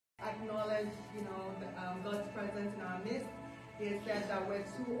acknowledge, God's presence in our midst. He has said that where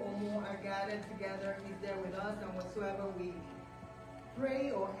two or more are gathered together, He's there with us, and whatsoever we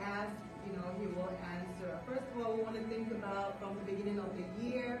pray or ask, He will answer. First of all, we want to think about from the beginning of the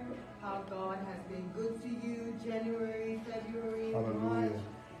year, how God has been good to you, January, February, March.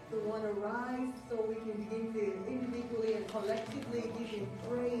 So we want to rise so we can begin to individually and collectively give Him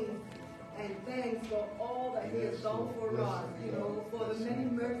praise and thanks for all that He has done for us, for the many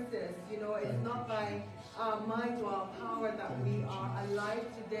mercies. It's not by our might or our power that we are alive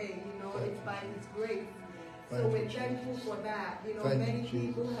today, it's by His grace. So we're thankful for that. Many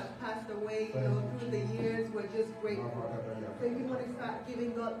people have passed away, through the years. We're just grateful. So if you want to start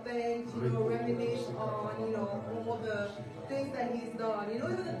giving God thanks, reminisce on, all the things that He's done.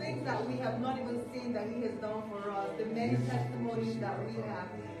 Even the things that we have not even seen that He has done for us, the many testimonies that we have.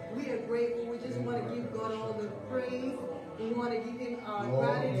 We are grateful. We just want to give God all the praise. We want to give Him our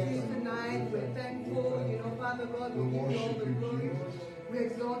gratitude tonight. We're thankful. Father God, we give You all the glory. We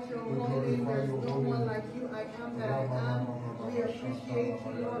exalt Your holy name. There is no one like You. I am that I am. We appreciate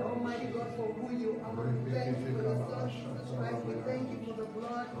You, Lord Almighty God, for who You are. We thank You for Your Son, Jesus Christ. We thank You for the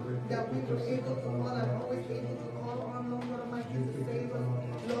blood that we were able to call and always able to call on, Lord God Almighty, to save us.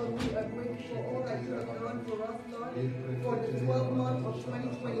 Lord, we are grateful for all that You have done for us, Lord. For the 12 months of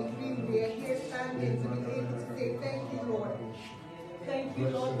 2023, we are here standing to be able to say thank You, Lord. Thank You,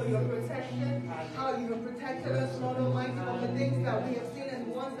 Lord, for Your protection, how You have protected us, Lord Almighty, from the things that we have seen and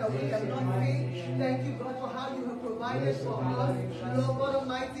the ones that we have not seen. Thank You, God, for how You have provided for us. Lord God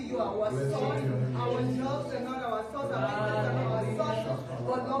Almighty, You are our source. Our jobs are not our source, our business are not our source.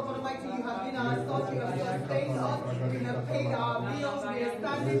 But Lord God Almighty, You have been our source. You have sustained us. You have paid our bills. We are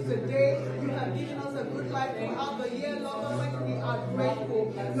standing today. You have given us a good life throughout the year, Lord God Almighty. We are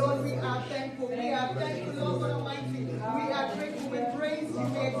grateful. Lord, we are thankful. We are thankful, Lord God Almighty. We are grateful. We praise You.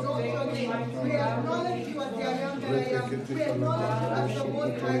 We exalt Your name. We acknowledge You as the I am that I am. We acknowledge You as the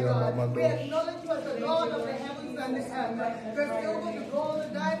Most High God. We acknowledge You as the Lord of the heavens and the earth. The silver, the gold, the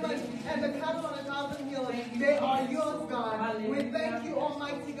diamond, and the cattle on 1,000 hills. They are Yours, God. We thank You,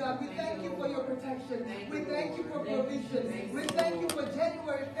 Almighty God. We thank You for Your protection. We thank You for provision. We thank You for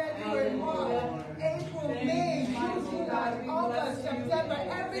January, February, March, April, May, June, July, August, September,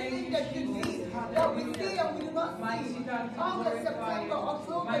 everything that You need that we see and we do not see. August, September,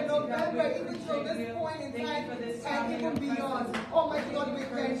 October, November, even till this point in time, and even beyond. Almighty God, we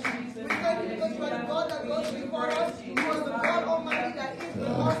thank You. We thank You because You are the God that goes before us. You are the God Almighty that is with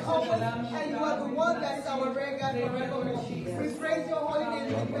us always, and You are the one that is our rear guard forevermore. We praise Your holy name.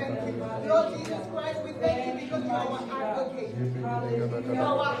 We thank You. Lord Jesus Christ, we thank You because You are our advocate. You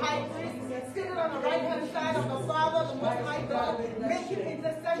are our high priest, sitting on the right-hand side of the Father, the Most High God, making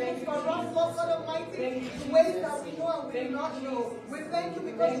intercessions for us, Lord God Almighty, in ways that we know and we do not know. We thank You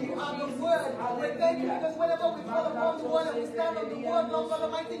because You are the Word. We thank You because whenever we call upon the Word and we stand on the Word, Lord God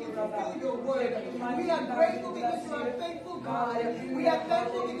Almighty, You fulfill Your Word. We are grateful because You are a faithful God. We are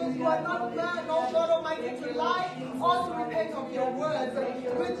thankful because You are not man, Lord God Almighty, to lie or to repent of Your words.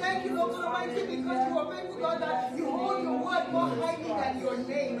 We thank You, Lord God Almighty, because You are faithful God, that You hold Your word more highly than Your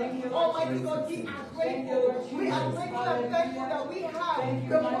name. Almighty God, we are grateful. We are grateful and thankful that we have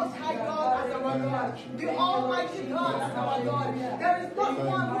the Most High God as our God, the Almighty God as our God. There is not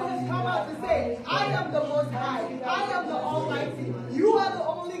one who has come out to say, I am the Most High, I am the Almighty. You are the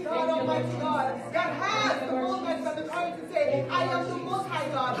only God, Almighty God, that has the boldness and the courage to say, I am the Most High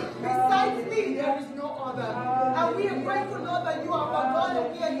God. Besides me, there is no other. And we are grateful, Lord, that You are our God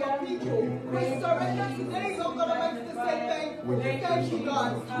and we are Your people. We surrender today, Lord God Almighty, to say thankful. Thank You,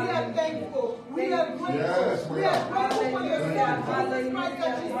 God. We are thankful. We are grateful. Yes, we are grateful for Your Son, Jesus Christ,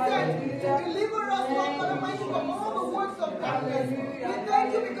 that You sent to deliver us, Lord God Almighty, from all the works of darkness. We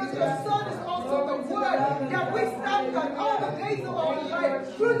thank You because Your Son is also the Word that we stand on all the days of our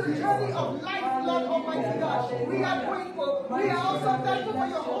life through the journey of life, Lord Almighty God. We are grateful. We are also thankful for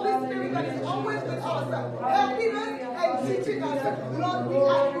Your Holy Spirit that is always with us, helping us and teaching us. Lord, we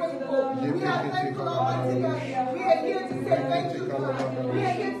are grateful. We are thankful, Almighty God. We are here to say thank You, God. We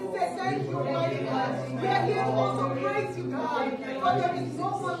are here to say thank You, Almighty God. We are here to also praise You, God, for there is no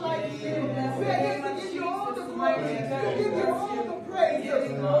one like You. We are here to give You all the glory, to give You all the praise.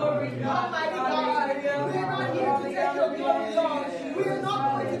 Almighty God, we are not here to take Your glory, Lord. We are not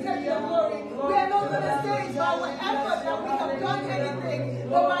going to take Your glory. We are not going to say by our effort that we have done anything,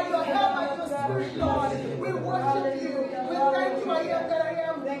 but by Your help and Your Spirit, Lord. We worship You. We thank You, I am that I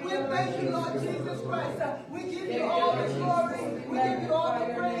am. We thank You, Lord Jesus Christ. We give You all the glory. We give You all the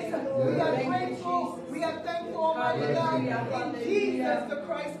praise. We are grateful. We are thankful, Almighty God. In Jesus the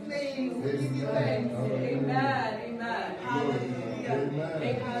Christ's name, we give You thanks. Amen. Amen.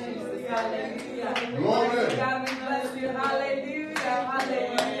 Hallelujah. Hallelujah. Hallelujah. Glory. God, we bless you. Hallelujah.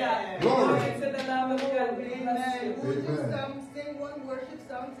 Hallelujah. Glory. To the Lamb of God. We bless you. We'll just sing one worship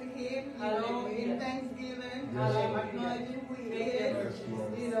song to Him, in thanksgiving, acknowledging who He is, before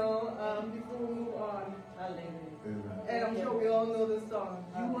we move on. Hallelujah. And I'm sure we all know the song.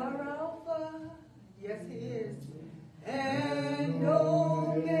 You are Alpha. Yes, He is. And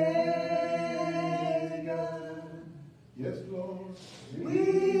Omega. Yes, Lord.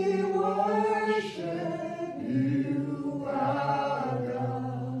 We worship you, our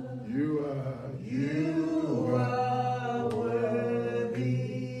God. You are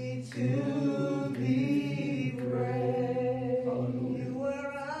worthy to be praised. You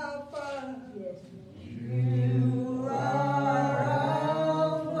are Alpha. Yes. You are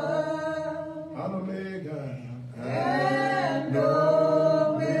Alpha. and Omega. And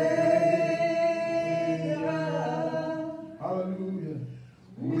Omega. Hallelujah.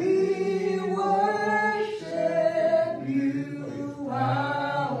 We worship you,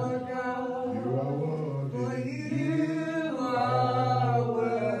 our God. You are For worthy. you are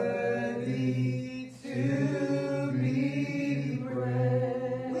worthy to be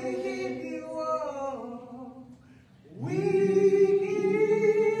praised. We give you all. We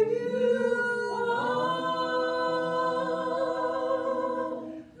give you all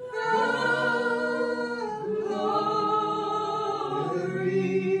the glory.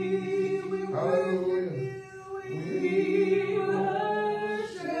 We worship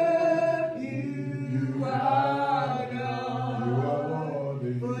you, our God. You are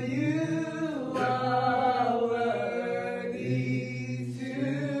worthy. For you are worthy to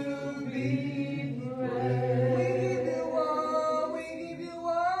be praised. We give you all, we give you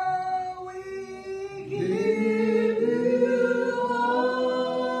all, we give you all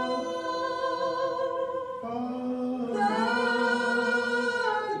the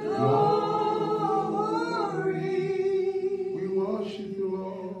glory. We worship you,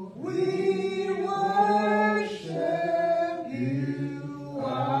 Lord. We worship you,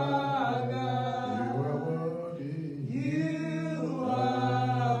 our God. You are worthy. You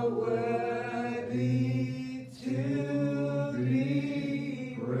are worthy to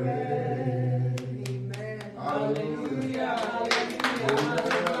be praised. Amen. Hallelujah. Hallelujah.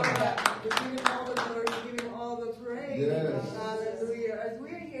 We give him all the glory. We give him all the praise. Yes. Hallelujah. As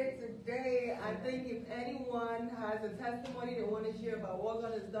we're here today, I think if anyone has a testimony they want to share about what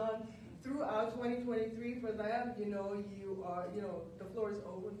God has done throughout 2023 for them, the floor is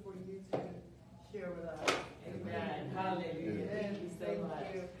open for you to share with us. Amen. Hallelujah. Thank you so much.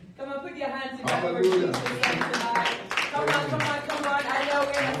 you. Come on, put your hands together for Hallelujah. Jesus tonight. Come on, come on, come on. I know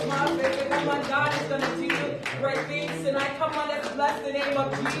we're in a small faith. Come on, God is going to do great things tonight. Come on, let's bless the name of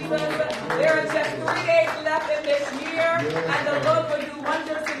Jesus. There are just 3 days left in this year, and the Lord will do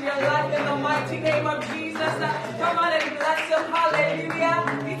wonders in your life in the mighty name of Jesus. Come on and bless him. Hallelujah.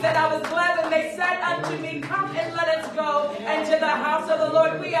 He said, I was glad when they said unto me, come and let us go into the house of the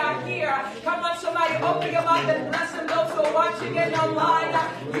Lord. We are here. Come on, somebody, open your mouth and bless him. Those who are watching in online,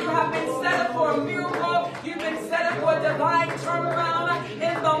 you have been set up for a miracle. You've been set up for a divine turnaround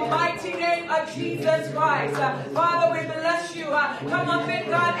in the mighty name of Jesus Christ. Father, we bless you. Come on, thank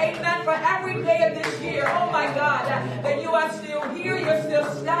God, amen, for every day of this year. Oh my God, that you are still here. You're still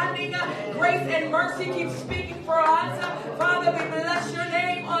standing. Grace and mercy keep speaking for us. Father, we bless your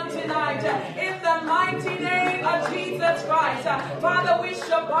name on tonight. In the mighty name of Jesus Christ. Father, we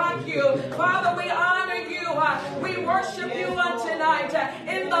shabbat you. Father, we honor you. We worship you on tonight.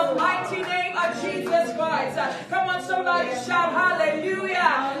 In the mighty name of Jesus Christ. Come on, somebody shout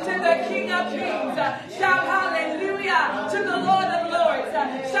hallelujah to the King of Kings. Shout hallelujah to the Lord of Lords.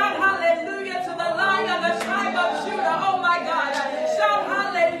 Shout hallelujah to the Lion of the tribe of Judah. Oh my God. Shout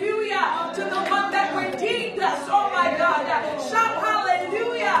hallelujah to the one that redeemed us. Oh my God. Shout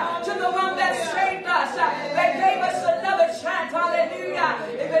hallelujah to the one that saved us. That gave us another chance. Hallelujah.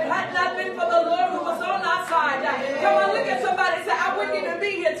 If it had not been for the Lord who was on our side. Come on, look at somebody and say, I wouldn't even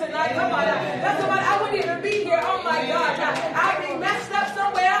be here tonight. Come on. That's somebody, I wouldn't even be here. Oh my God. I'd be messed up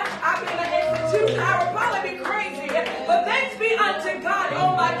somewhere. I'd be in an institution. I would probably be crazy. But thanks be unto God,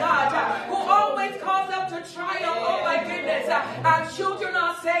 oh my God, who always calls us to triumph. Oh my goodness. Our children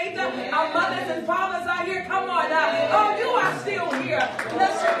are saved. Our mothers and fathers are here. Come on. Oh, you are still here.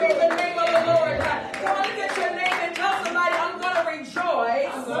 Blessed be the name of the Lord. Come on, look at your name and tell somebody, I'm going to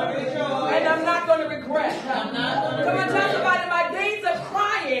rejoice. And I'm not going to regret. Come on, tell somebody, my days of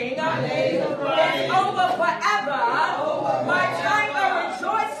crying is over forever. My time of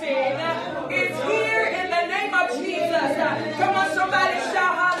rejoicing is here in the name of Jesus. Come on, somebody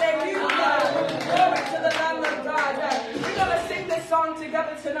shout hallelujah. Glory to the Lamb of God. We're going to sing this song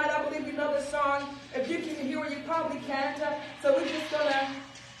together tonight. tonight. I believe you know the song. If you can hear it, you probably can't. So we're just gonna,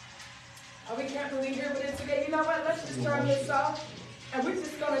 we can't really hear it today. You know what? Let's just turn this off. And we're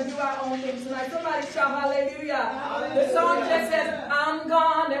just going to do our own thing tonight. Somebody shout hallelujah. Hallelujah. The song just says, I'm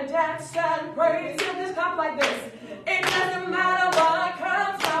gonna dance and praise him. Just stop like this. It doesn't matter what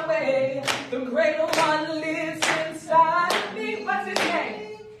comes my way. The greater one lives inside of me. What's his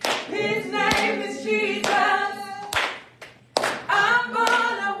name? His name is Jesus. I'm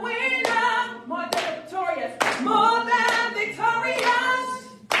gonna win up. More than victorious. More than victorious.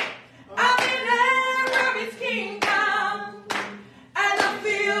 I'm in every kingdom. And I'm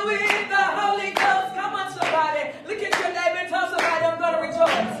filled with the Holy Ghost. Come on, somebody. Look at your neighbor and tell somebody I'm going to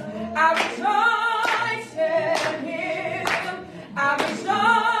rejoice. I rejoice in him. I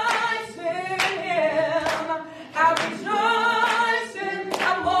rejoice in him. I rejoice in him.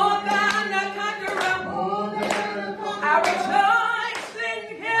 I'm more than a conqueror. I rejoice in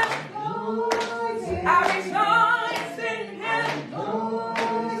him. I rejoice in him.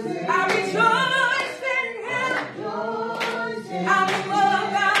 I rejoice in him. I'm more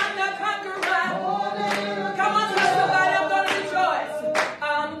than a conqueror. Come on, tell somebody I'm going to rejoice.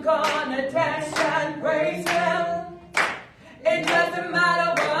 I'm going to dance and praise him. It doesn't matter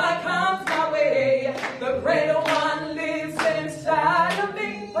what comes my way. The greater one lives inside of me.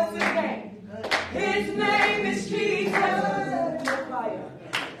 What's his name? His name is Jesus.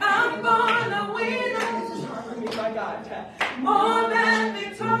 I'm gonna win. My God. More than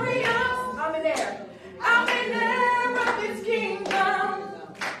victorious. I'm in there. I'm in there of his kingdom.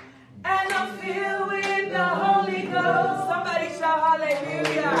 And I'm filled with the Holy Ghost. Somebody shout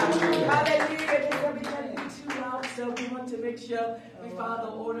hallelujah. Hallelujah. This everything be too loud, so we want to make sure we follow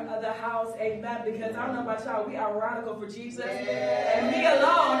the order of the house. Amen. Because I don't know about y'all, we are radical for Jesus. And me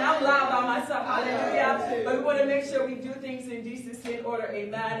alone, I'm loud by myself. Hallelujah. But we want to make sure we do things in decency and order.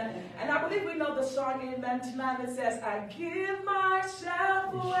 Amen. And I believe we know the song, amen, tonight that says, I give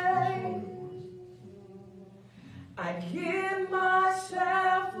myself away. I give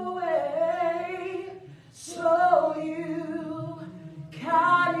myself away so you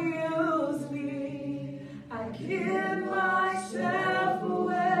can use me. I give myself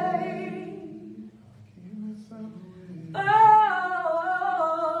away. Oh,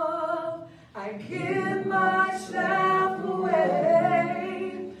 I give myself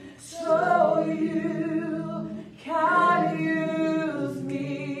away so you can use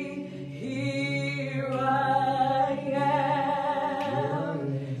me. Here I am.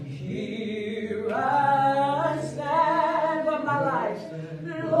 Here I stand.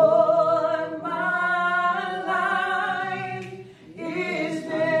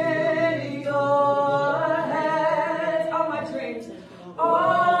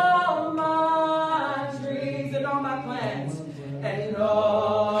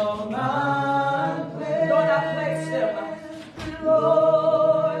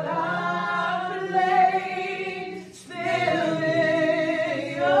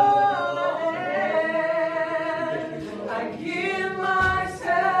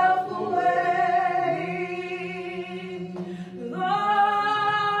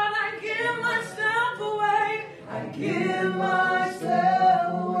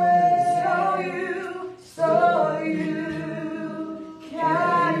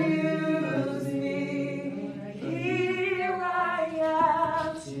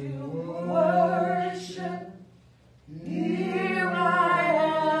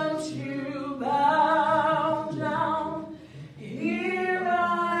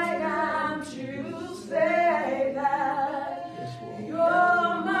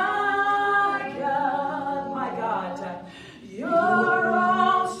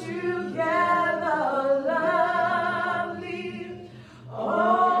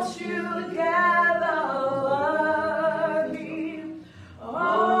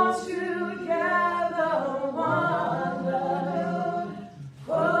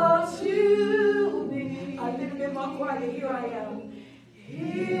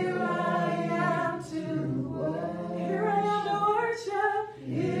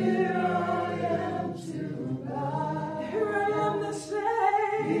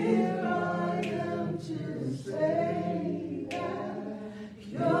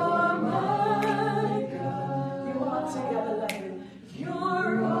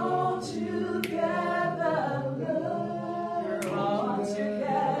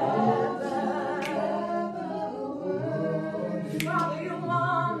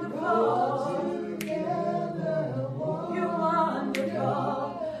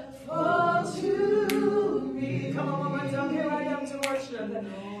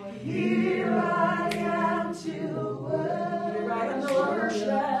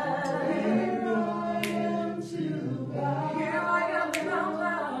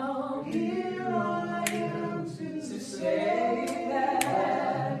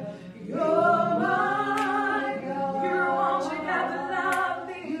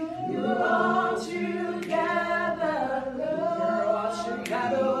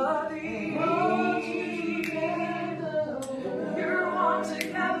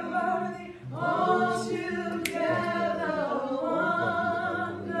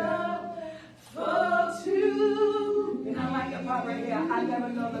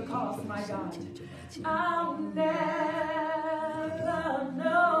 I'll never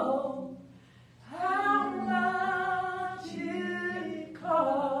know how much it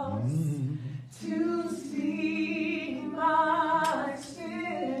costs to see my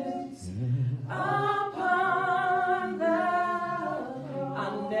sins upon the cross.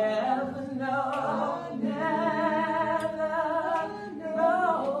 I'll never know,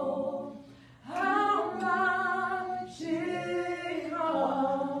 how much it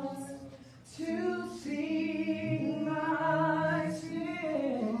costs to see my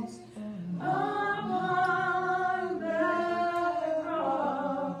sins upon the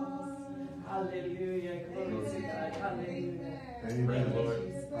cross. Hallelujah. Glory to God. Hallelujah. Amen. Lord.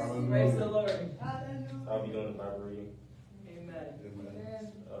 Hallelujah. Praise the Lord. I'll be doing the Bible reading. Amen.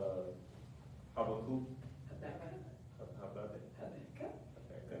 Amen. Habakkuk.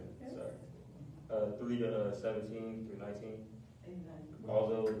 Sorry. 3 to 17 through 19. Amen.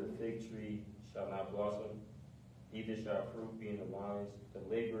 Although the fig tree shall not blossom, neither shall fruit be in the vines, the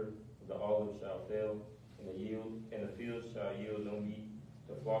labor of the olive shall fail, and the field shall yield no meat.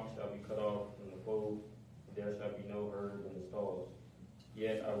 The flock shall be cut off from the fold, and there shall be no herd in the stalls.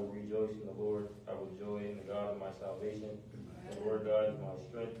 Yet I will rejoice in the Lord, I will joy in the God of my salvation. The Lord God is my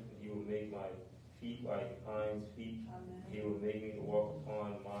strength, and he will make my feet like hinds' feet. He will make me to walk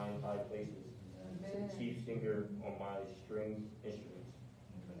upon mine high places, the chief singer on my string instruments.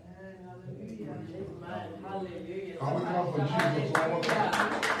 Hallelujah. Hallelujah. Can we clap for Jesus one more time?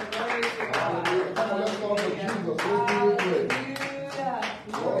 Hallelujah. Hallelujah. Come on, let's clap for Jesus. Let's do it great.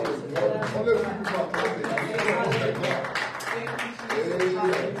 Glory, glory. Only people are clapping.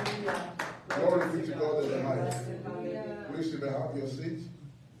 Amen. Glory be to God in the highest. Please, you may have your seats.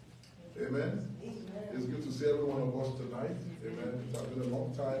 Amen. It's good to see every one of us tonight. Amen. It has been a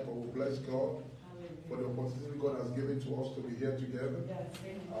long time, but we bless God for the opportunity God has given to us to be here together.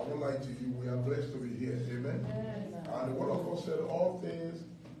 I won't lie to you, we are blessed to be here. Amen. And the word of God said, all things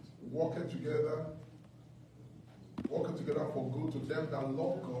working together for good to them that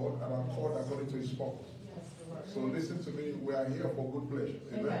love God and are called according to his purpose. So listen to me, we are here for good pleasure.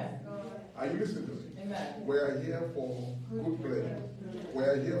 Amen. Are you listening to me? Amen. We are here for good pleasure. We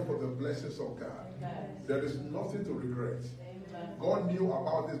are here for the blessings of God. There is nothing to regret. God knew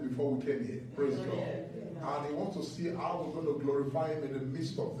about this before we came here. Praise God. And he wants to see how we're going to glorify him in the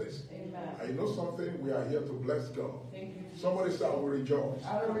midst of this. And you know something? We are here to bless God. Somebody say, I will rejoice.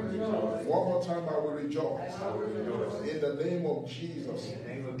 I will rejoice. One more time, I will rejoice. I will rejoice. In the name of Jesus.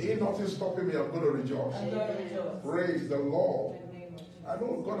 Ain't nothing stopping me. I'm going to rejoice. I'm going to rejoice. Praise the Lord. I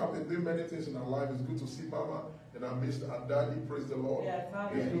know God has been doing many things in our life. It's good to see Mama and our Mr. and Daddy. Praise the Lord.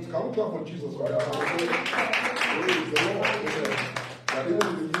 It's good to come for Jesus. Right? Praise the Lord. Amen. That even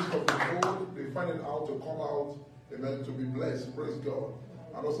in the midst of the cold, they find it out to come out, amen, to be blessed. Praise God.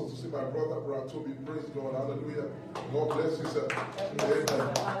 And also to see my brother Toby. Praise God. Hallelujah. God bless you, sir. Amen.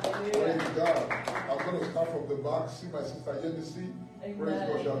 Praise God. I'm going to start from the back. See my sister Yemisi. Praise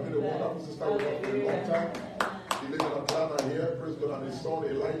God. She has been a wonderful sister with us for a long time. He lives in Atlanta here. Praise God. And his son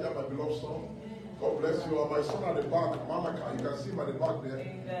Elijah, my beloved son. God bless you. And my son at the back, Malachi. You can see him at the back there.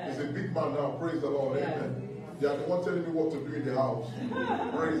 He's a big man now. Praise the Lord. Amen. They are the one telling me what to do in the house.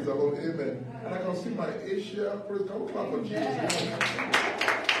 Praise the Lord. Amen. And I can see my Asia. Praise God. Clap for Jesus.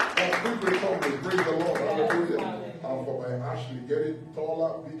 Praise the Lord. Hallelujah. And for my Ashley, getting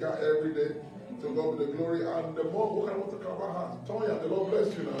taller, bigger every day. To God be the glory. And the more what I want to clap our hands. Tonya, the Lord bless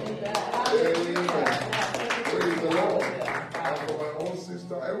you now. Amen. Praise the Lord. And for my own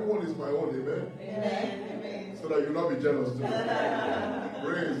sister, everyone is my own. Amen. Amen. So that you'll not be jealous too.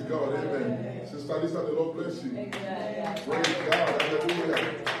 Praise God. Amen. Sister Lisa, the Lord bless you. Praise God.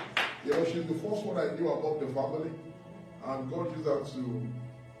 Hallelujah. You know, she's the first one I knew among the family. And God used her to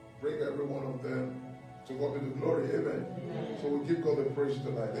bring every one of them to God be the glory. Amen. So we give God the praise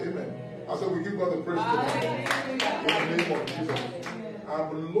tonight. Amen. I said we give God the praise tonight. In the name of Jesus.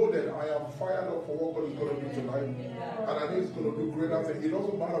 I'm loaded. I am fired up for what God is going to do tonight. And I know He's going to do greater things. It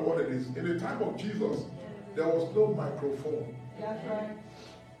doesn't matter what it is. In the time of Jesus, there was no microphone. That's right.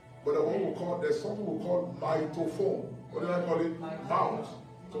 But there's something we call mitophone. What did I call it?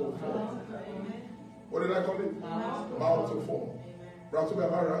 Mouth-to-phone. What did I call it? Mouth-to-phone. Brother,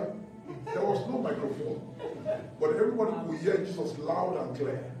 am I right? There was no microphone. But everybody could hear Jesus loud and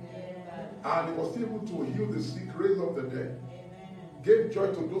clear. And he was able to heal the sick, raise up the dead. Gave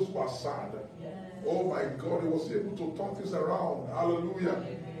joy to those who are sad. Oh my God, he was able to turn things around. Hallelujah.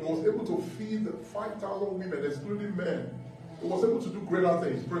 He was able to feed 5,000 women, excluding men. He was able to do greater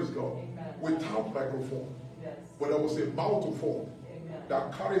things, praise God, without microphone. But there was a mouth to phone.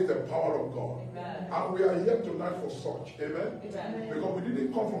 that carries the power of God. Amen. And we are here tonight for such. Amen? Amen. Because we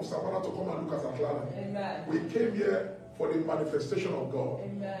didn't come from Savannah to come and look at Atlanta. Amen. We came here for the manifestation of God.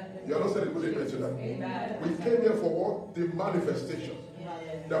 Amen. You understand the good amen to that? Amen. We came here for what? The manifestation.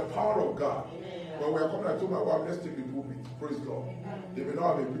 Amen. The power of God. Amen. When we are coming, I told my wife, let's take the pulpit. Praise God. They may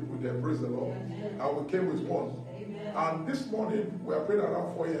not have a people there. Praise the Lord. And we came with one. And this morning, we are praying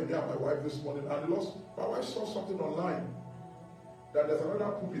around 4 a.m. Me and my wife this morning. And my wife saw something online. That there's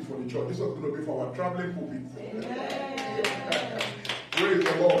another pulpit for the church. This is going to be for our traveling pulpit. Praise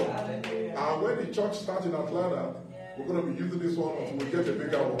the Lord. And when the church starts in Atlanta, we're going to be using this one until we get a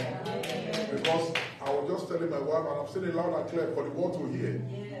bigger one. Because I was just telling my wife, and I'm saying it loud and clear for the world to hear.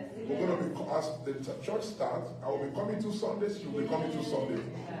 We're going to be, as the church starts, I will be coming 2 Sundays, you'll be coming 2 Sundays.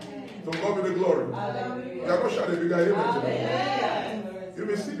 So God be the glory. You are not shouting a bigger amen today. You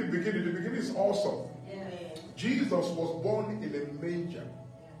may see the beginning. The beginning is awesome. Jesus was born in a manger,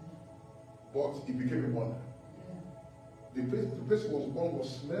 but he became a wonder. The place he was born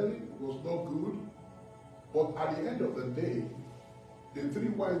was smelly, was not good, but at the end of the day, the 3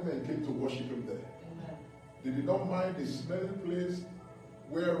 wise men came to worship him there. They did not mind the smelly place,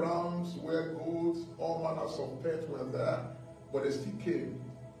 where rams, where goats, all manners of pets were there, but they still came.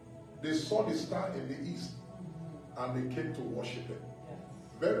 They saw the star in the east, and they came to worship him.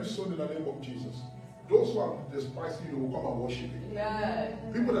 Very soon in the name of Jesus. Those who have despised you will come and worship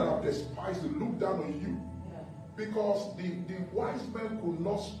you. People that have despised you look down on you. Because the wise men could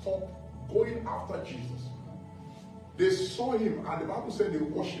not stop going after Jesus. They saw him, and the Bible said they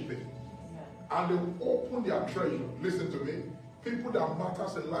worshiped him. And they opened their treasure. Listen to me. People that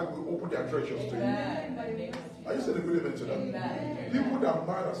matters in life will open their treasures to you. Are you saying a good amen to that? People that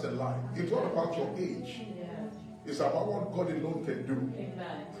matters in life, it's not about your age. It's about what God alone can do.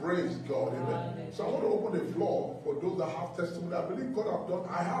 Praise God. Amen. So I want to open the floor for those that have testimony. I believe God has done.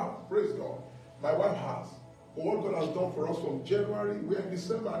 I have. Praise God. My wife has. For what God has done for us from January, we're in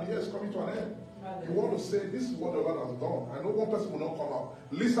December, and the year is coming to an end. You want to say, this is what the Lord has done. I know one person will not come out.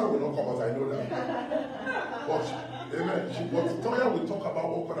 Lisa will not come out, I know that. But, amen. But Toya will talk about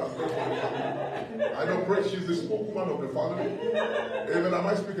what God has done for the family. I know, praise, she's the spokeswoman of the family. Amen. Am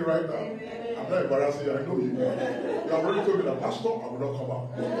I speaking right now? I'm not embarrassing you, I know you. You have already told me that, Pastor, I will not come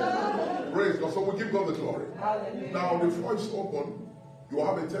out. Praise God. So we give God the glory. Now, the floor is open. You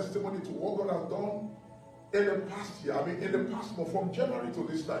have a testimony to what God has done in the past year. I mean, in the past month, from January to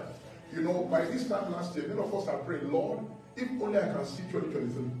this time. You know, by this time last year, many of us are praying, Lord, if only I can see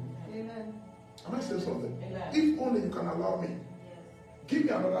 2023. Amen. Am I saying something? Amen. If only you can allow me. Yes. Give me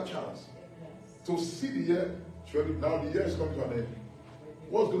another chance to see the year. Now the year is coming to an end.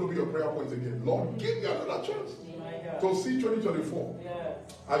 What's going to be your prayer point again? Lord, give me another chance to see 2024. Yes.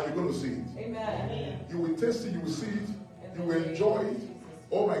 And you're going to see it. Amen. You will taste it, you will see it, you will enjoy it.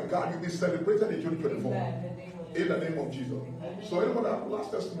 Oh my God, you'll be celebrated in 2024. Amen. In the name of Jesus. Amen. So anyone that has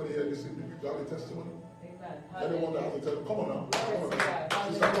last testimony here this evening, you have a testimony? Amen. Anyone that has a testimony? Come on now. Come on now.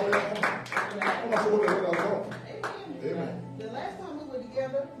 Sister Toya, come on. Come on, say what the Lord has done. Amen. The last time we were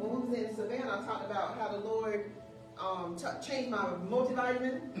together, when we was in Savannah, I talked about how the Lord changed my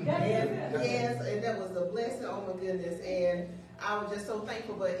multivitamin. Yes, and that was a blessing. Oh my goodness. And I was just so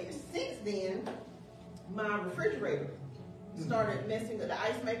thankful. But since then, my refrigerator started messing with the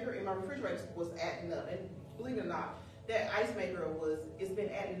ice maker, and my refrigerator was acting up. And believe it or not, that ice maker it's been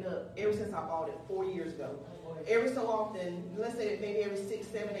adding up ever since I bought it 4 years ago. Every so often, let's say maybe every 6,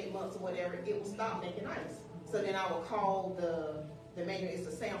 7, 8 months or whatever, it will stop making ice. So then I will call the manufacturer, it's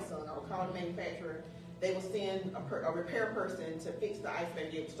a Samsung, I will call the manufacturer. They will send a repair person to fix the ice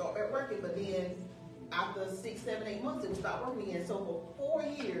maker. It will start back working, but then after 6, 7, 8 months, it will stop working again. So for 4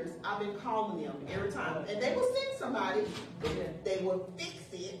 years, I've been calling them every time. And they will send somebody, they will fix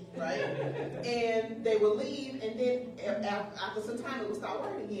it, right? And they will leave, and then after some time, it will start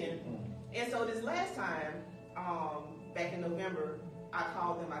working again. And so this last time, back in November, I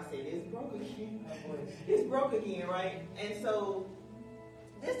called them, I said, it's broke again. It's broke again, right? And so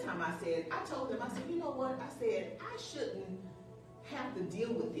this time I told them, I said, you know what? I said, I shouldn't have to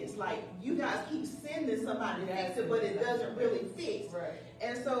deal with this. Like, you guys keep sending somebody to fix it, but it doesn't really fix. Right.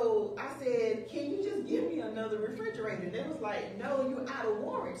 And so I said, can you just give me another refrigerator? And they was like, no, you're out of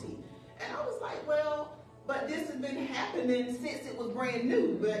warranty. And I was like, well, but this has been happening since it was brand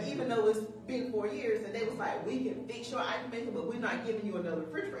new. But even though it's been 4 years, and they was like, we can fix your ice maker, but we're not giving you another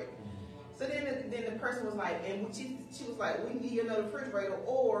refrigerator. So then the person was like, and she was like, we can give you another refrigerator,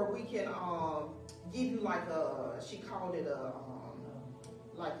 or we can give you like she called it a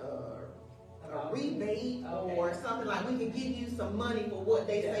rebate or something, like we can give you some money for what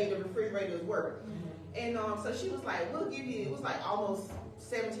they say the refrigerator is worth. And so she was like, we'll give you, it was like almost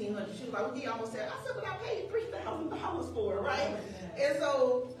 $1,700. She was like, we almost said, I said, but I paid $3,000 for it, right? And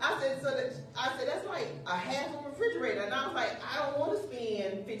so I said, that's like a half a refrigerator. And I was like, I don't want to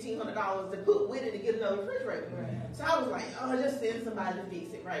spend $1,500 to put with it to get another refrigerator. Right. So I was like, oh, just send somebody to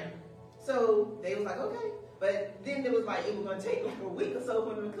fix it, right? So they was like, okay. But then it was like, it was going to take like a week or so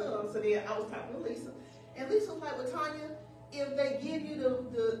for them to come. So then I was talking to Lisa. And Lisa was like, well, Tanya, if they give you the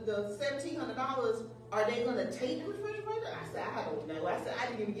 $1,700, are they going to take the refrigerator? I said, I don't know. I said, I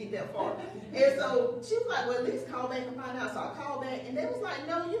didn't even get that far. And so she was like, well, at least call back and find out. So I called back, and they was like,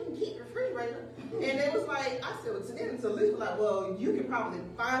 no, you can keep the refrigerator. And they was like, I said, well, to them, so Lisa was like, well, you can probably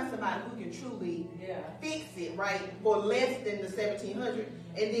find somebody who can truly fix it, right, for less than the $1,700,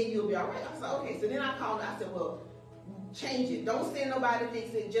 and then you'll be all right. I said, okay. So then I called her. I said, well, change it. Don't send nobody to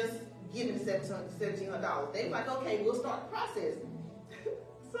fix it. Just give me the $1,700. They were like, okay, we'll start the process.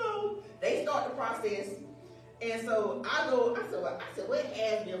 So they start the process. And so I said, well, it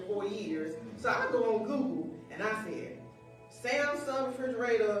has been 4 years. So I go on Google, and I said, Samsung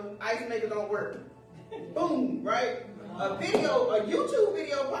refrigerator ice maker don't work. Boom, right? A YouTube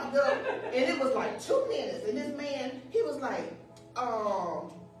video popped up, and it was like 2 minutes. And this man, he was like,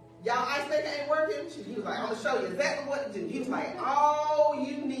 y'all ice maker ain't working? He was like, I'm going to show you exactly what to do. He was like, all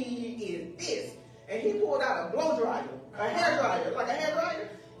you need is this. And he pulled out a blow dryer, a hair dryer, like a hair dryer.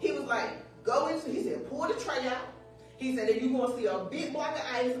 He was like, he said, pull the tray out. He said, if you're going to see a big block of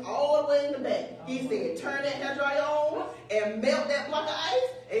ice all the way in the back. He said, turn that hair dryer on and melt that block of ice.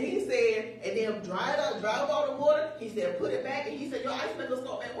 And he said, and then dry it out, dry up all the water. He said, put it back. And he said, your ice maker will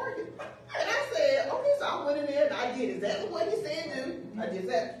start back working. And I said, okay. So I went in there and I did exactly what he said do. I did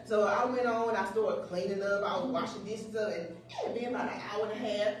that. So I went on and I started cleaning up. I was washing dishes up. And it had been about an hour and a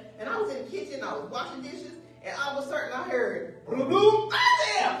half. And I was in the kitchen. I was washing dishes. And all of a sudden I heard, boom, boom. I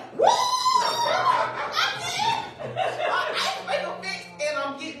said, woo! I did. My ice maker fixed, and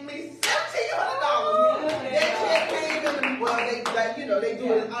I'm getting me $1,700. That check came in, well, they do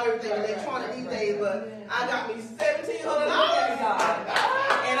it everything electronic these days, but I got me $1,700,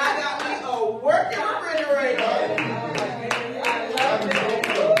 and I got me a working refrigerator. I love it.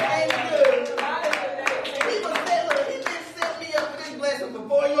 Thank you. He been setting me up for this blessing for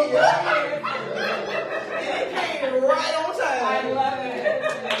 4 years. And it came right on time. I love it.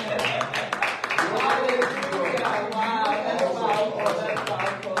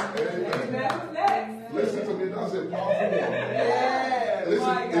 Listen to me, that's a powerful one. Yeah.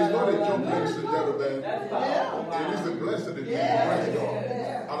 Listen, it's not a joke, ladies and gentlemen. It is a blessing that you praise God.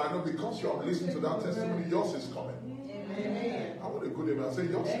 And I know because you have listened to that testimony, yours is coming. Amen. I want to go there and say,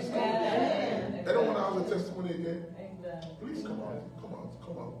 yours is coming. Anyone has a testimony again? Please come on.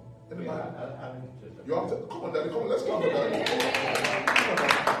 Anybody? You have to, come on, Daddy, come on, let's clap for Daddy.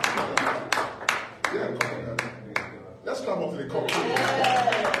 Yeah, come on, Daddy. Let's clap up to the country.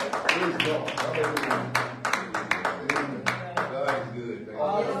 Praise God. Amen. God is good.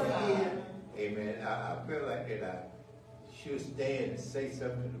 Amen. I feel like that I should stand and say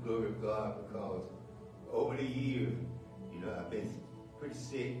something to the glory of God, because over the years, I've been pretty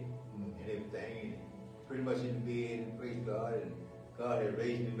sick and everything, and pretty much in the bed, and praise God, and God has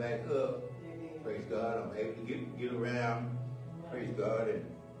raised me back up. Praise God. I'm able to get around. Praise God. And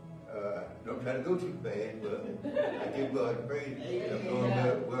don't try to go too fast, but I give God praise. I'm doing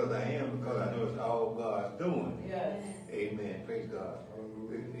well as I am, because I know it's all God's doing. Yes. Amen. Praise God.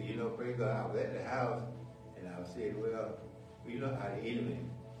 Praise God. I was at the house, and I said, well, you know how the enemy,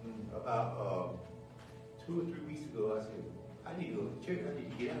 about 2 or 3 weeks ago, I said, I need to go to church. I need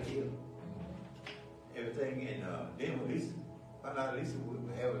to get out of here. Everything. And then when Lisa found out we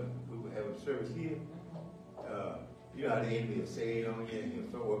were having service here, you know how the enemy will say on you, and he'll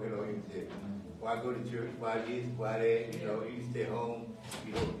start working on you and say, why go to church, why this, why that, you stay home,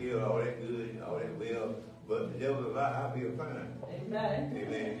 you don't feel all that good and all that well, but the devil will lie, I'll feel fine. Amen.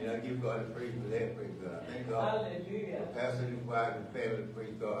 Amen. And I give God the praise for that, praise God. Thank God. Hallelujah. Pastor and wife and family,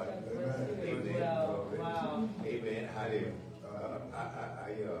 praise God. Amen. Amen. Wow. Amen. Hallelujah.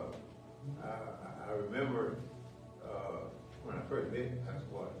 I remember when I first met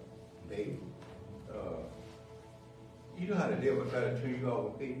Pastor Dave, you know how the devil try to turn you off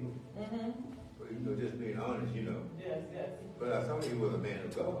with people? But just being honest, Yes, yes. But I saw he was a man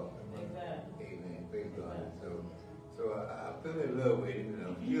of God. Amen. Praise God. So I fell in love with him, and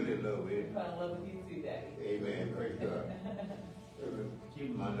I'm still in love with him. I fell in love with you too, Daddy. Amen. Praise God.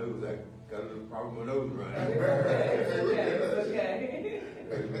 Keeping my nose, I got a little problem with my nose running. Okay.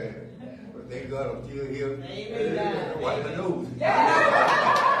 Amen. But thank God I'm still here. Amen. Wipe my nose. I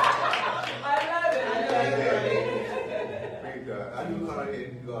love it. Praise God. I do honor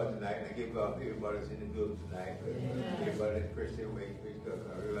God tonight. I give God for everybody that's in the building tonight. Everybody that's pressed their way. Praise God.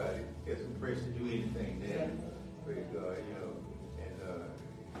 I realize there's some press to do anything there. Praise God. And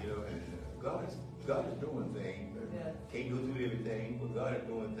God is doing things. Can't go through everything, but God is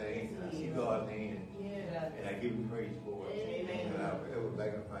doing things. And I see God's hand. And I give him praise for it. And I forever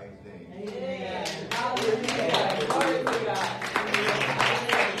magnify his name. Amen. Hallelujah. Glory to God.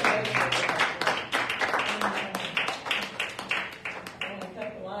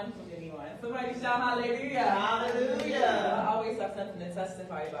 Somebody shout hallelujah. Hallelujah. I always have something to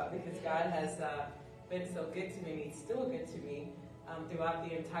testify about because God has been so good to me. He's still good to me throughout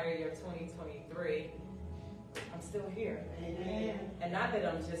the entire year of 2023. I'm still here. Amen. And not that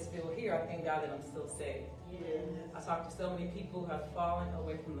I'm just still here, I thank God that I'm still saved. Yes. I talked to so many people who have fallen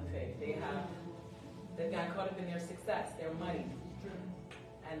away from the faith. They've gotten caught up in their success, their money,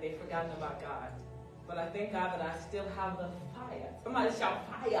 and they've forgotten about God. But I thank God that I still have the fire. Somebody shout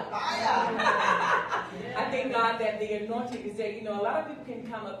fire. Fire. I thank God that the anointing is there. You know, a lot of people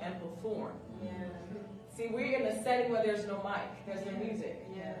can come up and perform. Yeah. See, we're in a setting where there's no mic, there's no music.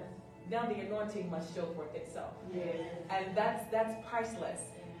 Yeah. Now the anointing must show forth itself. Yeah. And that's priceless.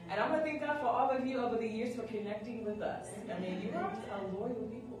 And I want to thank God for all of you over the years for connecting with us. I mean, you are loyal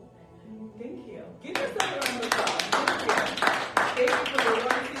people. Thank you. Give yourself a round of applause. Thank you for your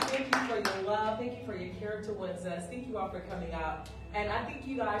loyalty. Thank you for your love. Thank you for your care towards us. Thank you all for coming out. And I thank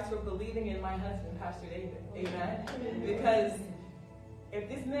you guys for believing in my husband, Pastor David. Amen. Because if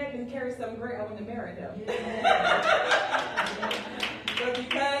this man didn't carry something great, I wouldn't have married him. But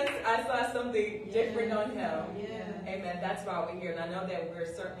because I saw something different on him, amen, that's why we're here. And I know that we're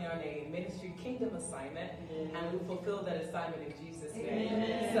certainly on a ministry kingdom assignment, and we fulfill that assignment in Jesus'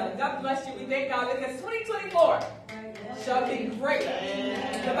 name. So God bless you. We thank God because 2024 shall be greater.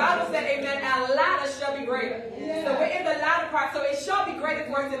 The Bible said, amen, and latter shall be greater. So we're in the latter part, so it shall be greater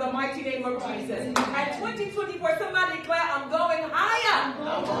for us in the mighty name of Jesus. And 2024, somebody declare, I'm going higher.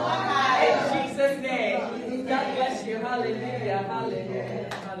 I'm going higher. In Jesus' name. God bless you. Hallelujah. Hallelujah.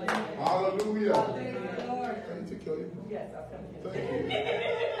 Hallelujah. Hallelujah. Hallelujah. Can you take your ear? Yes, I'll come here. Thank you.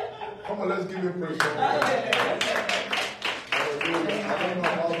 Come on, let's give him praise. Hallelujah. I don't know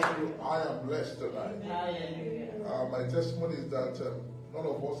about you. I am blessed tonight. Hallelujah. My testimony is that none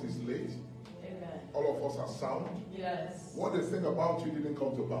of us is late. Amen. All of us are sound. Yes. What they think about you didn't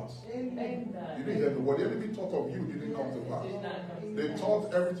come to pass. Amen. You didn't hear me. What the enemy thought of you didn't come to pass. They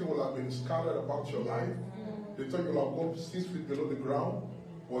thought everything would have been scattered about your life. They thought you would have gone 6 feet below the ground.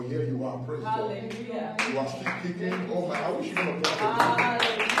 Well, here you are. Praise God. You are still kicking. Oh my, I wish you would have done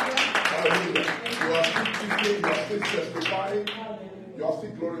Hallelujah. You are still kicking. You are still testifying. You are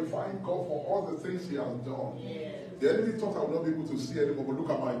still glorifying God for all the things he has done. The enemy thought I would not be able to see anymore, but look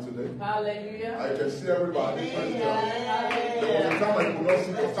at mine today. Hallelujah. I can see everybody. Praise God. There was a time I could not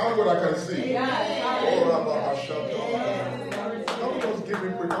see, but thank God I can see. Oh, Rabba Hashata. Now we just give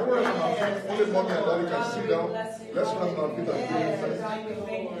him praise. I want to rest on our feet. Only mommy and daddy can sit down. Let's rest on our feet and give him thanks.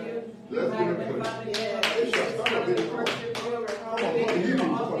 Let's give him praise. Aisha, stand up, baby. Come on, God, heal him.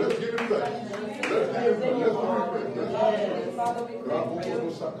 Come on, let's give him praise. Let's give him praise. Let's give him praise. Father, we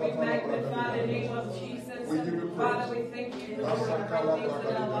magnify the name of Jesus. We give you praise. Father, we thank you for the things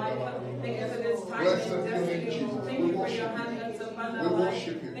in our life. Thank you for this time. Blessed be your name, Jesus. Thank you for your hand that's upon our life. We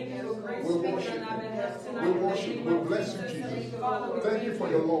worship you. Thank you for grace. We worship you. We worship you. We bless you, Jesus. Thank you for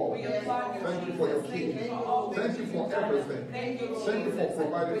your Lord. Thank you for your King. Thank you for everything. Thank you for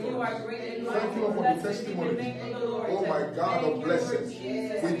providing for us. Thank you for the testimony. Oh my God of blessings.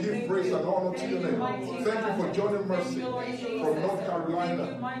 We give praise and honor to your name. Thank you for joining mercy from North Carolina,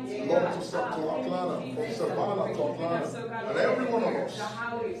 Lord, to Atlanta, from Savannah to Atlanta, and every one of us,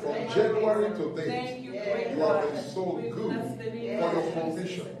 from January to date, you have been so good for your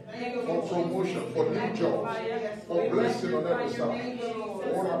provision, for promotion, for new jobs, for blessing on every side.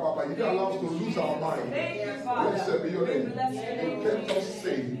 Oh, Baba, you allow us to lose our mind. Blessed be your name. You kept us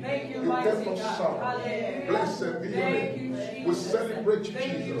safe. You kept us sound. Blessed be your name. We celebrate you,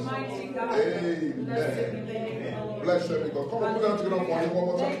 Jesus. Amen. Blessed be God. Come on, put that together for him one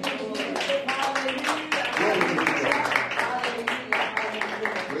more time.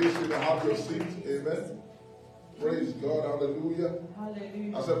 Please, you can have your seat. Amen. Praise God. Hallelujah.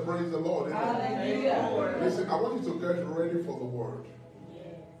 I said, praise the Lord. Amen. Listen, I want you to get ready for the word.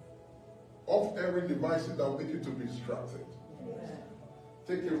 Off every device that will make you to be distracted.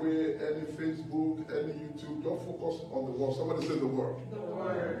 Take away any Facebook, any YouTube. Don't focus on the word. Somebody say the word. The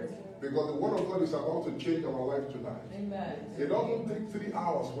word. Because the word of God is about to change our life tonight. Amen. It doesn't take 3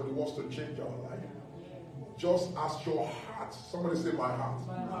 hours when it wants to change our life. Just as your heart, somebody say my heart.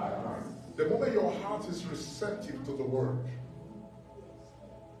 My heart. The moment your heart is receptive to the word,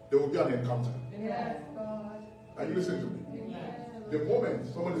 there will be an encounter. Yes, God. Are you listening to me? Yes. The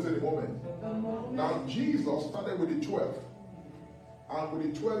moment, somebody say the moment. Now Jesus started with the 12. And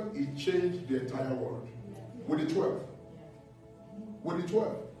with the 12, he changed the entire world. With the 12. With the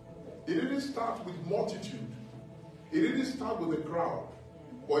 12. It didn't start with multitude. It didn't start with the crowd.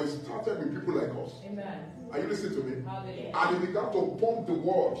 But it started with people like us. Amen. Are you listening to me? Hallelujah. And he began to pump the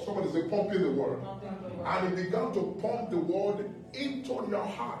word. Somebody say pumping the word. And he began to pump the word into your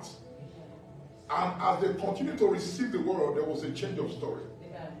heart. And as they continued to receive the word, there was a change of story.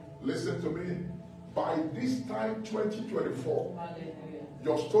 Amen. Listen to me. By this time, 2024, Hallelujah.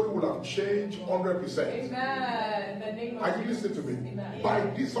 your story will have changed 100%. Amen. In the name of Are you listening to me? Amen. By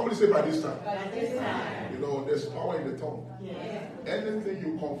this, somebody say by this time. By this time. You know, there's power in the tongue. Yes. Anything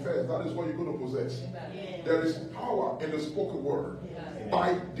you confess, that is what you're going to possess. Amen. There is power in the spoken word. Amen.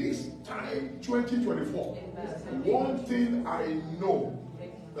 By this time, 2024, Amen. one thing I know,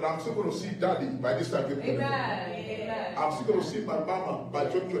 that I'm still going to see daddy by this time. Amen. Amen. I'm still going to see my mama by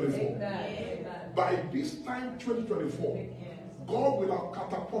 2024. Amen. By this time, 2024, God will have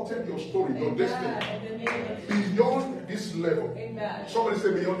catapulted your story, your destiny, beyond this level. Amen. Somebody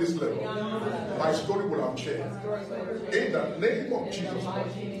say beyond this level. Beyond this level. My story will have changed. In the name of Jesus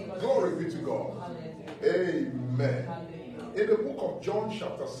Christ. Glory be to God. Amen. In the book of John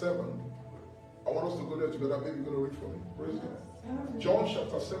chapter 7, I want us to go there together. Maybe you're going to read for me. Praise God. John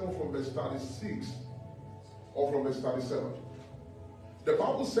chapter 7 from verse 36 or from verse 37. The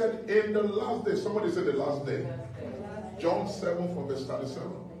Bible said in the last day, somebody said the last day. John 7 from verse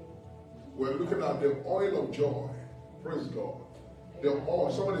 37. We're looking at the oil of joy. Praise God. The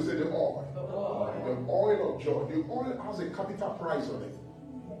oil, somebody say the oil. The oil of joy. The oil has a capital price on it.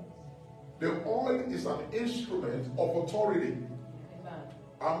 The oil is an instrument of authority.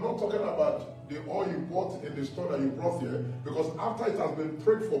 I'm not talking about the oil you bought in the store that you brought here, because after it has been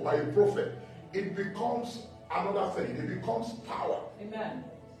prayed for by a prophet, it becomes another thing. It becomes power. Amen.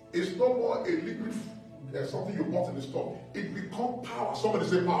 It's no more a liquid, something you bought in the store. It becomes power. Somebody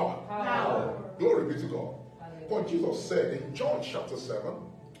say power. Power. Glory be to God. But Jesus said in John chapter 7,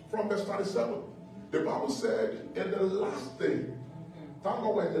 from verse 37, the Bible said in the last day, thank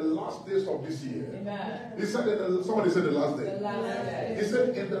God we're in the last days of this year. Amen. He said, somebody said the last day. The last day. He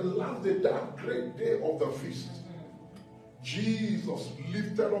said, in the last day, that great day of the feast, Jesus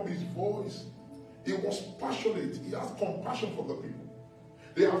lifted up his voice. He was passionate. He has compassion for the people.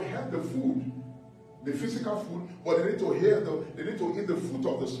 They have had the food, the physical food, but they need to they need to eat the fruit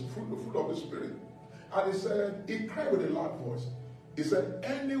of the fruit of the Spirit. And he said, he cried with a loud voice. He said,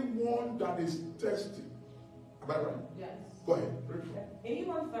 anyone that is thirsty. Am I right? Yes. Go ahead.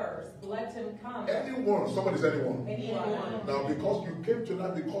 Anyone thirst, let him come. Anyone. Somebody say anyone. Anyone. Now, because you came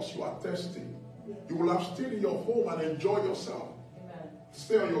tonight because you are thirsty, you will have stayed in your home and enjoy yourself. Amen.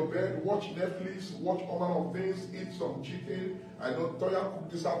 Stay on your bed, watch Netflix, watch all manner of things, eat some chicken. I know Toya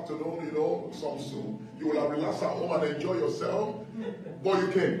cooked this afternoon, some soup. You will have relaxed at home and enjoy yourself. But you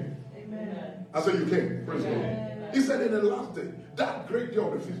came. Amen. I said you came. Praise God. He said in the last day, that great day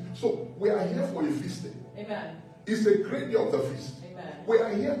of the feast. So we are here for a feasting. Amen. It's a great day of the feast. Amen. We are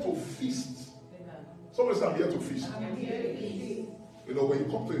here to feast. Amen. Somebody say I'm here to feast. I'm here to feast. When you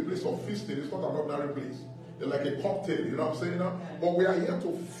come to a place of feasting, it's not an ordinary place. It's like a cocktail, you know what I'm saying now? But we are here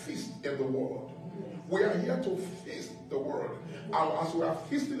to feast in the world. We are here to feast the world. And as we are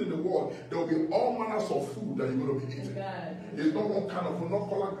feasting in the world, there will be all manners of food that you're going to be eating. Amen. It's not one kind of food, not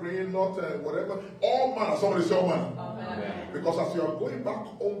color green, not whatever. All manner. Somebody say all manner. Amen. Because as you are going back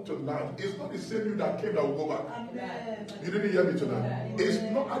home tonight, it's not the same you that came that will go back. Amen. You didn't hear me tonight. It's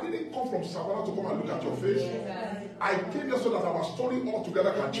not. I didn't come from Savannah to come and look at your face. Amen. I came here so that our story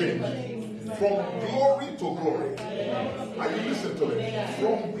altogether can change. From glory to glory. Are you listening to me?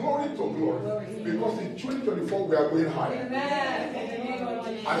 From glory to glory. Because in 2024 we are going higher.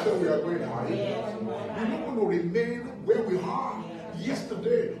 Amen. I said we are going higher. We're not going to remain where we are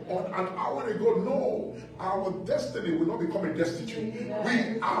yesterday or an hour ago. No. Our destiny will not become a destitute.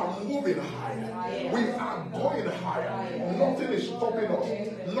 We are moving higher. We are going higher. Nothing is stopping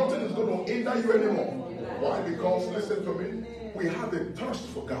us. Nothing is going to hinder you anymore. Why? Because, listen to me, we have a thirst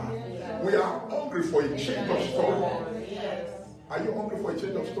for God. We are hungry for a change of story. Are you hungry for a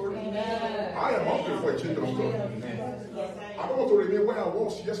change of story? I am hungry for a change of story. I don't want to remain where I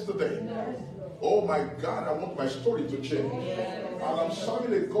was yesterday. Oh my God, I want my story to change. And I'm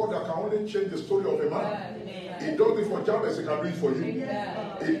serving a God that can only change the story of a man. He does it for Jabez, he can do it for you.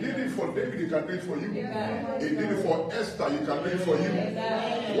 He did it for David, he can do it for you. He did it for Esther, he can do it for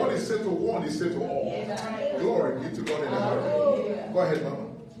you. What he said to one, he said to all. Glory be to God in the heaven. Go ahead, Mama.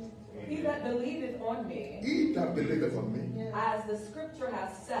 He that believeth on me. He that believeth on me. As the scripture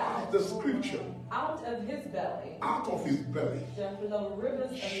has said. As the scripture. Out of his belly. Out of his belly. Shall flow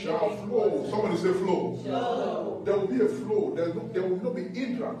rivers of shall flow. Somebody say flow. Flow. There will be a flow. There will not be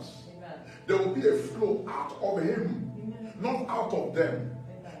hindrance. Amen. There will be a flow out of him. Amen. Not out of them.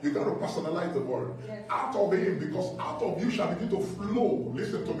 You got to personalize the word. Yes. Out of him, because out of you shall begin to flow.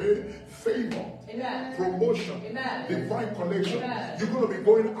 Listen to me. Favor. Amen. Promotion. Amen. Divine connection. Amen. You're going to be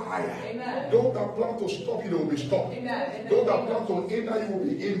going higher. Amen. Those that plan to stop you, they will be stopped. Amen. Those that plan to hinder you will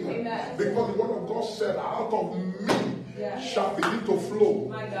be hindered. Amen. Because the word of God said, out of me shall begin to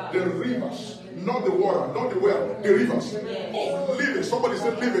flow the rivers. Not the water, not the well, the rivers of living. Somebody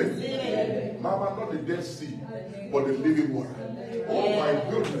said living. Mama, not the Dead Sea, but the living water. Oh my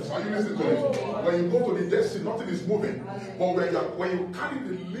goodness, are you listening to this? When you go to the Dead Sea, nothing is moving. But when you carry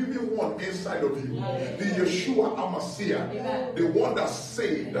the living one inside of you, the Yeshua Amasiah, the one that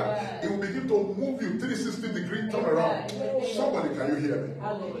saved, it will begin to move you 360-degree turn around. Somebody, can you hear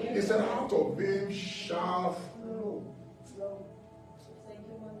me? He said, out of him shall flow.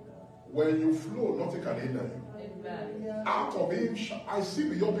 When you flow, nothing can hinder you. Amen. Out of him, I see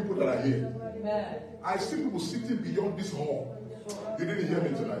beyond people that are here. Amen. I see people sitting beyond this hall. You didn't hear me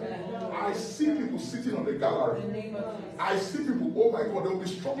tonight. I see people sitting on the gallery. I see people, oh my God, they'll be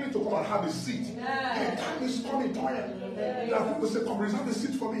struggling to come and have a seat. The time is coming, time. There are people say, come reserve a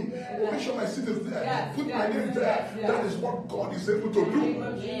seat for me. Make sure my seat is there. Put my name there. That is what God is able to do.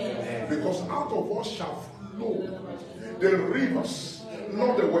 Because out of us shall flow the rivers.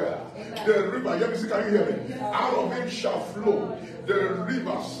 Not the well. The river, can you hear me? Out of it shall flow the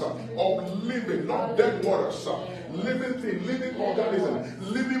rivers of living, not dead waters. Living thing, living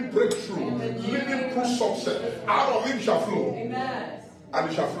organism, living breakthrough, living true success. Out of it shall flow. Amen. And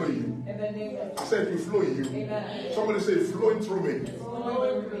it shall flow in you. I said it will flow in you. Amen. Somebody say flowing through me.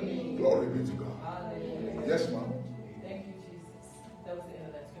 Flowing through me. Glory be to God. Hallelujah. Yes, ma'am. Thank you, Jesus. That was the end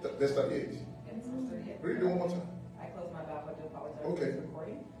of that scripture. That's 38. Read it one more time. Okay.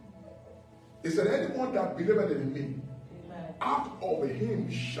 He said, anyone that believeth in me, out of him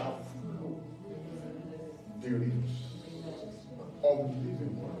shall flow the rivers of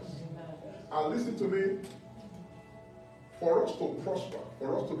living waters. And listen to me, for us to prosper,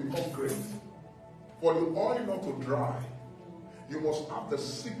 for us to become great, for the oil not to dry, you must have the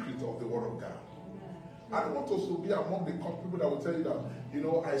secret of the word of God. I don't want us to be among the people that will tell you that, you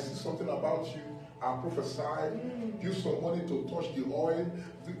know, I see something about you. I prophesy, use some money to touch the oil,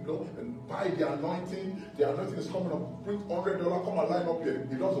 and buy the anointing. The anointing is coming up. Bring $100, come and line up here.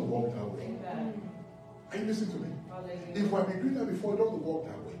 It doesn't work that way. Amen. Are you listening to me? If I've been doing that before, it doesn't work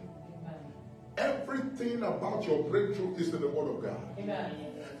that way. Amen. Everything about your breakthrough is in the Word of God. Amen.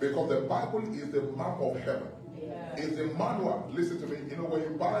 Because the Bible is the map of heaven. It's the manual. Listen to me. You know, when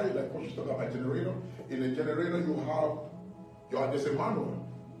you buy, like what you talk about, a generator, in a generator there's a manual.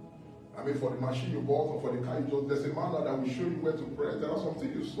 I mean, for the machine you bought or for the car you bought, there's a manual that will show you where to press. There are some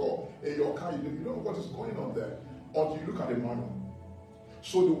things you saw in your car, you don't know what is going on there until you look at the manual.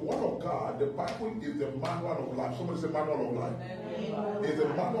 So the Word of God, the Bible is the manual of life. Somebody say manual of life. It's the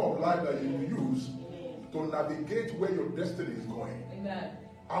manual of life that you use to navigate where your destiny is going. Amen.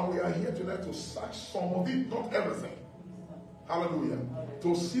 And we are here tonight to search some of it, not everything. Hallelujah.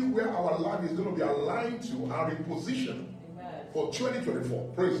 To see where our life is going to be aligned to and repositioned for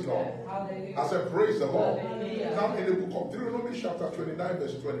 2024. Praise the Lord. Hallelujah. I said, praise the Lord. Hallelujah. Now, in the book of Deuteronomy, chapter 29,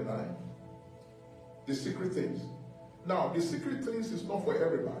 verse 29, the secret things. Now, the secret things is not for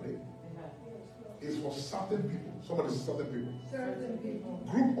everybody. It's for certain people. Somebody says certain people. Certain people.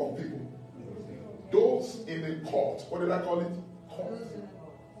 Group of people. Those in a court. What did I call it? Court.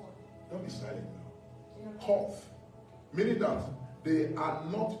 Don't be silent now. Court. Meaning that they are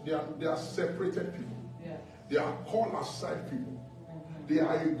not, they are separated people. They are called aside people. They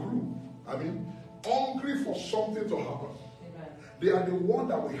are a group. I mean, hungry for something to happen. Amen. They are the one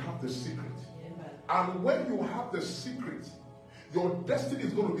that will have the secret. Amen. And when you have the secret, your destiny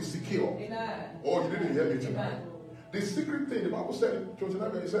is going to be secure. Amen. Oh, you didn't hear me tonight. Amen. The secret thing, the Bible said in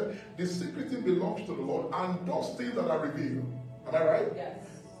 29, it said, the secret thing belongs to the Lord, and those things that are revealed, am I right? Yes.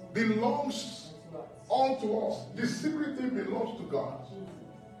 Belongs unto us. The secret thing belongs to God.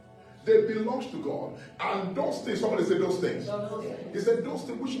 They belongs to God. And those things, somebody say those things. He said those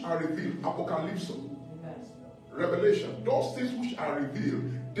things which are revealed, Apocalypse, Revelation, those things which are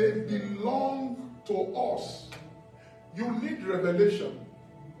revealed, they belong to us. You need revelation.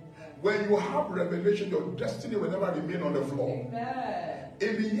 When you have revelation, your destiny will never remain on the floor. Amen.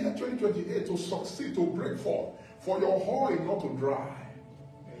 In the year 2028, to succeed, to break forth, for your oil not to dry,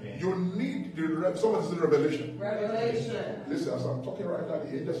 you need the someone says revelation. Revelation. Listen, as I'm talking right now,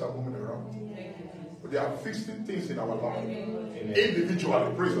 the angels are moving around. There are fixed things in our life.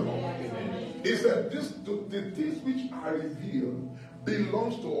 Individually, praise the Lord. He said, the things which are revealed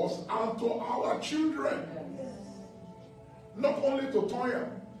belongs to us and to our children. Not only to Toya,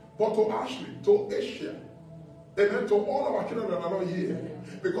 but to Ashley, to Asia. Amen. To all of our children that are not here.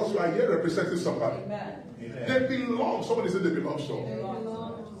 Because we are here representing somebody. Amen. They belong. Somebody said they belong to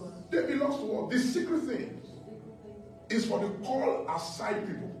us. They belong to us. The secret thing is for the called aside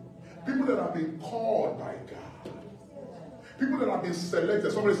people. People that have been called by God. People that have been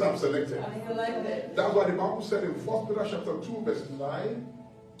selected. Somebody said I'm selected. That's why the Bible said in 1 Peter chapter 2 verse 9.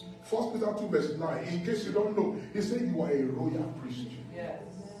 1 Peter 2 verse 9. In case you don't know, he said you are a royal priesthood. Yes.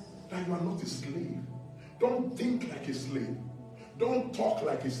 That you are not a slave. Don't think like a slave. Don't talk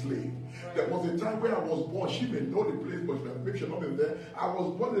like a slave. Right. There was a time where I was born. She may know the place, but maybe she's not been there. I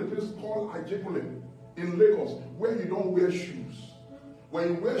was born in a place called Ajebule in Lagos, where you don't wear shoes. When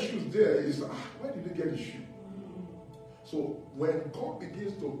you wear shoes there, it's where did they get the shoe? So when God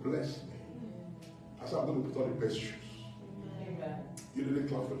begins to bless me, I said I'm going to put on the best shoes. Amen. You didn't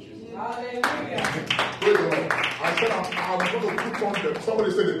clap for Jesus. Hallelujah. Praise the Lord. I said I'm going to put on the,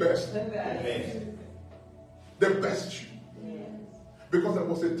 somebody say the best. Amen. The best shoe. Yes. Because there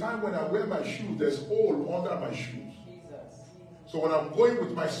was a time when I wear my shoes, there's hole under my shoes. Jesus. So when I'm going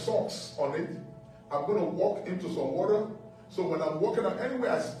with my socks on it, I'm going to walk into some water. So when I'm walking out,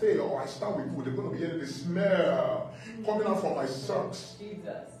 anywhere I stay or I stand with food, they're going to be hearing the smell coming out from my socks.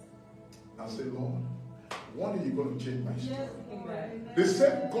 Jesus. I say, Lord, when are you going to change my story? Yes. The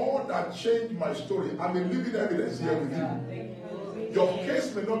same God that changed my story, I'm a living evidence here with you. Your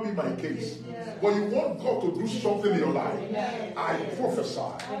case may not be my case, but you want God to do something in your life. I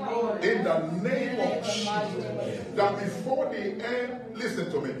prophesy in the name of Jesus that before the end, listen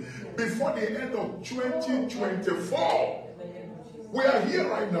to me, before the end of 2024, we are here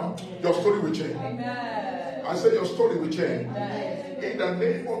right now. Your story will change. I say your story will change. In the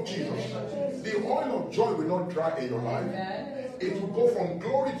name of Jesus, the oil of joy will not dry in your life. It will go from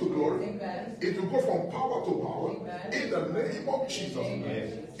glory to glory. Amen. It will go from power to power. Amen. In the name of Jesus.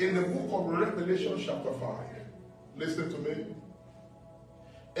 Amen. In the book of Revelation chapter 5. Listen to me.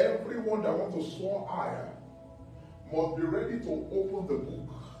 Everyone that wants to soar higher must be ready to open the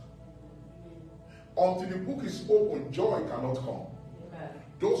book. Until the book is open, joy cannot come. Amen.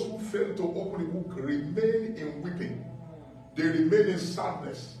 Those who fail to open the book remain in weeping. They remain in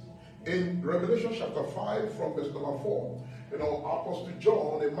sadness. In Revelation chapter 5 from verse number 4, you know, Apostle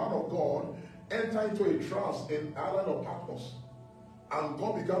John, a man of God, entered into a trance in the island of Patmos. And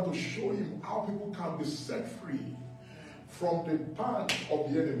God began to show him how people can be set free from the band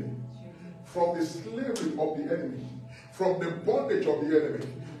of the enemy, from the slavery of the enemy, from the bondage of the enemy.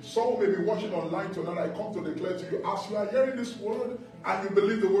 Some may be watching online tonight. I come to declare to you, as you are hearing this word and you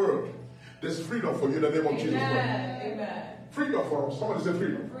believe the word, there's freedom for you in the name of Jesus Christ. Amen. Freedom for us. Somebody say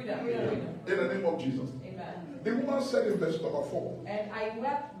freedom. Freedom. In the name of Jesus. The woman said in verse number 4. And I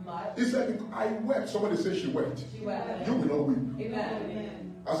wept much. He said, I wept. Somebody said she wept. She wept. You will not weep.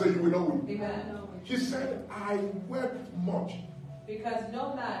 Amen. I said, you will not weep. Amen. She said, I wept much. Because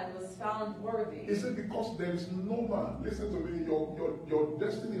no man was found worthy. He said, because there is no man. Listen to me. Your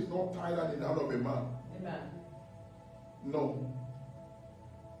destiny is not tied in the hand of a man. Amen. No.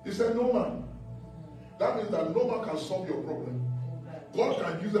 He said, no man. That means that no man can solve your problem. God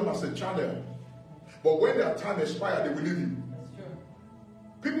can use them as a channel. But when their time expires, they will leave you. That's true.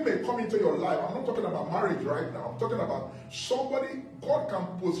 People may come into your life. I'm not talking about marriage right now. I'm talking about somebody, God can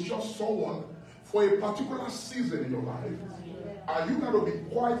position someone for a particular season in your life. And you got to be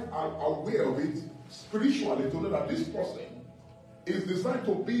quite aware of it spiritually to know that this person is designed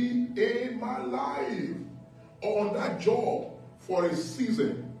to be in my life or on that job for a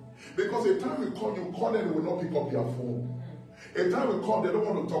season. Because a time will come, you call them, they will not pick up their phone. A time will come, they don't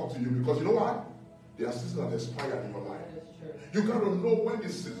want to talk to you because you know what? Their season has expired in your life. You got to know when the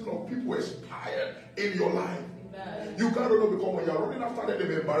season of people expired in your life. Amen. You got to know because when you're running after them, they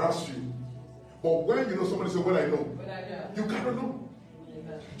may embarrass you. But when you know somebody say, well, I know. You got to know.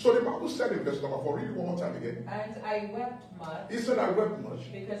 Amen. So the Bible said in verse number 4, read it one more time again. And I wept much. He said, I wept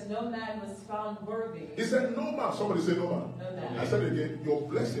much. Because no man was found worthy. He said, no man. Somebody say, no man. No man. I said it again, your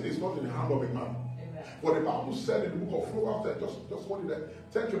blessing is not in the hand of a man. But the Bible said in the book of Proverbs, just what did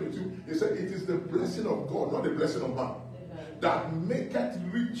that? 10:22, it said, it is the blessing of God, not the blessing of man, that maketh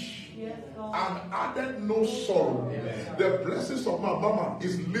rich and added no sorrow. Amen. The blessings of man, mama,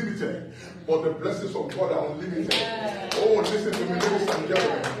 is limited, but the blessings of God are unlimited. Oh, listen to me, ladies and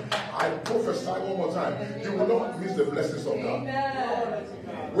gentlemen. I prophesy one more time. You will not miss the blessings of God.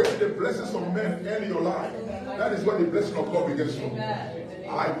 Where the blessings of men end in your life, that is where the blessing of God begins from.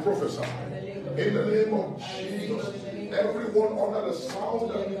 I prophesy. In the name of Jesus. Everyone under the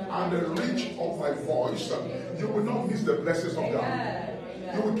sound and the reach of my voice, you will not miss the blessings of God.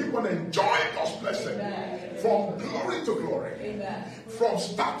 You will keep on enjoying God's blessing from glory to glory, from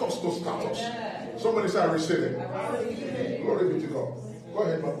status to status. Somebody say, I receive it. Glory be to God. Go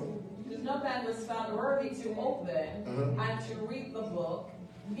ahead, Mama. No man was found worthy to open and to read the book,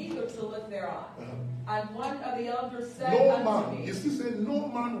 neither to look thereon. And one of the elders said unto me, you see, say, no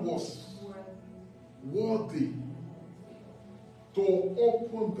man was worthy to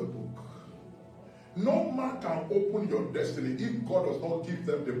open the book. No man can open your destiny if God does not give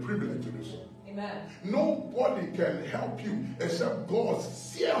them the privilege to do so. Amen. Nobody can help you except God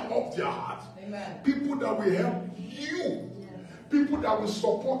sear up their heart. Amen. People that will help you. People that will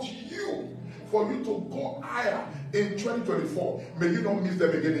support you for you to go higher in 2024. May you not miss them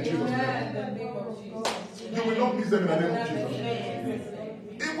again in Jesus' name. You will not miss them in the name of Jesus.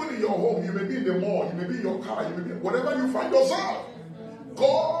 Even in your home, you may be in the mall, you may be in your car, you may be whatever you find yourself.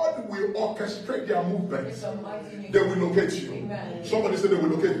 God will orchestrate their movements. They will locate you. Somebody said they will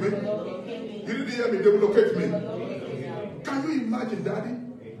locate me. You didn't hear me, they will locate me. Can you imagine, Daddy?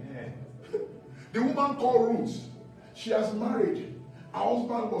 The woman called Ruth. She has married. Her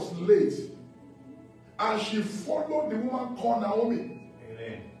husband was late. And she followed the woman called Naomi.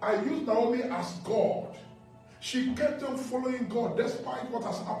 I use Naomi as God. She kept on following God despite what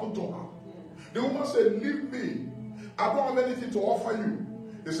has happened to her. The woman said, leave me. I don't have anything to offer you.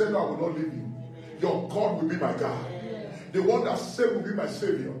 He said, no, I will not leave you. Your God will be my God. The one that saved will be my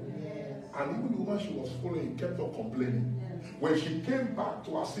Savior. And even the woman she was following kept on complaining. When she came back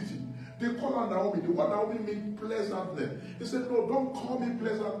to her city, they call her Naomi. The one Naomi means pleasantness. He said, no, don't call me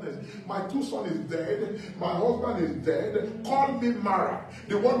pleasantness. My two sons is dead. My husband is dead. Call me Mara.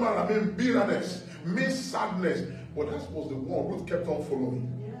 The one Mara means bitterness, means sadness. But that was the one Ruth kept on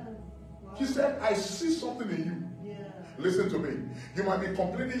following. She said, I see something in you. Listen to me. You might be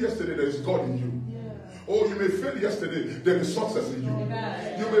complaining yesterday, there is God in you. Oh, you may fail yesterday, there is success in you.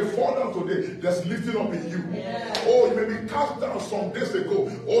 You may fall down today, there's lifting up in you. Oh, you may be cast down some days ago.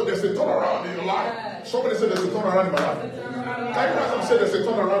 Oh, there's a turnaround in your life. Somebody said there's a turnaround in my life. Can you guys say there's a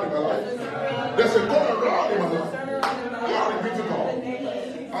turnaround in my life? There's a turnaround in my life. Glory be to God.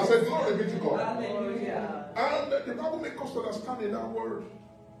 I said, glory be to God. And the Bible makes us understand in that word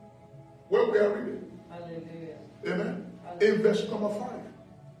where we are reading. Amen. In verse number 5.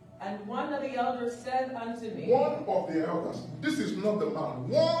 And one of the elders said unto me. One of the elders. This is not the man.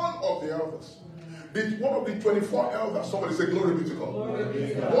 One of the elders. One of the 24 elders. Somebody say, glory be to God.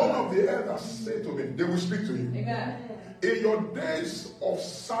 One of the elders said to me, they will speak to you. Amen. In your days of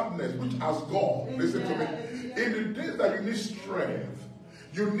sadness, which has gone, listen to me. In the days that you need strength,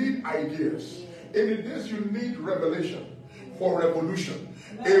 you need ideas. In the days you need revelation for revolution.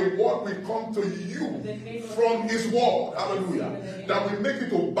 A word will come to you from His word. Hallelujah. That will make it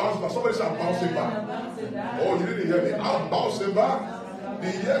to bounce back. Somebody say, I'm bouncing back. Oh, you didn't hear me. I'm bouncing back.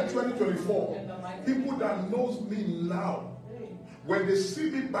 The year 2024. People that knows me now, when they see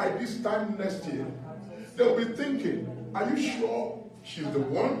me by this time next year, they'll be thinking, are you sure she's the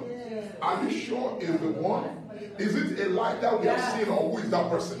one? Are you sure is the one? Is it a light that we have seen, or who is that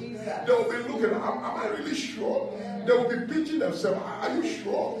person? They'll be looking, am I really sure? They will be pinching themselves. Are you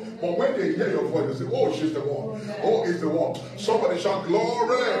sure? But when they hear your voice, they say, oh, she's the one. Oh, it's the one. Somebody shout,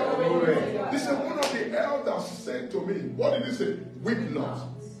 glory. This is one of the elders said to me, what did he say? Weep not.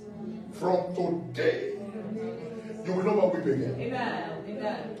 From today, you will never weep again.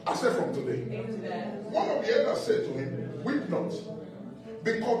 Amen. I said from today. Amen. One of the elders said to him, weep not.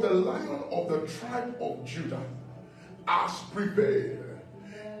 Because the Lion of the tribe of Judah has prevailed.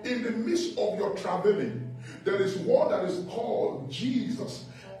 In the midst of your traveling, there is one that is called Jesus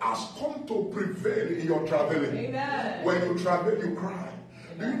has come to prevail in your traveling. Amen. When you travel, you cry.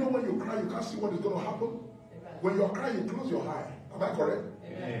 Do you know when you cry, you can't see what is going to happen? Amen. When you cry, you close your eye. Am I correct?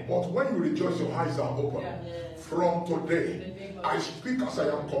 Amen. But when you rejoice, your eyes are open. From today, I speak as I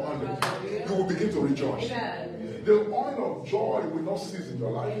am commanded. You will begin to rejoice. Amen. The oil of joy will not cease in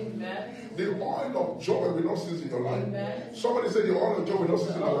your life. Amen. The oil of joy will not cease in your life. Amen. Somebody said the oil of joy will not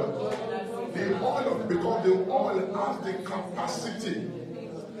cease in your life. The oil of, because the oil has the capacity.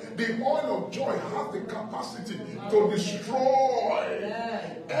 The oil of joy has the capacity to destroy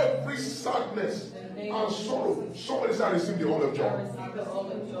every sadness and sorrow. Somebody said, I receive the oil of joy.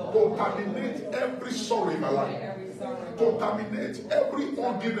 To terminate every sorrow in my life. To terminate every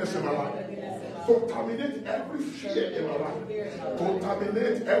ugliness in my life. To terminate every fear in my life. To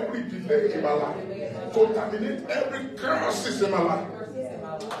terminate every delay in my life. To terminate every curses in my life.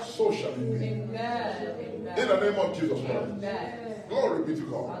 So shall it be. In the name of Jesus Christ. Glory be to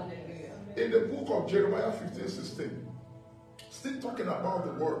God. In the book of Jeremiah 15:16, still talking about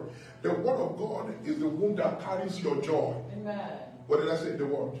the word. The word of God is the womb that carries your joy. Amen. What did I say? The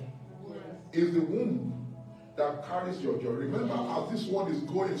word is the womb that carries your joy. Remember, as this word is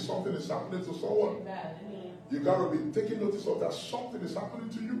going, something is happening to someone. Amen. You got to be taking notice of that. Something is happening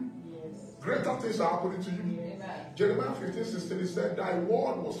to you. Yes. Greater things are happening to you. Amen. Jeremiah 15:16, he said, thy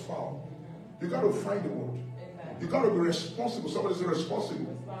word was found. You got to find the word. Amen. You got to be responsible. Somebody say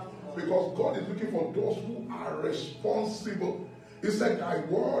responsible. Because God is looking for those who are responsible. He said, thy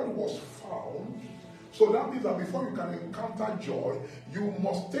word was found. So that means that before you can encounter joy, you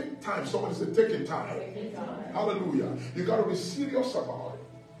must take time. Somebody say, taking time. Hallelujah. You got to be serious about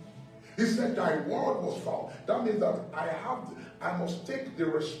it. He said, thy word was found. That means that I must take the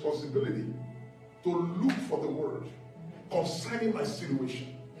responsibility to look for the word concerning my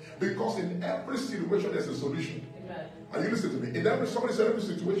situation. Because in every situation, there's a solution. Amen. Are you listening to me? Somebody said every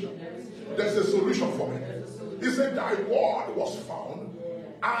situation, there's a solution for me. He said, thy word was found,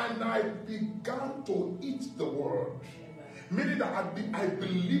 and I began to eat the word. Meaning that I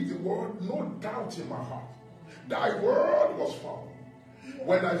believe the word, no doubt in my heart. Thy word was found.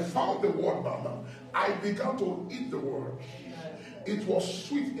 When I found the word, I began to eat the word. It was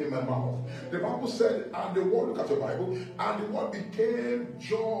sweet in my mouth. The Bible said, and the word, look at the Bible, and the word became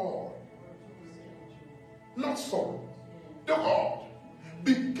joy. Not sorrow. The word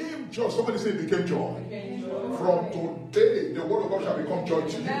became joy. Somebody say it became joy. From today, the word of God shall become joy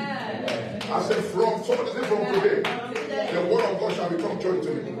to you. I said somebody say from today, the word of God shall become joy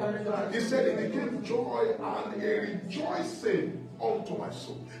to me. He said it became joy and a rejoicing unto my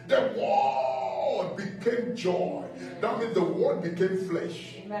soul. The word became joy. That means the word became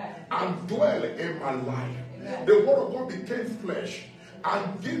flesh and dwell in my life. The word of God became flesh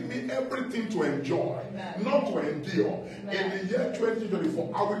and give me everything to enjoy, not to endure. In the year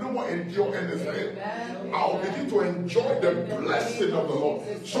 2024, I will no more endure anything. I'll begin to enjoy the blessing of the Lord.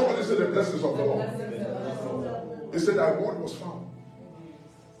 Somebody say the blessings of the Lord. He said that word was found.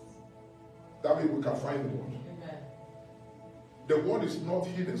 That means we can find the word. The word is not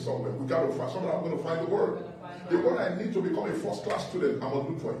hidden somewhere. We got to find. Somewhere I'm going to find the word. The word I need to become a first-class student, I must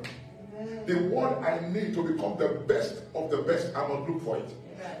look for it. The word I need to become the best of the best, I must look for it.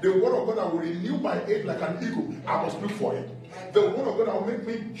 The word of God that will renew my age like an eagle, I must look for it. The word of God that will make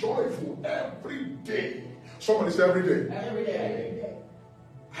me joyful every day. Somebody say every day. Every day.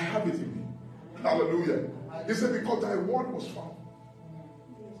 I have it in me. Hallelujah. He said, because thy word was found.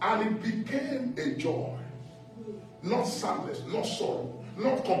 And it became a joy. Not sadness, not sorrow,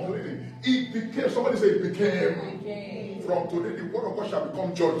 not complaining. It became, somebody say it became. From today, the word of God shall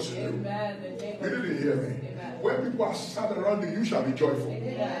become joy to you. You didn't hear me. When people are sad around you, you shall be joyful.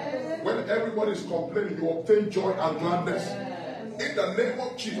 When everybody is complaining, you obtain joy and gladness. In the name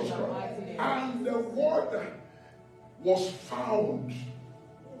of Jesus Christ. And the word was found.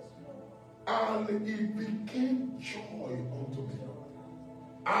 And it became joy unto me.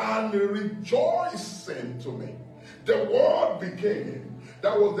 And rejoicing to me. The word became.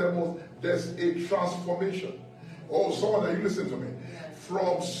 That was there's a transformation. Oh, someone that you listen to me.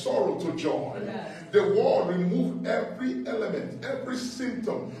 From sorrow to joy. The word removed every element, every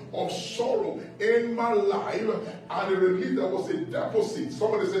symptom of sorrow in my life. And it released, there was a deposit.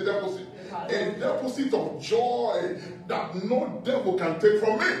 Somebody say deposit. A deposit of joy that no devil can take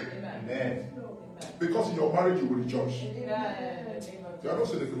from me. Amen. Because in your marriage you will rejoice. You are not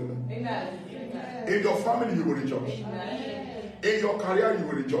saying it. Amen. In your family you will rejoice. Amen. In your career you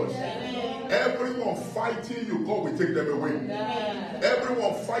will rejoice. Amen. Everyone fighting you, God will take them away. Amen.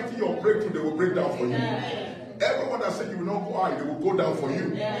 Everyone fighting your breakthrough, they will break down for you. Amen. Everyone that said you will not go high, they will go down for you.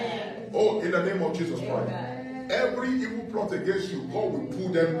 Amen. Oh, in the name of Jesus Christ. Amen. Every evil plot against you, God will pull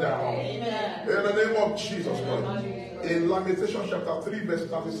them down. Amen. In the name of Jesus Christ. In Lamentations chapter 3 verse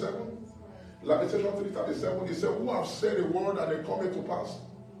 37. Lamentations 3:37, he said, who have said a word and it cometh to pass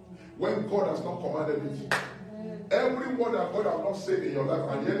when God has not commanded it? Every word that God has not said in your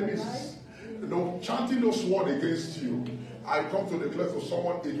life, and the enemy is chanting those words against you, I come to declare to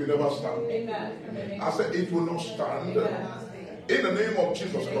someone, it will never stand. Amen. I said, it will not stand. Amen. In the name of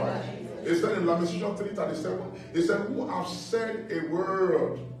Jesus Christ. He said in Lamentations 3:37, he said, who have said a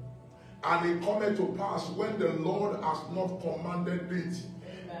word and it cometh to pass when the Lord has not commanded it?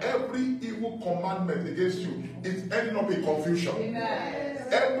 Every evil commandment against you is ending up in confusion. Amen.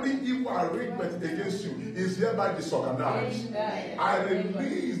 Every evil arrangement against you is hereby disorganized. I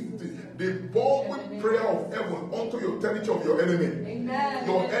release the bold prayer of heaven onto your territory of your enemy.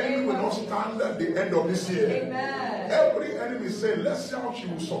 Your enemy will not stand at the end of this year. Every enemy saying, let's see how she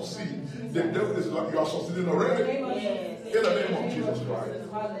will succeed. The devil is like, you are succeeding already. In the name of Jesus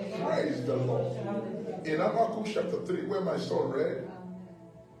Christ. Praise the Lord. In Habakkuk chapter 3, where my son read,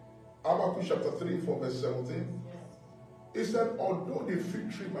 Habakkuk chapter 3 from verse 17, he said, although the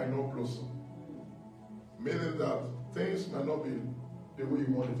fig tree might not blossom, meaning that things might not be the way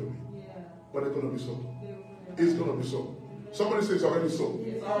you want it to be, but they're going to be so. It's going to be so. Somebody says it's already so.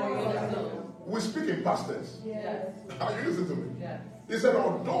 We speak in past tense. Are you listening to me? He said,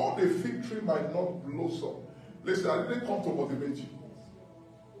 although the fig tree might not blossom, listen, I didn't come to motivate you.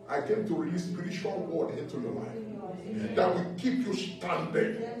 I came to release spiritual word into your life that will keep you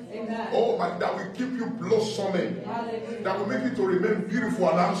standing. Oh my, that will keep you blossoming. That will make you to remain beautiful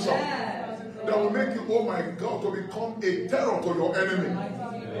and handsome. That will make you, oh my God, to become a terror to your enemy.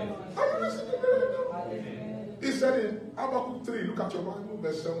 Are you listening to me? He said in Habakkuk 3, look at your Bible,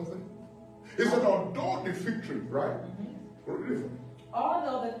 verse 17. He said, although the fig tree, right?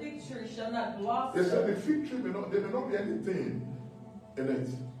 Although the fig tree shall not blossom. He said the fig tree there may not be anything in it.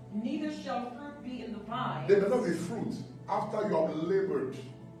 Neither shall fruit be in the vine. There may not be fruit after you have labored.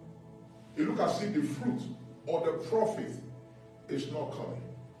 You look and see the fruit or the profit is not coming.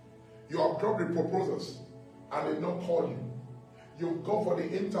 You have dropped the proposals and they not call you. You go for the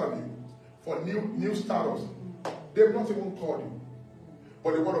interview for new startups. They've not even called you.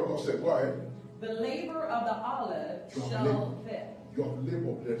 But the word of God said, go ahead. The labor of the olive shall fail. You have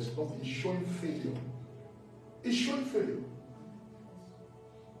labored. There is nothing. It's showing failure. It's showing failure.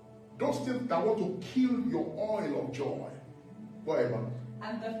 Those things that want to kill your oil of joy. Go ahead, man.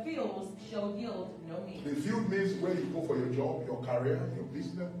 And the fields shall yield no meat. The field means where you go for your job, your career, your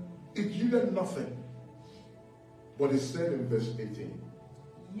business. It yielded nothing. But it said in verse 18.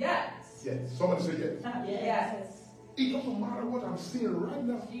 Yes. Yes. Somebody say yes. Yes. It doesn't matter what I'm seeing right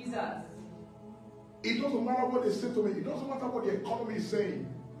now. Jesus. It doesn't matter what they say to me. It doesn't matter what the economy is saying.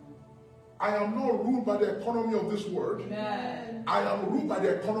 I am not ruled by the economy of this world. Amen. I am ruled by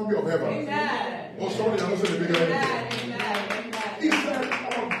the economy of heaven. Amen. Oh, somebody answer the beginning. Amen. He said,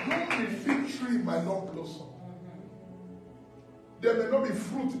 although the fig tree might not blossom, there may not be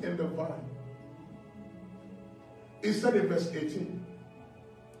fruit in the vine. He said in verse 18,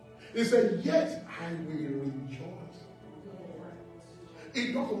 he said, yet I will rejoice.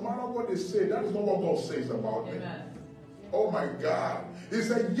 It doesn't matter what they say. That is not what God says about me. Amen. Oh my God. He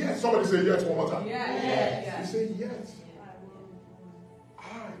said, yes. Somebody say yes one more time. Yes. He said, yes.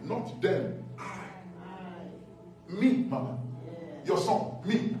 I, not them. I. Me, mama. Your son,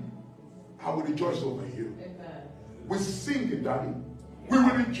 me. I will rejoice over you. Amen. We sing it, Daddy. We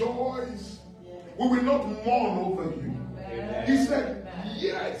will rejoice. We will not mourn over you. Amen. He said,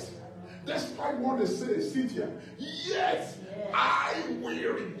 yes. Despite what they say, Cynthia, yes, I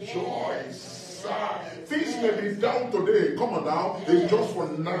will rejoice. Things may be down today. Come on now. It's just for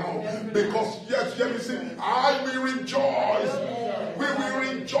now. Because, yes, let me say, I will rejoice. We will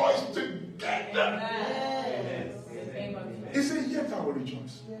rejoice together. He said, yet I will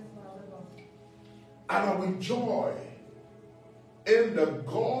rejoice. And I will joy in the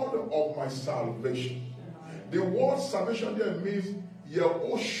God of my salvation. The word salvation there means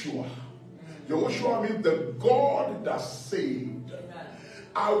Yehoshua. Yehoshua means the God that saved.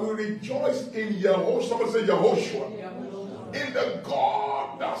 I will rejoice in Yehoshua. Somebody say Yehoshua. In the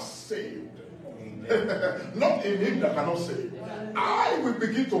God that saved. Not in him that cannot save. I will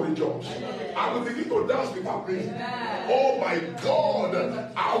begin to rejoice. I will begin to dance without reason. Oh my God,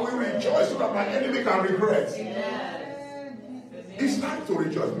 I will rejoice so that my enemy can regret. It's time to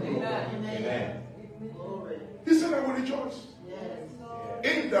rejoice. Amen. He said, I will rejoice.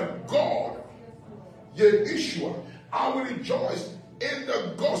 In the God, Yeshua, I will rejoice in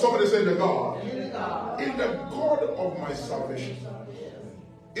the God. Somebody say the God. In the God of my salvation.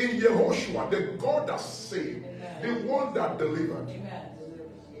 In Yehoshua, the God that saved, the one that delivered.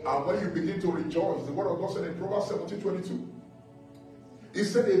 And when you begin to rejoice, the word of God said in Proverbs 17:22, he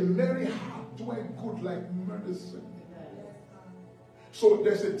said, a merry heart doeth good like medicine. So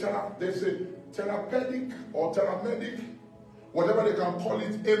there's a therapeutic or therapeutic, whatever they can call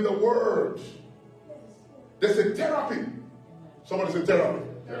it in the word. There's a therapy. Somebody say therapy.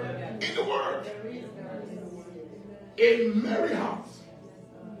 In the word. A merry heart.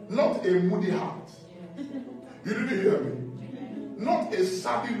 Not a moody heart. You didn't hear me. Not a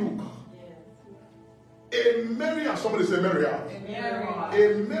saddy look. A merry heart. Somebody say merry heart.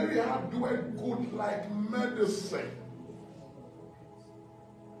 A merry heart doeth good like medicine.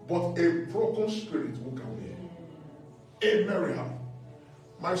 but a broken spirit who can hear. A merry heart.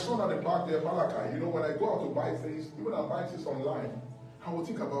 My son at the back there, Malachi, when I go out to buy things, even I buy things online, I will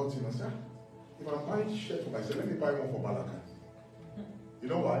think about him and say, if I'm buying shirt for myself, let me buy one for Malachi. You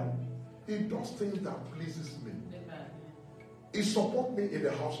know why? He does things that pleases me. He supports me in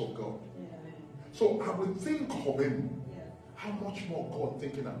the house of God. So I will think of him. How much more God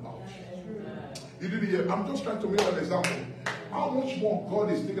thinking about you? You didn't hear? I'm just trying to make an example. How much more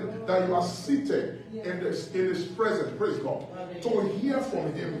God is thinking that you are seated in His presence, praise God, to hear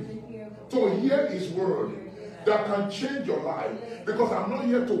from Him, to hear His word that can change your life. Because I'm not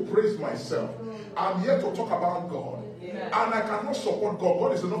here to praise myself. I'm here to talk about God. And I cannot support God.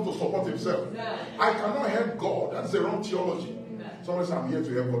 God is enough to support Himself. I cannot help God. That's the wrong theology. Somebody says, I'm here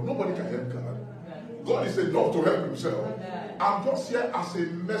to help God. Nobody can help God. God is enough to help Himself. I'm just here as a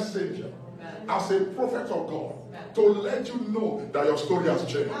messenger, as a prophet of God, to let you know that your story has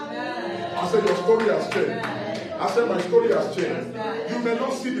changed. I said, your story has changed. I said, my story has changed. You may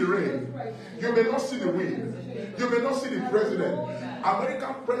not see the rain. You may not see the wind. You may not see the president.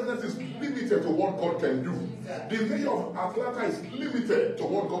 American president is limited to what God can do. The mayor of Atlanta is limited to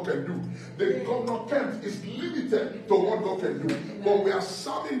what God can do. The governor Kent is limited to what God can do. But we are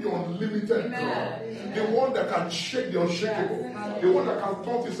serving the unlimited God. The one that can shake the unshakable. The one that can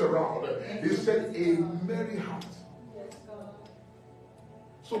turn this around. He said, a merry heart.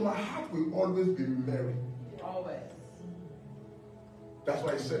 So my heart will always be merry. Always. That's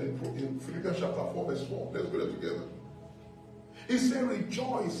why he said in Philippians chapter 4 verse 4. Let's go there together. He said,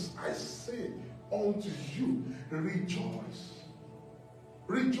 rejoice, I say unto you, rejoice.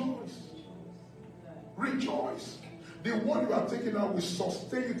 Rejoice. Rejoice. The one you are taking out will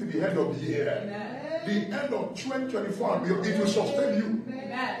sustain you to the end of the year. Amen. The end of 2024, it will sustain you.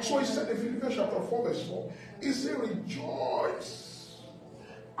 Amen. So he said in Philippians chapter 4 verse 4, he said, rejoice.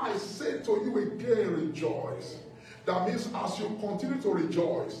 I say to you again, rejoice. That means as you continue to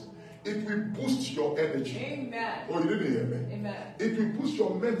rejoice, it will boost your energy. Amen. Oh, you didn't hear me? Amen. It will boost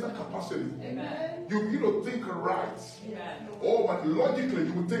your mental capacity. Amen. You begin to think right. Amen. Oh, but logically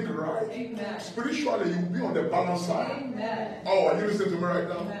you will think right. Amen. Spiritually you will be on the balance side. Amen. Oh, are you listening to me right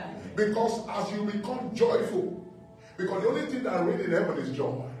now? Amen. Because as you become joyful, because the only thing that reigns in heaven is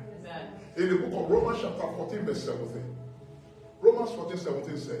joy. Amen. In the book of Romans chapter 14 verse 17. Romans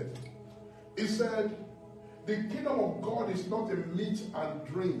 14:17 said, he said, the kingdom of God is not in meat and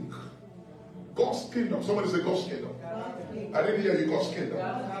drink. God's kingdom. Somebody say God's kingdom. I didn't hear you. God's kingdom.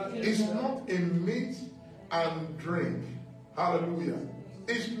 It's not in meat and drink. Hallelujah.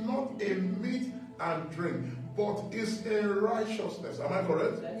 It's not in meat and drink, but it's in righteousness. Am I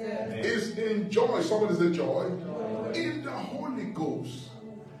correct? Yes. It's in joy. Somebody say joy. In the Holy Ghost.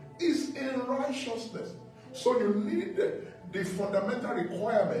 It's in righteousness. So you need the fundamental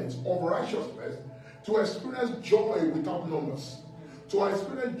requirements of righteousness to experience joy without numbers. To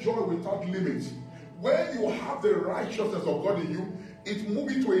experience joy without limits. When you have the righteousness of God in you, it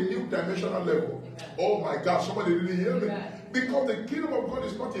moves you to a new dimensional level. Amen. Oh my God, somebody didn't hear me? Amen. Because the kingdom of God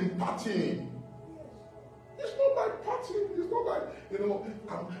is not in partying. It's not by partying. It's not by,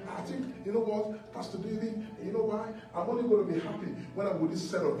 I think, you know what, Pastor David, you know why? I'm only going to be happy when I'm with this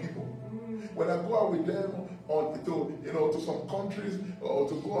set of people. When I go out with them to some countries or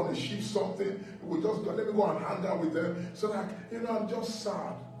to go on a ship something, we just go, let me go and hang out with them so that, I'm just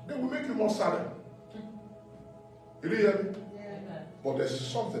sad. They will make you more sad. You didn't hear me? Yeah. But there's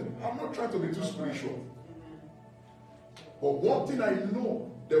something. I'm not trying to be too spiritual. But one thing I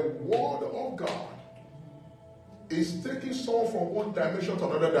know, the word of God is taking someone from one dimension to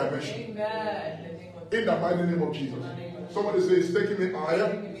another dimension. Amen. In the mighty name of Jesus. Somebody say, it's taking me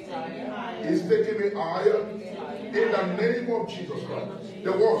higher. It's taking me higher. In the name of Jesus Christ.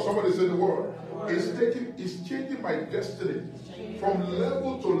 The word, somebody say the word. It's changing my destiny from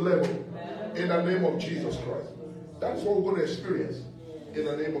level to level. In the name of Jesus Christ. That is what we're going to experience. In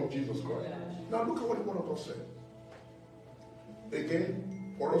the name of Jesus Christ. Now look at what the word of God said.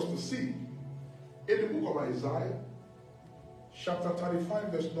 Again, for us to see. In the book of Isaiah, chapter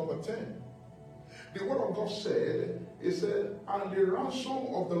 35, verse number 10. The word of God said, it said, and the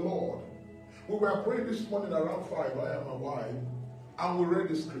ransom of the Lord. We were praying this morning around 5, I and my wife, and we read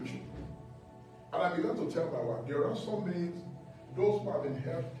the scripture. And I began to tell my wife, the ransom means those who have been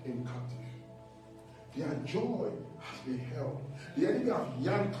held in captive. Their joy has been held. The enemy have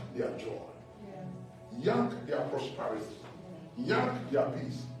yanked their joy, yanked their prosperity, yanked their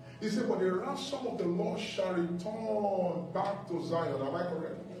peace. He said, but the ransom of the Lord shall return back to Zion. Am I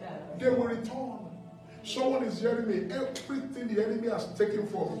correct? Yeah. They will return. Someone is hearing me. Everything the enemy has taken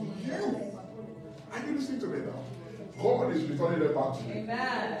from you. Are you listening to me now? God is returning them back to you.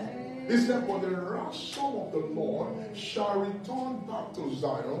 Amen. He said, but the ransom of the Lord shall return back to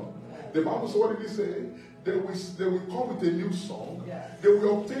Zion. The Bible says, what did he say? They will come with a new song. They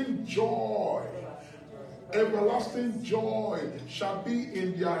will obtain joy. Everlasting joy shall be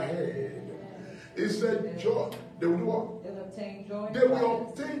in their head. He said, joy. They will do what? They'll obtain joy. They will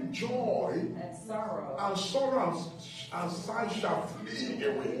obtain joy. And sorrow. And sorrow and sight shall flee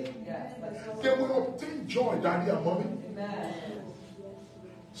away. Yes. They will obtain joy, daddy and mommy. Amen.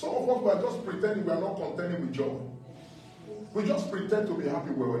 Some of us were just pretending we are not contending with joy. We just pretend to be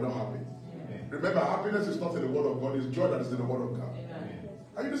happy when we're not happy. Amen. Remember, happiness is not in the word of God, it's joy that is in the word of God. Amen.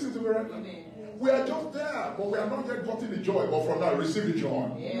 Are you listening to me right now? Amen. We are just there, but we are not yet gotten the joy. But from now, receive the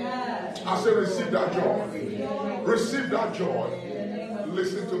joy. Yes. I say, receive that joy. Receive that joy.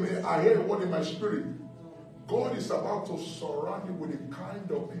 Listen to me. I hear a word in my spirit. God is about to surround you with a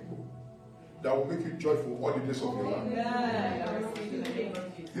kind of people that will make you joyful all the days of your life.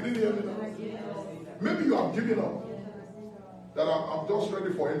 You didn't hear me now? Maybe you have given up. That I'm just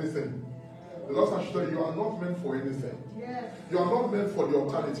ready for anything. The Lord said, tell you, you are not meant for anything. You are not meant for the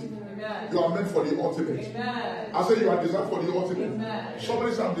alternative. You are meant for the ultimate. I say you are designed for the ultimate.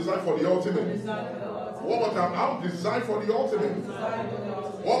 Somebody said I'm designed for the ultimate. One more time, I'm designed for the ultimate.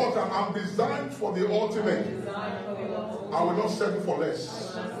 One more time, I'm designed for the ultimate. I will not settle for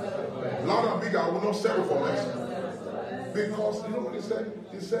less. Loud and big, I will not settle for less. Because, you know what he said?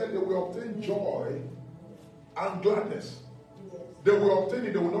 He said they will obtain joy and gladness. They will obtain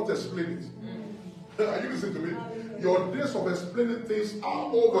it, they will not explain it. Are you listening to me? Your days of explaining things are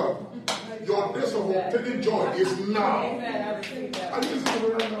over. Your days of obtaining joy is now. Are you listening to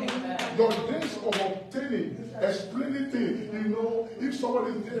me right now? Your days of obtaining, explaining things, you know, if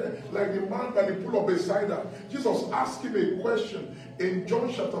somebody is there, like the man by the pool of Bethesda, Jesus asked him a question in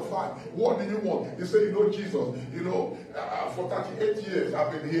John chapter 5. What do you want? He said, you know, Jesus, you know, for 38 years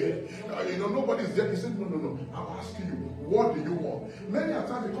I've been here. You know, nobody's there. He said, no, I'm asking you, what do you want? Many a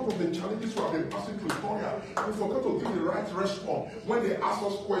time, because of the challenges we have been passing through Tonya, we forget to give the right response when they ask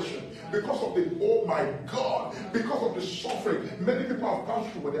us questions. Because of the, oh my God, because of the suffering, many people have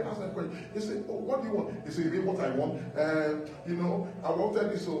passed through when they ask that question. They say, oh, what do you want? They say, you know what I want? You know, I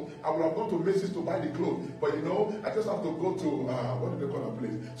wanted this, so I would have gone to Macy's to buy the clothes. But you know, I just have to go to, what do they call that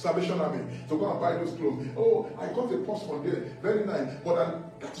place? Salvation Army, to go and buy those clothes. Oh, I got a purse from there. Very nice.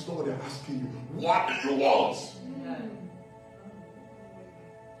 But that is not what they're asking you. What do you want?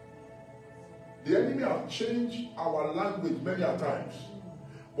 The enemy have changed our language many a times.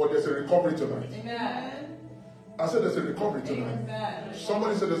 But there's a recovery tonight. Amen. I said there's a recovery tonight. Amen.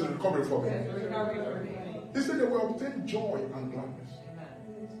 Somebody said there's a recovery for me. He said they will obtain joy and gladness. Amen.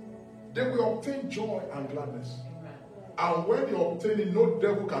 They will obtain joy and gladness. Amen. And when you obtain it, no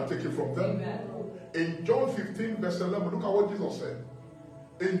devil can take it from them. Amen. In John 15 verse 11, look at what Jesus said.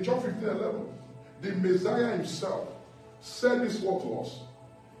 In John 15:11, the Messiah himself said this word to us.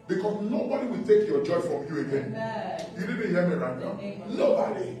 Because nobody will take your joy from you again. Amen. You didn't hear me right now. Amen.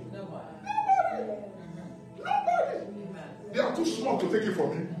 Nobody. They are too small to take it from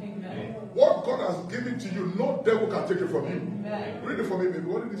you. Amen. What God has given to you, no devil can take it from you. Amen. Read it for me, baby.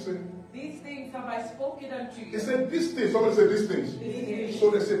 What did he say? These things have I spoken unto you. He said these things. Somebody said these things. So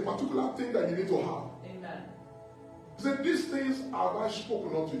there's a particular thing that you need to have. Amen. He said these things have I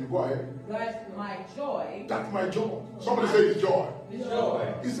spoken unto you. Go ahead. That my joy. That my joy. Somebody say it's joy. It's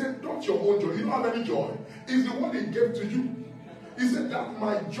joy. He said, not your own joy. You don't have any joy. It's the one he gave to you. He said that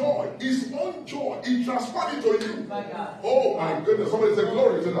my joy, his own joy, he transferred it to you. My God. Oh my goodness. Somebody said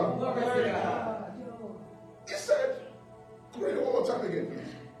glory to that. Glory to God. He said, read it one more time again,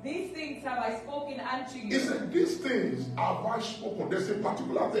 please. These things have I spoken unto you. He said, these things have I spoken. There's a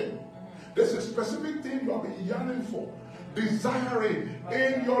particular thing. There's a specific thing you have been yearning for, desiring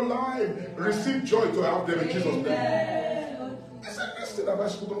in your life. Receive joy to have them in Jesus' name. He said, this thing have I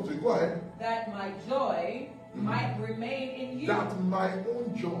spoken to you. Go ahead. That my joy might remain in you. That my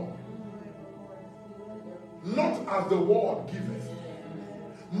own joy, not as the world giveth,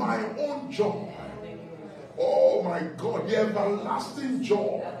 my own joy. Oh my God, the everlasting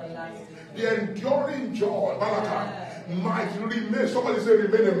joy, the enduring joy, Malachi, might remain. Somebody say,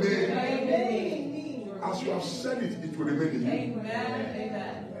 remain in me. As you have said it, it will remain in you. Amen.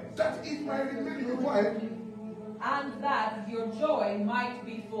 Amen. That it might remain in you. Go ahead. And that your joy might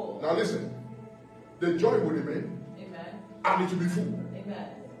be full. Now listen. The joy will remain. Amen. And it will be full. Amen.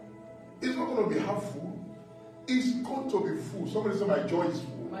 It's not going to be half full. It's going to be full. Somebody say, my joy is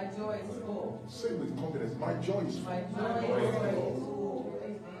full. My joy is full. Say it with confidence. My joy is full. My joy is full.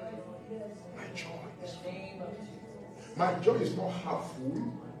 My joy is full. My joy is not half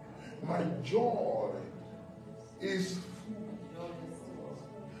full. My joy is full.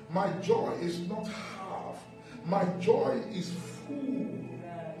 My joy is not half. My joy is full.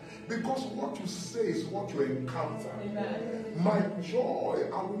 Because what you say is what you encounter. Amen. My joy,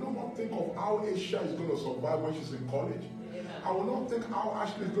 I will not think of how Asia is going to survive when she's in college. Amen. I will not think how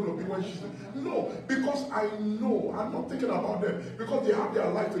Ashley is going to be when she's in... No, because I know, I'm not thinking about them. Because they have their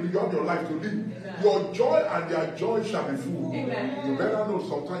life to live, you have your life to live. Amen. Your joy and their joy shall be full. Amen. You better know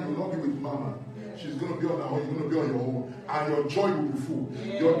sometimes you will not be with mama. She's going to be on her own, you're going to be on your own. And your joy will be full.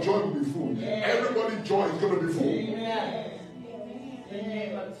 Yeah. Your joy will be full. Yeah. Everybody's joy is going to be full. Yeah. In the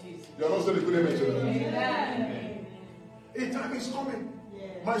name of Jesus. You are not saying a good amen to that. Amen. A time is coming.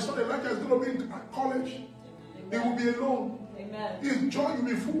 Yeah. My son Elijah is going to be in college. Amen. He will be alone. Amen. His joy will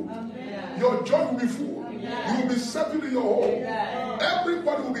be full. Amen. Your joy will be full. Amen. You will be settled in your home. Amen.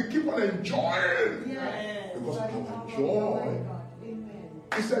 Everybody will be keep on enjoying. Yes. Because our joy.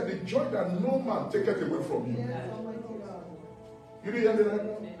 He said, the joy that no man taketh away from you. Yes. You didn't hear me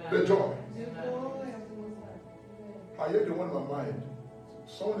right? The joy. I hear the one in my mind.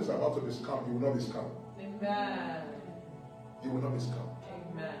 Someone is about to be scammed. You will not be scammed. Amen. You will not be scammed.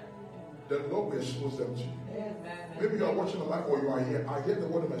 Amen. The Lord will expose them to you. Amen. Maybe you are watching the live or you are here. I hear the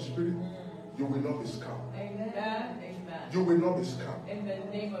word in my spirit. You will not be scammed. Amen. Amen. You will not be scammed. In the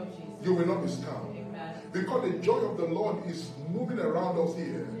name of Jesus. You will not be scammed. Amen. Because the joy of the Lord is moving around us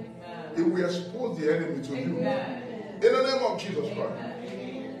here. Amen. It will expose the enemy to you. Amen. In the name of Jesus Christ.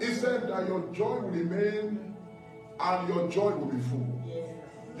 Amen. He said that your joy will remain and your joy will be full. Yes.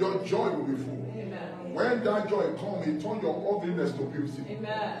 Your joy will be full. Amen. When that joy comes, it turns your ugliness to beauty.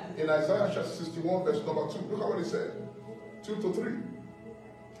 Amen. In Isaiah chapter 61, verse number 2, look at what he said. 2 to 3.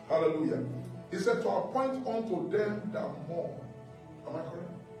 Hallelujah. He said to appoint unto them that mourn. Am I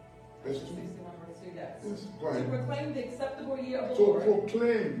correct? Verse 2. Yes. Go ahead. To proclaim the acceptable year of the Lord.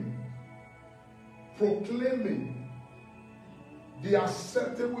 Proclaiming the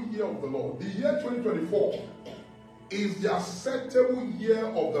acceptable year of the Lord. The year 2024 is the acceptable year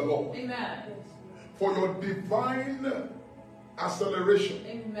of the Lord. Amen. For your divine acceleration.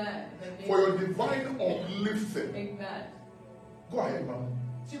 Amen. For your divine uplifting. Amen. Go ahead, man.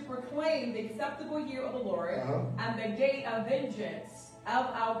 To proclaim the acceptable year of the Lord and the day of vengeance of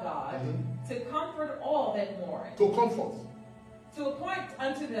our God, to comfort all that mourn. To comfort. To appoint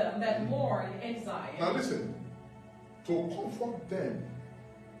unto them that mourn in Zion. Now listen. To comfort them.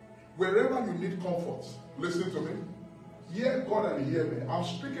 Wherever you need comfort, listen to me. Hear God and hear me. I'm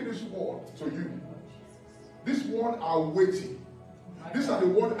speaking this word to you. This word I'm waiting. These are the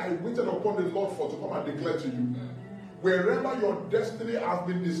words I waited upon the Lord for to come and declare to you. Wherever your destiny has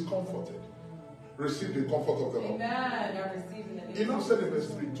been discomforted, receive the comfort of the Lord. Amen. I receive it. He now said in verse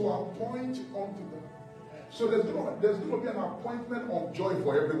 3, to appoint unto them. So there's going to be an appointment of joy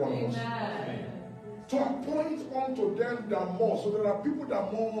for every one of us. Amen. To appoint unto them that mourn. So there are people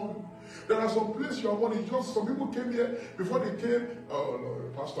that mourn. There are some places you are mourning. Just some people came here before they came. Oh,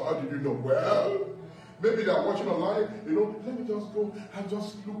 Lord, Pastor, how did you know? Well, maybe they are watching online. Let me just go and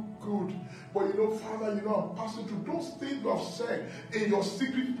just look good. But Father, I'm passing through those things you have said in your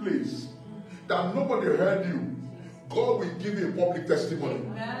secret place that nobody heard you. God will give you a public testimony.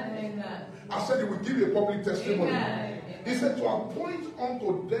 Amen. I said He will give you a public testimony. Amen. He said to appoint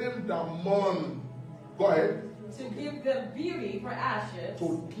unto them that mourn. Go ahead. To give them beauty for ashes.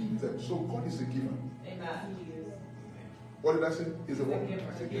 To give them. So God is a giver. Amen. What did I say? He's a what?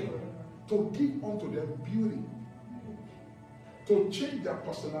 He's a giver. To give unto them beauty. To change their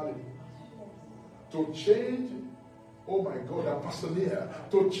personality. To change, oh my God, their personnel.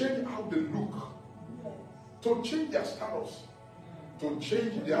 To change how they look. To change their status. To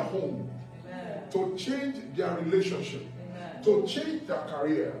change their home. Amen. To change their relationship. Amen. To change their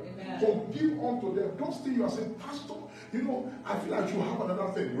career. Amen. To give unto them. Those things you are saying, Pastor, I feel like you have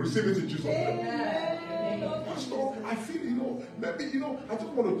another thing. Receive it in Jesus' name. Pastor, I feel, maybe, I just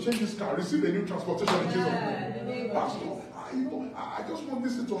want to change this car. Receive a new transportation in Jesus' name. Pastor, I just want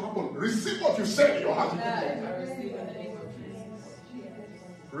this thing to happen. Receive what you said in your heart.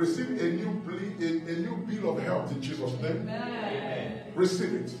 Receive a new bill of health in Jesus' name. Amen.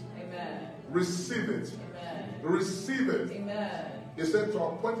 Receive it. Amen. Receive it. Amen. Receive it. Amen. He said to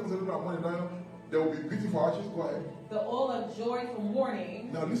appoint us that money down, there will be beauty for ashes. Go ahead. The oil of joy for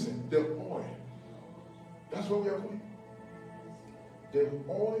mourning. Now listen, the oil. That's what we are going. The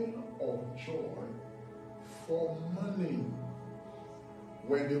oil of joy for money.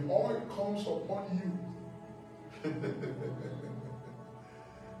 When the oil comes upon you,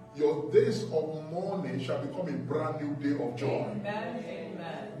 your days of mourning shall become a brand new day of joy. Amen.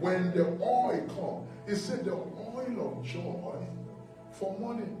 Amen. When the oil comes, it said the oil of joy for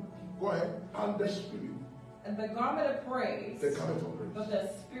money. Go ahead. And the Spirit. And the garment of praise. The garment of praise. But the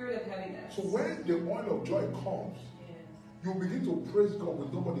spirit of heaviness. So when the oil of joy comes, you begin to praise God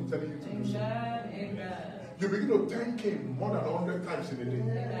with nobody telling you to do so. Amen. You begin to thank Him more than 100 times in a day.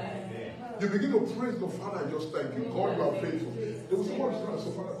 Amen. You begin to praise the Father and just thank Him. God, you are faithful. They will say, what is that?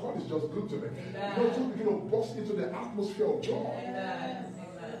 So Father, God is just good to me. You begin to burst into the atmosphere of joy. Amen.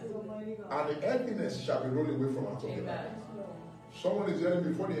 And the heaviness shall be rolled away from out of your life. Someone is hearing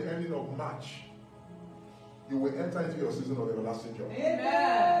before the ending of March, you will enter into your season of everlasting joy.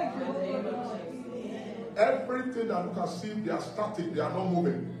 Amen. Everything that you can see, they are static, they are not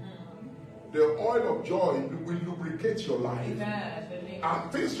moving. The oil of joy will lubricate your life. Amen.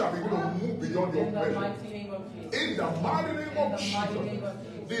 And things shall begin to move beyond your measure. In the mighty name of Jesus.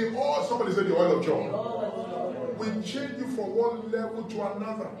 The oil, somebody said the oil of joy. We change you from one level to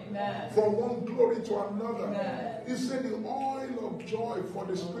another. Amen. From one glory to another. Amen. He said the oil of joy for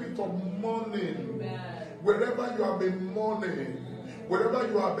the spirit of mourning. Amen. Wherever you have been mourning, wherever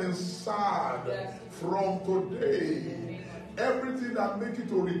you have been sad, yes, from today, everything that makes you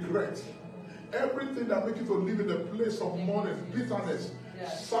to regret, everything that makes you to live in the place of mourning, bitterness,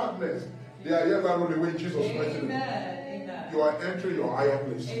 yes, sadness, they are ever rolled away in Jesus' mighty name. You are entering your higher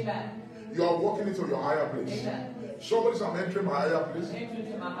place. Amen. You are walking into your higher place. Amen. Somebody says, I'm entering my higher place.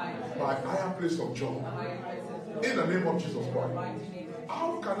 My higher place of joy. In the name of Jesus Christ.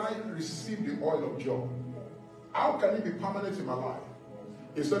 How can I receive the oil of joy? How can it be permanent in my life?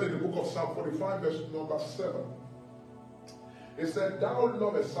 It said in the book of Psalm 45, verse number 7. It said, thou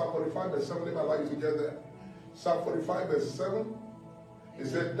lovest, Psalm 45, verse 7, let my life together. Psalm 45, verse 7. It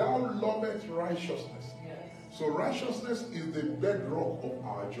said, thou lovest righteousness. Yes. So righteousness is the bedrock of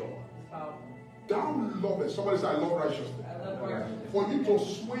our joy. Thou lovest, somebody say, I love righteousness. I love righteousness. For you to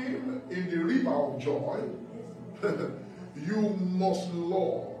swim in the river of joy, you must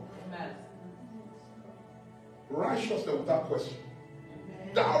love righteousness without question.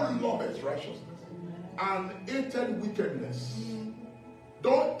 Thou lovest righteousness and hated wickedness.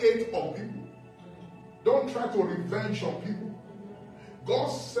 Don't hate on people. Don't try to revenge on people. God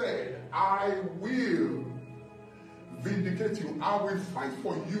said, I will vindicate you. I will fight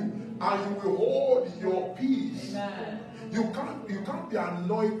for you, and you will hold your peace. Amen. You can't be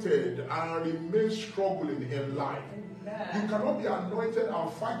anointed and remain struggling in life. Amen. You cannot be anointed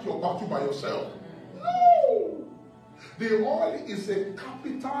and fight your battle by yourself. No! The oil is a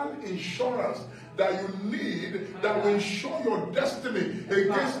capital insurance that you need that will ensure your destiny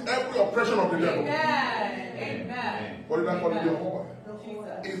against every oppression of the devil. Amen. Amen. What did I call it? The oil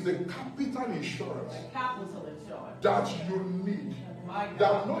is the capital insurance that you need.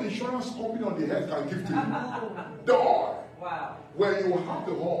 That no insurance company on the earth can give to you. The oil. Wow. When you have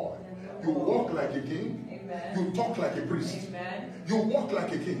the oil, you walk like a king. Amen. You talk like a priest. Amen. You walk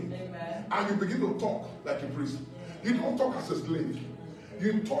like a king. Amen. And you begin to talk like a priest. You don't talk as a slave.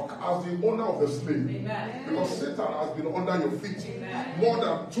 You talk as the owner of the slave. Amen. Because Satan has been under your feet. Amen. More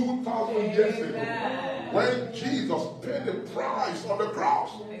than 2,000 years ago. When Jesus paid the price on the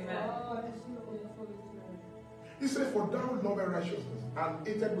cross. Amen. He said, for thou lovest righteousness and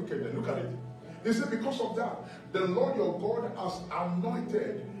hated wickedness. Look at it. He said, because of that, the Lord your God has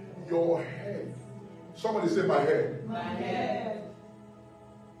anointed your head. Somebody say, my head. My head.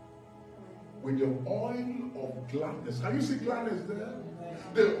 With the oil of gladness. Can you see gladness there?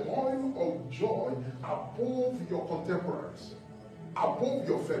 The oil of joy above your contemporaries, above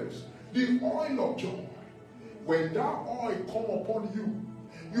your fellows. The oil of joy. When that oil come upon you,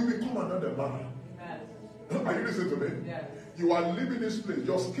 you become another man. Amen. Are you listening to me? Yes. You are living this place.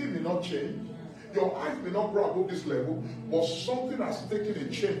 Your skin may not change. Your eyes may not grow above this level, but something has taken a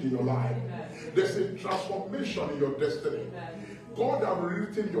change in your life. Amen. There's a transformation in your destiny. Amen. God has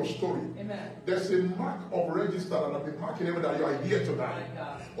rewritten your story. Amen. There's a mark of register that I've been marking even that you are here tonight.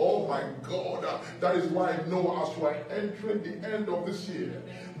 Oh my God. That is why I know as you are entering the end of this year,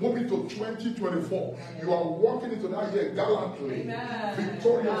 moving to 2024, you are walking into that year gallantly,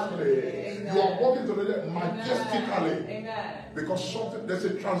 victoriously. You are walking to the year majestically. Amen. Because there's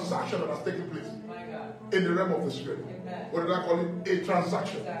a transaction that has taken place in the realm of the spirit. Amen. What did I call it? A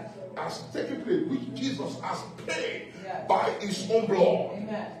transaction has taken place, which Jesus has paid by his own blood.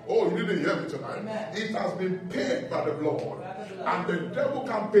 Amen. Oh, you didn't hear me tonight. Amen. It has been paid by the blood. And the devil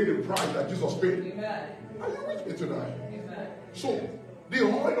can't pay the price that Jesus paid. Amen. Are you with me tonight? Amen. So, the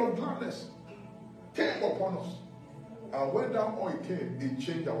oil of gladness came upon us. And when that oil came, it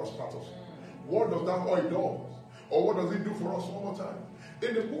changed our status. What does that oil do? Or what does it do for us one more time?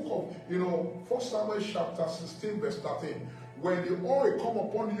 In the book of, 1 Samuel chapter 16, verse 13, when the oil come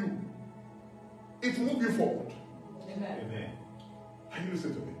upon you, it moves you forward. Amen. Amen. Are you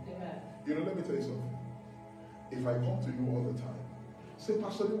listening to me? Amen. Let me tell you something. if I come to you all the time, say,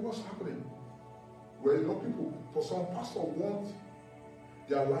 Pastor, what's happening? Well, you know, people, for some pastors want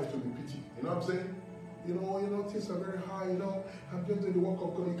their life to be pity. You know what I'm saying? You know, things are very high, you know, I'm doing the work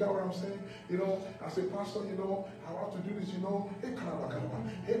of God. You get what I'm saying? You know, as a pastor, you know, I have to do this, you know. Hey, karaba,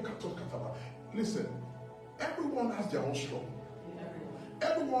 hey, kataba. Listen, everyone has their own struggle.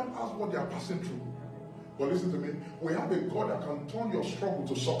 Everyone has what they are passing through. But listen to me, we have a God that can turn your struggle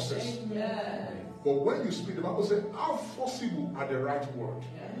to success. Amen. But when you speak, the Bible says, how forcible are the right word?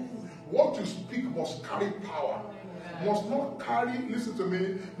 Yes. What you speak must carry power. Amen. Must not carry, listen to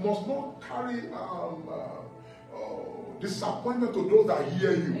me, must not carry disappointment to those that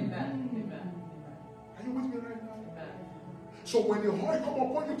hear you. Amen. Amen. Are you with me right now? Amen. So when the oil come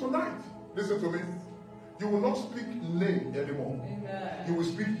upon you tonight, listen to me, you will not speak nay anymore. Amen. You will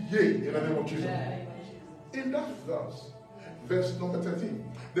speak yea in the name of Jesus. Amen. In that verse number 13,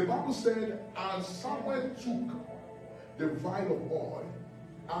 the Bible said, and Samuel took the vial of oil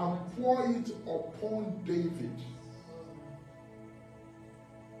and poured it upon David.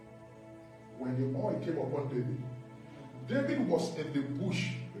 When the oil came upon David, David was in the bush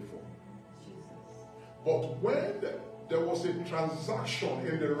before. But when there was a transaction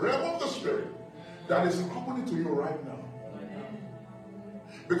in the realm of the spirit that is happening to you right now,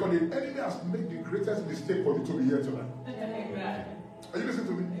 because the enemy has made the greatest mistake for you to be here tonight. Amen. Are you listening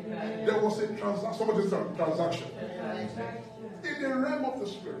to me? Amen. There was a transaction. Somebody said transaction. In the realm of the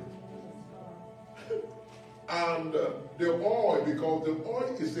spirit. And the oil, because the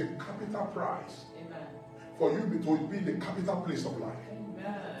oil is a capital price. Amen. For you to be in the capital place of life.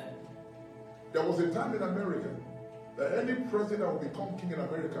 Amen. There was a time in America that any president that will become king in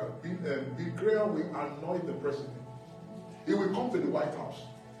America, Bill Graham will anoint the president. He will come to the White House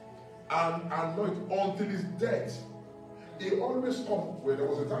and anoint until his death. He always comes when there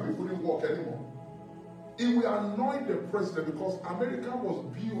was a time he couldn't walk anymore. He will anoint the president because America was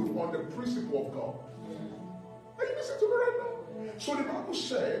built on the principle of God. Are you listening to me right now? So the Bible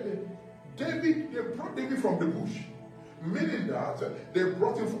said, they brought David from the bush, meaning that they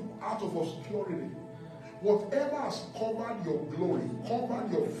brought him out of obscurity. Whatever has covered your glory, covered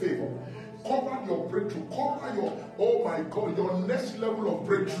your favor, covered your breakthrough, cover your, oh my God, your next level of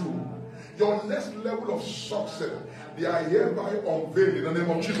breakthrough, your next level of success, they are hereby unveiled in the name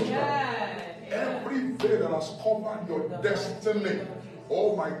of Jesus Christ. Every veil that has covered your destiny,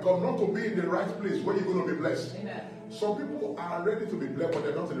 oh my God, not to be in the right place where you're going to be blessed. Amen. Some people are ready to be blessed, but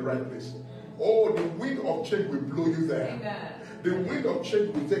they're not in the right place. Oh, the wind of change will blow you there. Amen. The wind of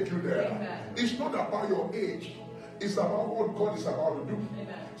change will take you there. Amen. It's not about your age. It's about what God is about to do.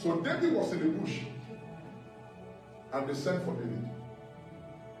 Amen. So David was in the bush. And they sent for David.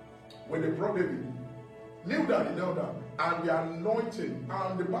 When they brought David, kneel down, he knelt down. And the anointing.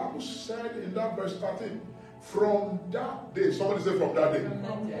 And the Bible said in that verse 13, from that day, somebody say from that day.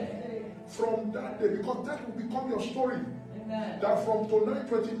 From that day, because that will become your story. Amen. That from tonight,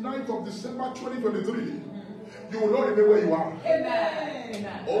 29th of December 2023, you will not remember where you are.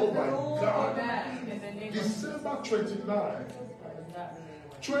 Amen. Oh my God. Amen. December 29th,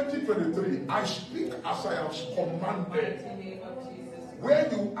 2023, I speak as I am commanded. Where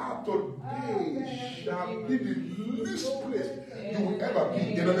you are today shall be the least place you will ever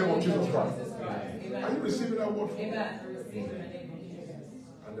be in the name of Jesus Christ. Are you receiving that word from me?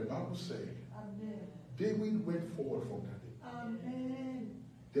 And the Bible said, David went forward from that day.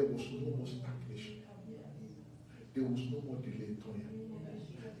 There was no more stagnation. There was no more delay.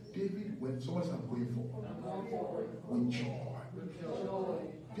 David went, someone said, I'm going forward. With joy.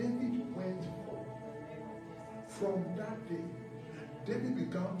 David went forward. From that day, David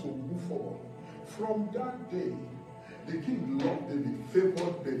began to move forward. From that day, the king loved David,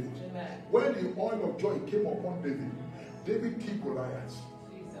 favored David. Amen. When the oil of joy came upon David, David killed Goliath.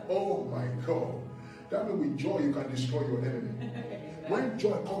 Oh my God. That means with joy you can destroy your enemy. When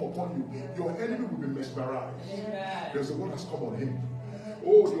joy comes upon you, your enemy will be mesmerized. There's a word that's come on him.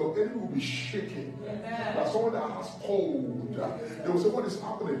 Oh, your enemy will be shaking. Like someone that has cold. They will say, what is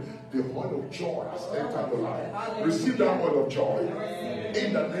happening? The oil of joy has entered your life. Receive that oil of joy.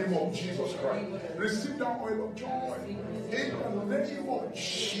 In the name of Jesus Christ. Receive that oil of joy. In the name of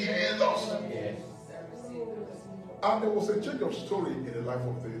Jesus. And there was a change of story in the life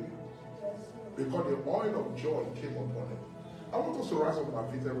of David. Because the oil of joy came upon him. I want us to rise up on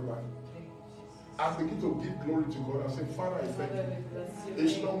our feet, everybody. And begin to give glory to God and say, Father, I thank you.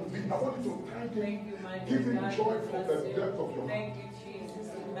 It's not me. I want you to thank him. Give him joy from the depth of your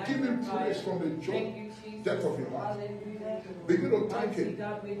heart. Give him praise from the joy, depth of your heart. Begin to thank him.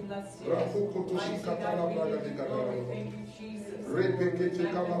 Come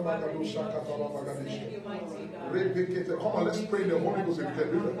on, let's pray in the Holy Ghost if you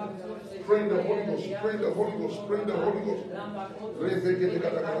can do that. Pray in the Holy Ghost, pray in the Holy Ghost, pray in the Holy Ghost.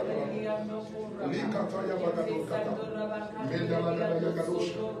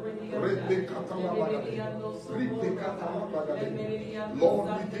 Lord,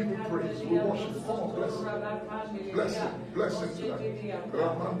 we give you praise. We worship. Come on, bless him. Bless him. Bless him tonight.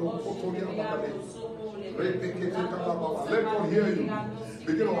 Let God hear you.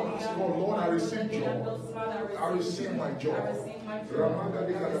 Begin to ask God, Lord, I receive joy. I receive my joy.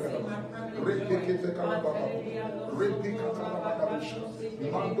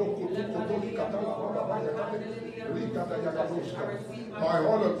 My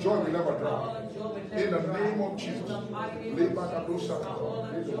oil of joy will never dry. In the name of Jesus.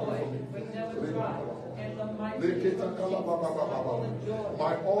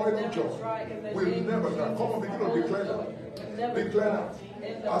 My oil of joy will never dry. Come on, begin to declare that. Declare that.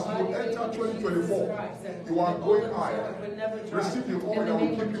 As you enter 2024, you are going higher. Receive the oil that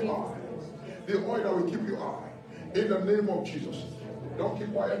will keep you high. The oil that will keep you high. In the name of Jesus. Don't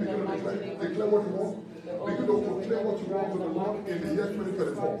keep quiet. Begin to declare what you want. Begin to declare what you want to the Lord in the year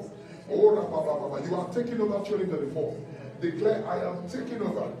 2024. You are taking over 2024. Declare, I am taking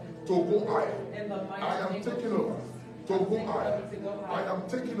over to go higher. I am taking over to go higher. I am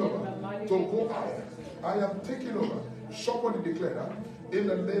taking over to go higher. I am taking over. Somebody declare that in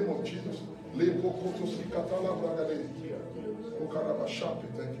the name of Jesus. Thank you.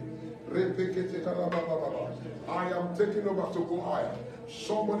 I am taking over to go higher.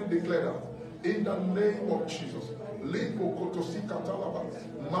 Somebody declare that in the name of Jesus.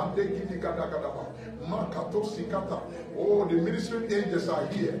 Oh, the ministering angels are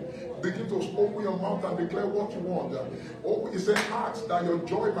here. Begin to open your mouth and declare what you want. Oh, he said, ask that your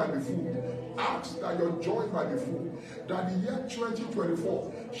joy might be full. Ask that your joy might be full. That the year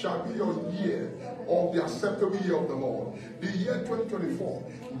 2024 shall be your year of the acceptable year of the Lord. The year 2024,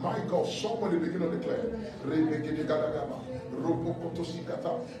 my God, somebody begin to declare. Come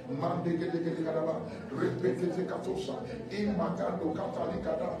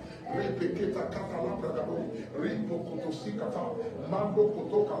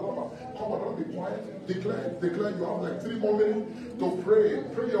on, don't be quiet. Declare you have like 3 more minutes to pray.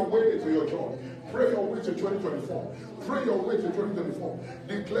 Pray your way to your joy. Pray your way to 2024. Pray your way to 2024.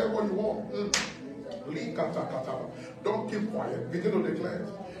 Declare what you want. Don't keep quiet. Begin to declare it.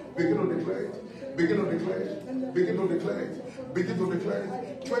 Begin to declare it. Begin to declare it. Begin to declare it. Begin to declare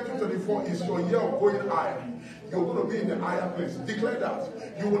it. 2024 is your year of going higher. You're going to be in the higher place. Declare that.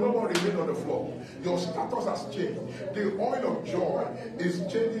 You will no more remain on the floor. Your status has changed. The oil of joy is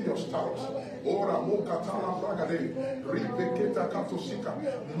changing your status.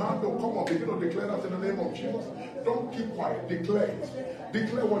 Mando, come on, begin to declare that in the name of Jesus. Don't keep quiet. Declare it.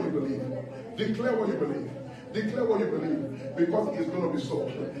 Declare what you believe. Declare what you believe. Declare what you believe, because it's going to be so.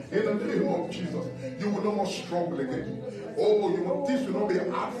 In the name of Jesus, you will no more struggle again. Oh, this will not be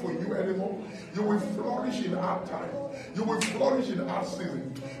hard for you anymore. You will flourish in hard time. You will flourish in hard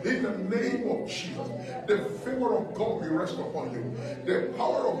season. In the name of Jesus, the favor of God will rest upon you. The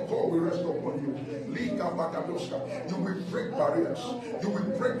power of God will rest upon you. You will break barriers. You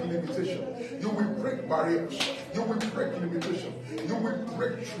will break limitation. You will break barriers. You will break limitation. You will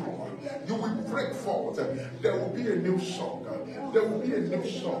break through. You will break forward. There will be a new song. There will be a new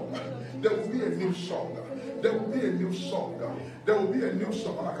song. There will be a new song. There will be a new song. There will be a new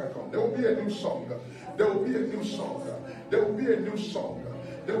song. There will be a new song. There will be a new song. There will be a new song.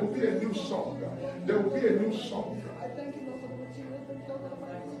 There will be a new song. There will be a new song.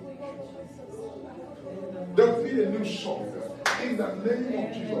 There will be a new song. In the name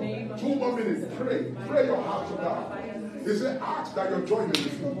of Jesus. 2 more minutes. Pray. Pray your heart to God. He said, ask that your joy may be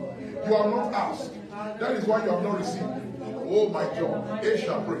full. You have not asked. That is why you have not received. Oh my God.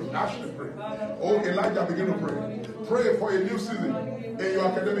 Aisha pray. Ashley pray. Oh, Elijah begin to pray. Pray for a new season in your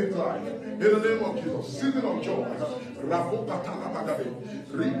academic life. In the name of Jesus. Season of joy.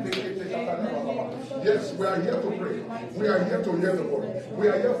 Yes, we are here to pray. We are here to hear the word. We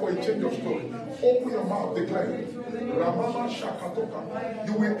are here for a change of story. Open your mouth, declare it.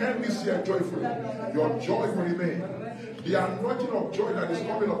 You will end this year joyfully. Your joy will remain. The anointing of joy that is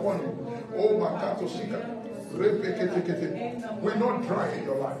coming upon you. Oh, Makato Sika. Will not dry in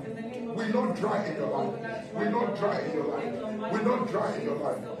your life. Will not dry in your life. Will not dry in your life. Will not dry in your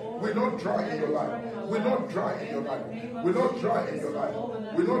life. Will not dry in your life. Will not dry in your life. Will not dry in your life.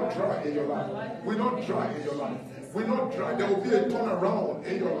 Will not dry in your life. Will not dry in your life. Will not dry. There will be a turnaround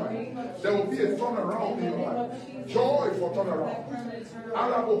in your life. There will be a turnaround in your life. Joy for turnaround.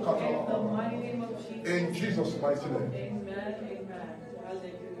 In Jesus' mighty name.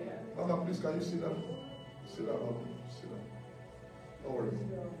 Mama, please, can you sit down? Sit down, Mama. Sit down. Don't worry.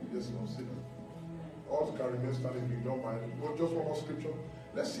 Yes, Mom, sit down. All can remain standing if you don't mind. Just one more scripture.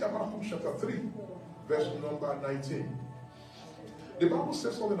 Let's see Habakkuk chapter 3, verse number 19. The Bible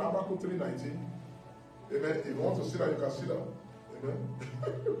says something in Habakkuk 3:19. Amen. If you want to sit down, you can sit down. Amen.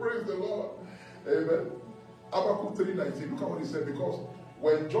 Praise the Lord. Amen. Habakkuk 3:19. Look at what he said. Because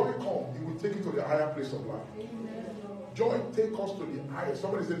when joy comes, he will take you to the higher place of life. Amen. Joy takes us to the highest.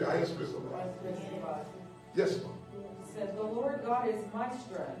 Somebody said the highest place of life. Yes, ma'am. Said the Lord God is my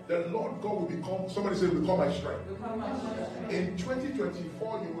strength. The Lord God will become, somebody said, become my strength. Become my strength. In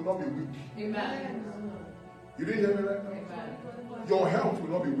 2024, you will not be weak. Amen. You didn't hear me right now? Amen. Your health will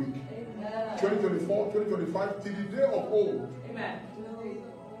not be weak. Amen. 2024, 2025, till the day of old. Amen.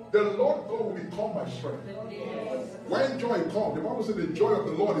 The Lord God will become my strength. Yes. When joy comes, the Bible says the joy of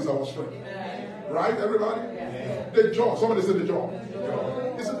the Lord is our strength. Amen. Right, everybody? Yes. The joy. Somebody said the joy. The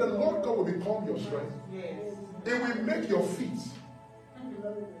joy. He said the Lord God will become your strength. Yes. It will make your feet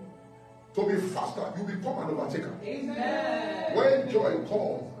to be faster. You become an overtaker. Amen. When joy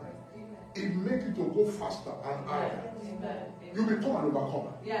comes, it makes you to go faster and higher. Amen. You become an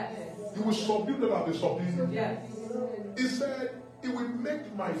overcomer. Yes. You will subdue them and be subdued. Yes. He said, it will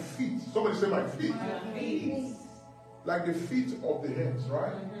make my feet. Somebody say my feet. My feet. Like the feet of the hens,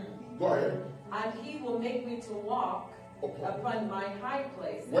 right? Mm-hmm. Go ahead. And he will make me to walk upon my high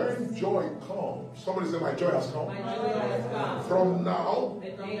places. When joy comes, somebody say my joy has come. My joy has come. From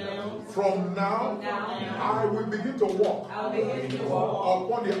now, I will begin to walk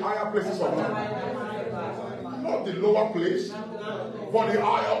upon the higher places of life. Not the lower place, but the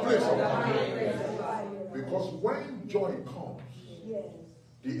higher place of life. Because when joy comes,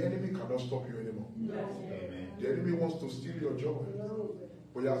 the enemy cannot stop you anymore. Amen. The enemy wants to steal your joy.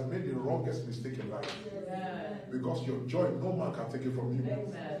 But he has made the wrongest mistake in life. Amen. Because your joy, no man can take it from you.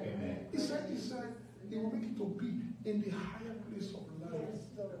 Amen. He said, he will make it to be in the higher place of life.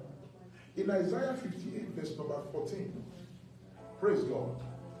 In Isaiah 58, verse number 14, praise God.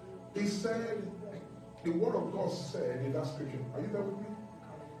 He said, the word of God said in that scripture, are you there with me?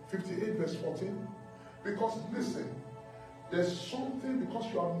 58, verse 14. Because listen, there's something, because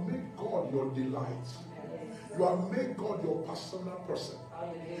you have made God your delight. You have made God your personal person.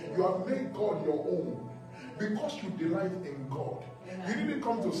 You have made God your own. Because you delight in God. You didn't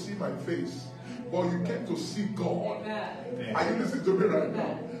come to see my face, but you came to see God. Amen. Are you listening to me right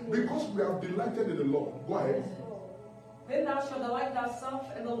now? Because we have delighted in the Lord. Go ahead. Then thou shalt delight thyself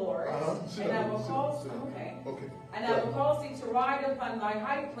in the Lord, and I will cause and I will cause thee to ride upon thy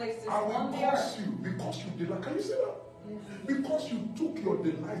high places on the earth. I will cause you, because you delight. Can you say that? Because you took your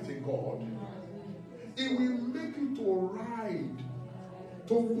delight in God. It will make you to ride,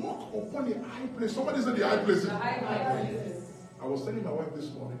 to walk upon the high place. Somebody said the high places. The high places. I was telling my wife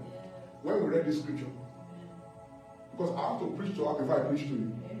this morning, when we read this scripture, because I have to preach to her before I preach to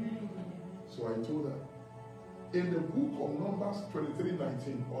you. So I told her, in the book of Numbers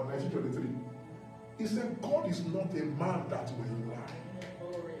 23:19 or 19:23, he said, God is not a man that will lie.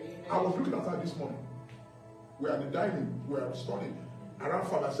 I was looking at her this morning. We are at the dining, we are studying. Around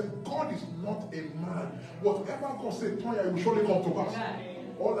Father, I said, God is not a man. Whatever God said, Tonya, it will surely come to pass.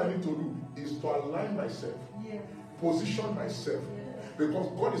 All I need to do is to align myself, position myself, because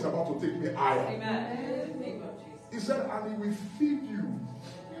God is about to take me higher. Amen. He said, and he will feed you.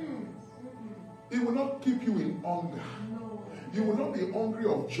 He will not keep you in hunger. You will not be hungry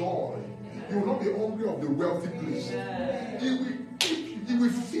of joy. You will not be hungry of the wealthy place. He will keep you. He will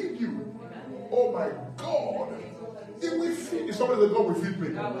feed you. Oh my God. He will feed you. Somebody said, God will feed me.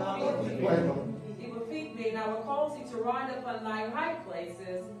 He will feed me, and I will cause thee to ride upon thy high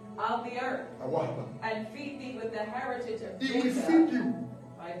places of the earth, and feed thee with the heritage of Jacob. He will feed you.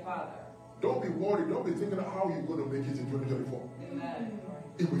 My father. Don't be worried. Don't be thinking how you're going to make it in 2024. Amen.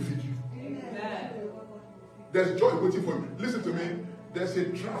 He will feed you. Amen. There's joy waiting for you. Listen to me. There's a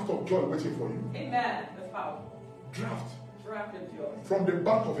draft of joy waiting for you. Amen. That's powerful. Draft. Draft of joy. From the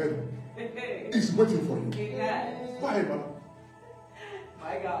bank of heaven. It's waiting for you. Amen. Go ahead, man.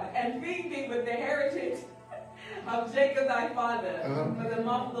 My God. And feed me with the heritage of Jacob thy father. For the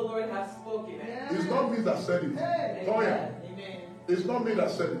mouth of the Lord hath spoken it. It's not me that said it. Tonya. It's not me that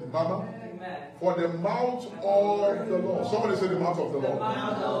said it. Mama. Amen. For the mouth of the Lord. Somebody say the mouth of the Lord. The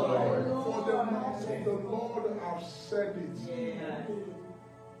mouth of the Lord. For the mouth of the Lord have said it. Amen.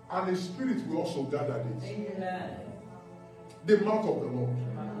 And his spirit will also gather it. Amen. The mouth of the Lord.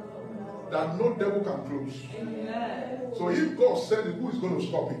 That no devil can close. Amen. So if God said it, who is going to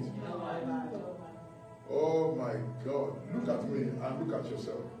stop it? No one. Oh my God. Look at me and look at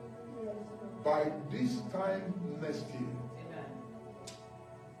yourself. By this time next year,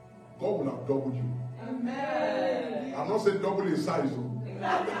 God will have doubled you. Amen. I'm not saying double in size, though.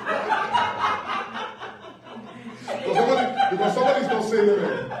 Because somebody's not saying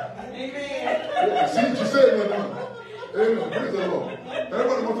amen. Amen. See, she said amen now. Amen. Praise the Lord.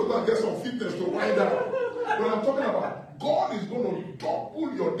 Everybody wants to go and get some fitness to wind down. But I'm talking about God is going to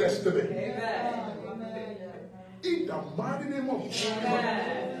double your destiny. Amen. In the mighty name of Jesus.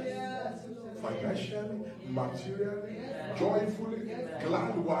 Amen. Financially, materially, joyfully,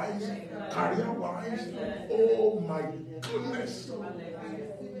 glad-wise, career-wise. Oh my goodness.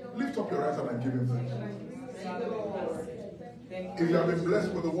 Lift up your eyes and give him thanks. If you have been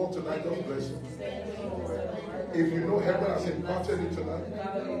blessed with the word tonight, just bless him. If you know heaven has imparted it tonight,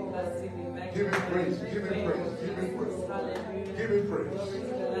 give him praise, give him praise, give him praise. Give him praise.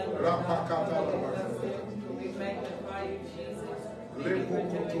 We magnify you, Jesus. Thank you,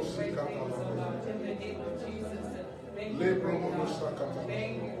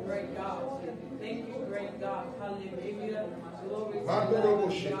 great God. Thank you, great God. Hallelujah. Glory to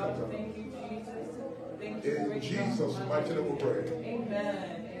God. Thank you, Jesus. Thank you, in Jesus' mighty name we pray. Amen.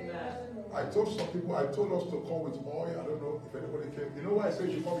 Amen. I told some people, I told us to come with oil. I don't know if anybody came. You know why I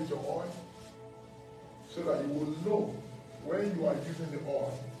said you come with your oil? So that you will know when you are using the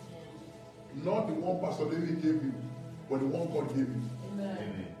oil. Not the one Pastor David gave you, but the one God gave you.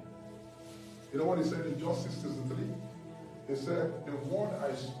 Amen. You know what he said in John 6:63? He said, the word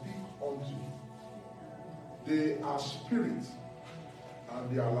I speak unto you, they are spirit and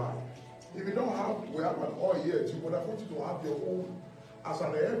they are life. If you don't have, we have an oil here too, but I want you to have your own as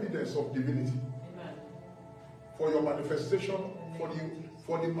an evidence of divinity. Amen. For your manifestation, for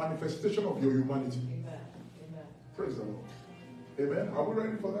the manifestation of your humanity. Amen. Amen. Praise the Lord. Amen. Are we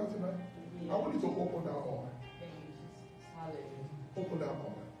ready for that tonight? I want you to open that oil. Thank you, Jesus. Hallelujah. Open that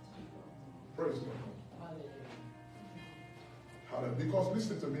oil. Praise God. Hallelujah. Hallelujah. Because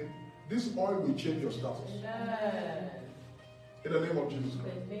listen to me, this oil will change your status. Amen. In the name of Jesus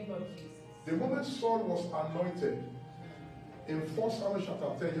Christ. In the name of Jesus. The moment Saul was anointed, in 1 Samuel chapter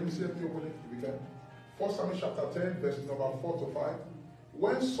 10, let me see if you open it if you can. 1 Samuel chapter 10, verse number 4 to 5.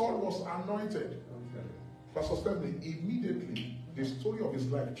 When Saul was anointed, Pastor Stephanie, immediately the story of his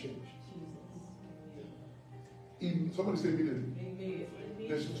life changed. Somebody say immediately.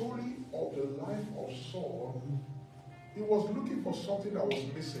 The story of the life of Saul, he was looking for something that was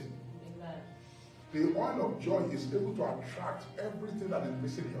missing. Amen. The oil of joy is able to attract everything that is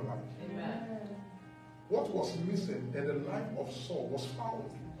missing in your life. Amen. What was missing in the life of Saul was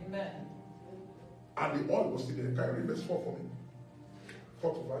found. Amen. And the oil was still there. Can you read verse 4 for me?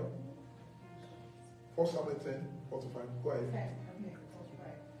 4 to 5. 1 Samuel 10, 4 to 5. Go ahead. Okay.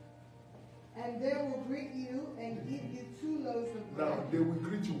 And they will greet you and give you 2 loaves of bread. Now, they will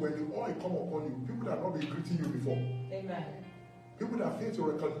greet you when the oil come upon you. People that have not been greeting you before. Amen. People that fail to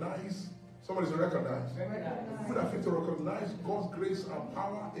recognize, somebody say recognize. People that fail to recognize God's grace and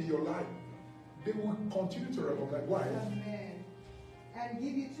power in your life, they will continue to recognize. Go ahead. Amen. And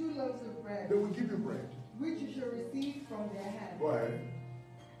give you 2 loaves of bread. They will give you bread. Which you shall receive from their hand. Go ahead.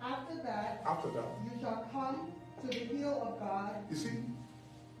 After that, you shall come to the hill of God. You see,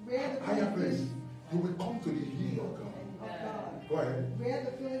 where the higher place. You will come to the hill of God. Go ahead. Where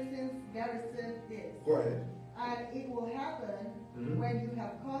the Philistines' garrison is. Go ahead. And it will happen when you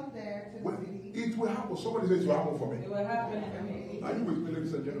have come there to the city. It will happen. Somebody says it will happen for me. It will happen for me. Are you with me,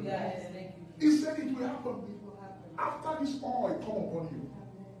 ladies and gentlemen? Yes, thank you. He said it will happen. It will happen. After this oil come upon you,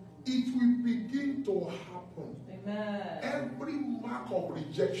 it will begin to happen. Amen. Every mark of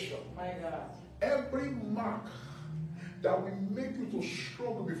rejection, My God. every mark that will make you to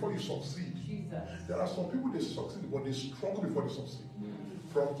struggle before you succeed. Jesus. There are some people, they succeed, but they struggle before they succeed.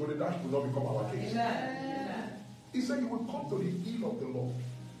 From today, that will not become our case. Amen. He said you will come to the hill of the Lord.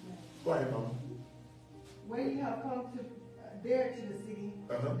 Go ahead, ma'am. When you have come to there to the city,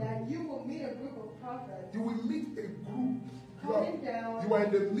 that you will meet a group of prophets. You will meet a group. You are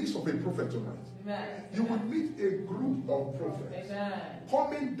in the midst of a prophet tonight. Amen. You will meet a group of prophets. Amen.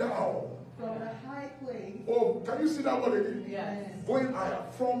 Coming down from the high place. Oh, can you see that word again? Yes. Going higher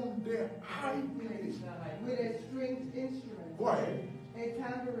from the high place. With a stringed instrument. Go ahead. A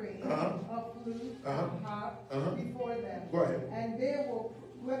tambourine, a flute, a harp before them. Go ahead. And they will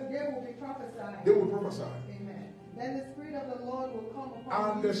be prophesying. They will prophesy. Amen. Then the Spirit of the Lord will come upon you.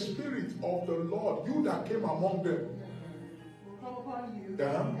 And the Spirit of the Lord, you that came among them, will come upon you.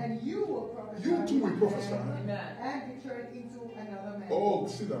 And you will prophesy. You too will prophesy. And be turned into another man. Oh,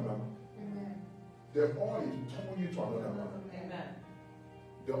 see that, man. Amen. The oil is turning you to another man. Amen.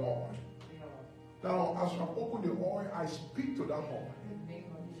 The oil. Now, as I open the oil, I speak to that oil.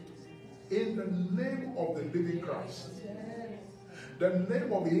 In the name of the living Christ. the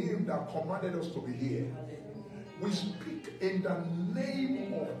name of him that commanded us to be here. We speak in the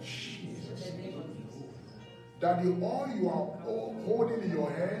name of Jesus that the oil you are holding in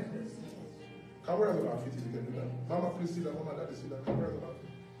your hand, can we rise on our feet if you can do that? Mama, please see that. Mama, daddy, see that. Can we rise on our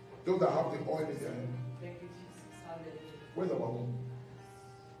feet? Those that have the oil in their hand. Thank you, Jesus. Hallelujah. Where's the balloon?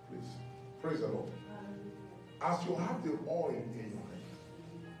 Please. Praise the Lord. As you have the oil in your hand,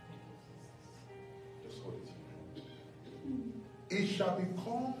 just hold it. It shall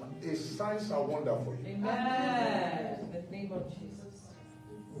become a sign and wonder for you. Amen. In the name of Jesus.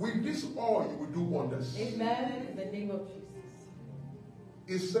 With this oil, you will do wonders. Amen. In the name of Jesus.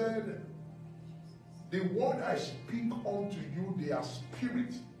 He said, the word I speak unto you, they are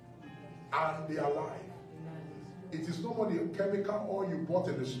spirit and they are life. Amen. It is no more the chemical oil you bought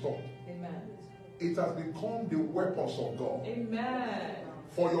in the store. Amen. It has become the weapons of God. Amen.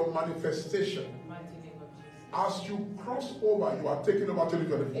 For your manifestation. Mighty name of Jesus. As you cross over, you are taking over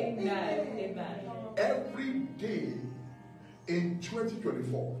 2024. Amen. Amen. Every day in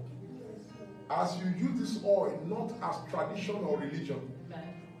 2024, as you use this oil, not as tradition or religion,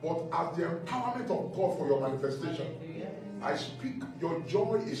 Amen. but as the empowerment of God for your manifestation, I speak, your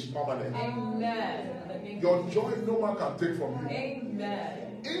joy is permanent. Amen. Your joy no one can take from you.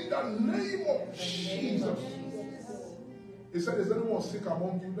 Amen. In the name of Jesus. He said, is anyone sick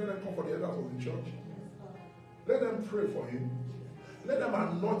among you? Let them come for the elders of the church. Let them pray for him. Let them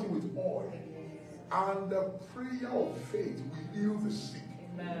anoint him with oil. And the prayer of faith will heal the sick.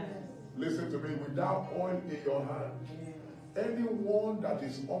 Amen. Listen to me. Without oil in your hand, anyone that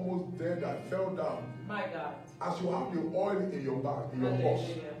is almost dead that fell down, my God, as you have the oil in your bag, in your purse,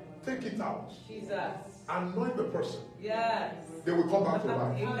 take it out. Jesus. Anoint the person. Yes. They will come back to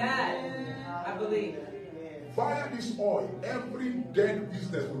life. Amen. I believe. Via this oil, every dead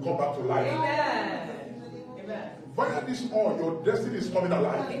business will come back to life. Amen. Amen. Via this oil, your destiny is coming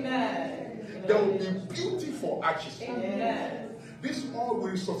alive. Amen. There will be beauty for ashes. Amen. This oil will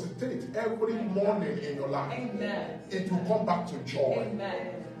resuscitate every morning in your life. Amen. It will come back to joy.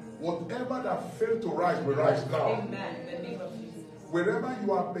 Amen. Whatever that failed to rise will rise now. Amen. In the name of Jesus. Wherever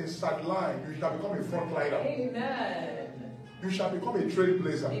you have been sidelined, you shall become a frontliner. Amen. You shall become a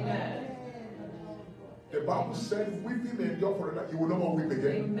trailblazer. Amen. The Bible said, weeping may endure for a night, you will no more weep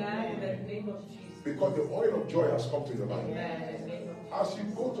again. Amen. In the name of Jesus. Because the oil of joy has come to your life. Amen. In the name of Jesus. As you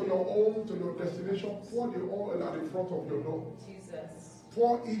go to your home, to your destination, pour the oil at the front of your door. Jesus.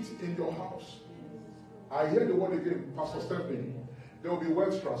 Pour it in your house. I hear the word again, Pastor Stephanie. There will be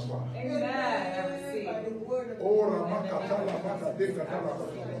wealth transfer. Amen. I receive. Oh,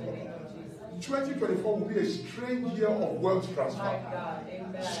 2024 will be a strange year of wealth transfer. My God.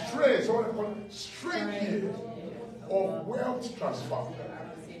 Amen. Strange year of wealth transfer.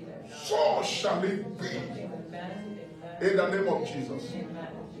 So shall it be. In the name of Jesus.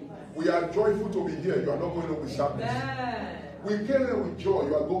 We are joyful to be here. You are not going home with sadness. We came here with joy.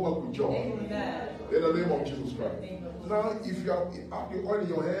 You are going back with joy. Amen. In the name of Jesus Christ. Now, if you have the oil in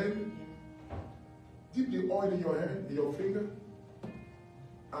your hand, dip the oil in your hand, in your finger,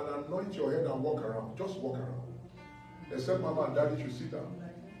 and anoint your head and walk around. Just walk around. Except Mama and Daddy should sit down.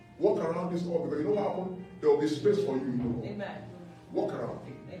 Walk around this oil, because you know what happened? There will be space for you. You know. Amen. Walk around.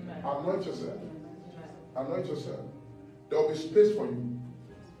 Amen. Anoint yourself. Anoint yourself. There will be space for you.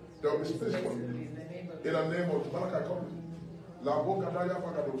 There will be space for you. In the name of Malachi, come.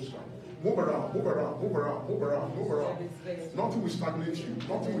 Move around, move around, move around, move around, move around. Nothing will stagnate you.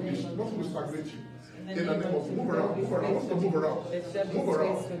 Nothing will stagnate you. In the name of move around, move around. What's the move around? Move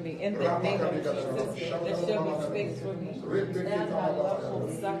around. For me. In the name of Jesus, there shall be space for me.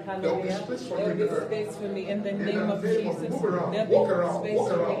 There will be space for you in the earth. Space for me in the name of Jesus. Move around, There walk will around, be space walk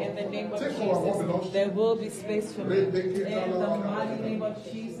for me around. in the name of Take over what belongs Jesus. to you. There will be space for me in the mighty name of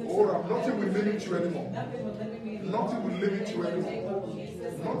Jesus. Nothing will limit you anymore. Nothing will limit me. Nothing will limit you anymore.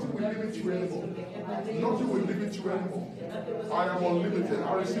 Nothing will limit you anymore. Nothing will limit you anymore. I am unlimited.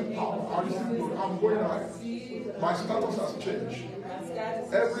 I receive power. I receive glory. I'm going higher. My status has changed.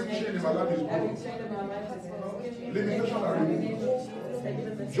 Every chain in my life is broken. Limitations are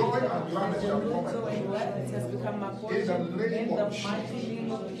removed. Joy and gladness shall become my portion. In the name of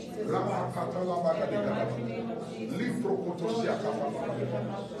Jesus.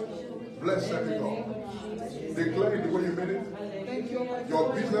 Blessed be God. Declare it the way you made it. Your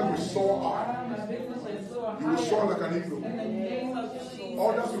business will soar high. You will soar like an eagle.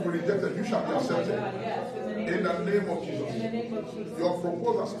 Others will be rejected. You shall be accepted. In the name of Jesus. Your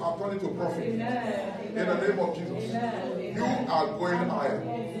proposals are turning to profit. In the name of Jesus. You are going higher.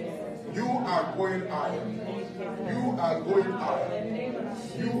 You are going higher. You are going higher.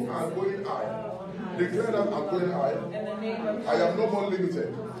 You are going higher. Declare that I'm going higher. I am no more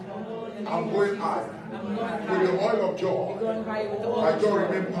limited. I'm going high. With the oil of joy. My joy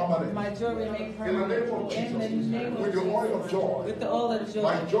remains permanent. My joy remains permanent. In the name of Jesus. With the oil of joy. With the oil of joy.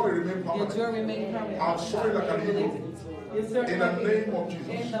 My joy remains permanent. Your joy remains permanent. I'm sorry like an eagle. In the name of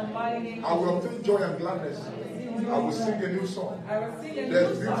Jesus. I will obtain joy and gladness. I will sing a new song.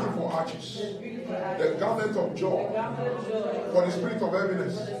 There's beauty for arches. The garment of joy for the spirit of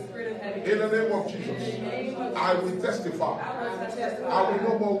heaviness. In the name of Jesus, I will testify. I will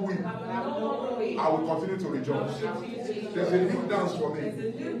no more weep. I will continue to rejoice. There's a new dance for me.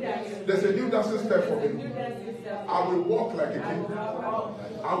 There's a new dancing step for me. I will walk like a king.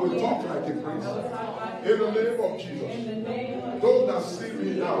 I will talk like a prince. In the name of Jesus. Those that see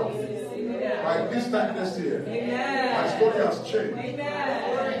me now, by this time next year, my story has changed.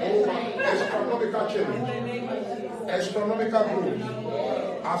 Oh, my astronomical change. Astronomical growth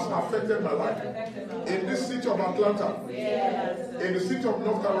has affected my life. In this city of Atlanta, in the city of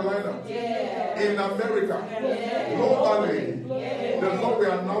North Carolina, in America, globally, the Lord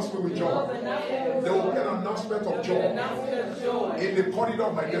will announce me with joy. There will be an announcement of joy in the corridor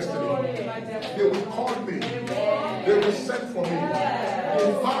of my destiny. They will call me. They will send for me.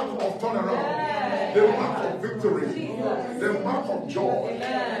 The mark of turnaround, the mark of victory, the mark of joy,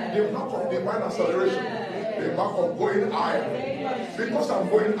 the mark of divine acceleration, the mark of going higher. Because I'm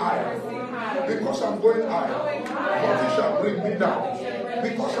going higher. Because I'm going higher. Nothing shall bring me down.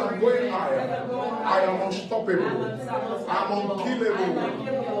 Because I'm going higher. I am unstoppable. I'm unkillable.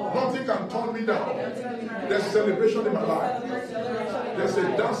 Nothing can turn me down. There's celebration in my life. There's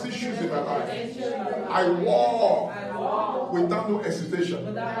a dancing shoes in my life. I walk without no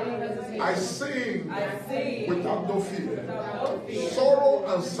hesitation. I sing without no fear. Sorrow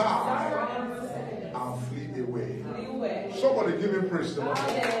and sigh are flee away. Somebody give him praise to the Lord. Give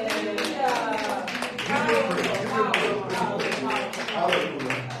him praise. Give him praise.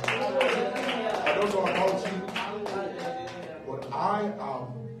 Hallelujah. I don't know about you, but I am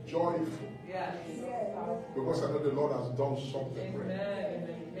joyful. Because I know the Lord has done something great.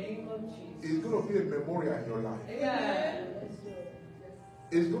 It's going to be a memorial in your life.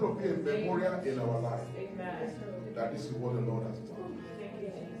 It's going to be a memorial in our life. That this is what the Lord has done.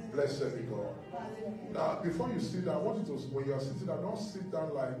 Blessed be God. Now, before you sit down, I want you to, when you are sitting down, don't sit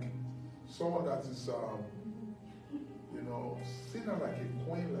down like someone that is, sit down like a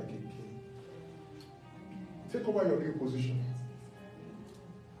queen, like a king. Take over your new position.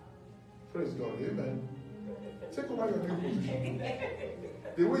 Praise God. Amen. Take over your new position.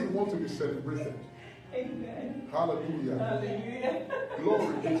 The way you want to be celebrated. Amen. Hallelujah. Hallelujah.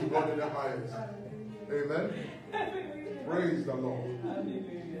 Glory be to God in the highest. Amen. Praise the Lord.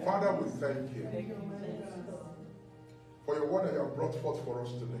 Hallelujah. Father, we thank you for your word that you have brought forth for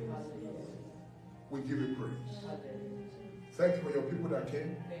us today. We give you praise. Thank you for your people that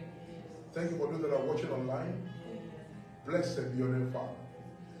came. Thank you for those that are watching online. Blessed be your name, Father.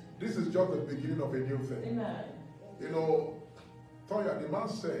 This is just the beginning of a new thing. Amen. You know, Toya, the man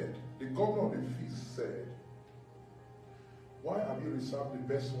said, the governor of the feast said, why have you reserved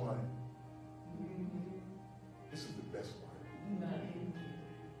the best wine? This is the best wine. Amen.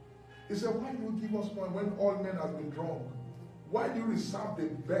 He said, why do you give us wine when all men have been drunk? Why do you reserve the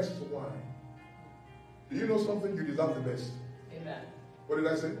best wine? Do you know something? You deserve the best. Amen. What did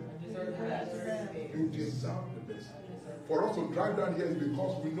I say? You deserve the best. For us to drive down here is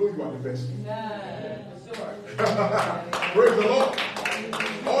because we know you are the best. Praise the Lord.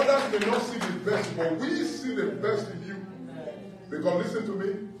 Others may not see the best, but we see the best in you. Because listen to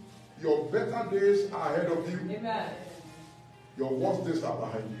me, your better days are ahead of you. Amen. Your worst days are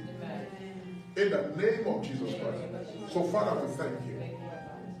behind you. Amen. In the name of Jesus Christ. So Father, we thank you.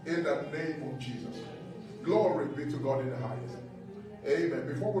 In the name of Jesus. Glory be to God in the highest. Amen.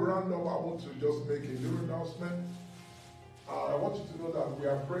 Before we round up, I want to just make a little announcement. I want you to know that we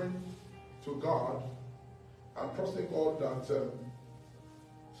are praying to God and trusting God that,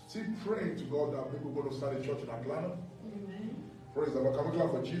 still praying to God that maybe we're going to start a church in Atlanta. Amen. Praise the Lord. Can we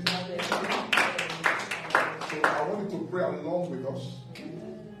clap for Jesus? So I want you to pray along with us.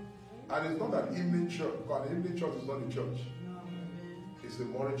 And it's not an evening church, because an evening church is not a church. It's a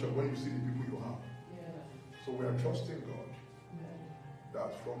morning church when you see the people you have. So we are trusting God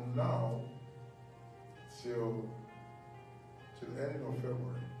that from now till the end of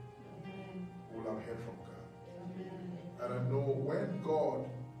February, we'll have heard from God. And I know when God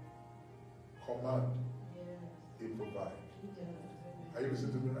commands, He provides. Are you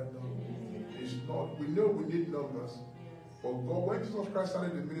listening to me right now? It's not, we know we need numbers, but God, when Jesus Christ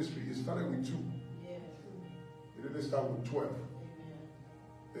started the ministry, He started with 2. He didn't start with 12.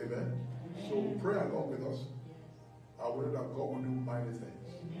 Amen. So pray along with us. I pray that God will do mighty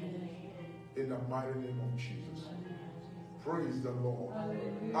things. In the mighty name of Jesus. Praise the Lord.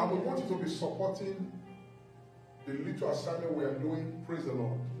 I would want you to be supporting the little assignment we are doing. Praise the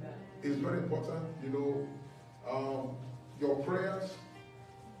Lord. It's very important. You know, your prayers,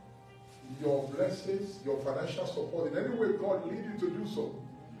 your blessings, your financial support, in any way God leads you to do so.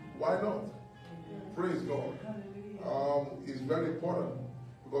 Why not? Praise God. It's very important.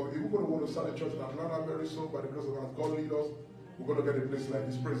 Because if we're going to want to start a church in Atlanta very soon, by the grace of God lead us, we're going to get a place like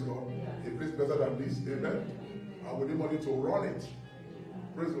this. Praise God. A place better than this. Amen. And we need money to run it.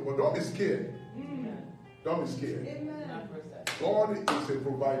 Praise God. But don't be scared. Don't be scared. God is a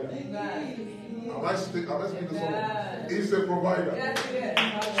provider. Am I speaking to someone? He's a provider.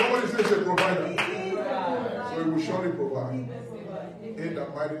 Somebody says he's a provider. So he will surely provide. In the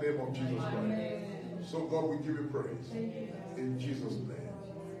mighty name of Jesus Christ. So God will give you praise. In Jesus' name.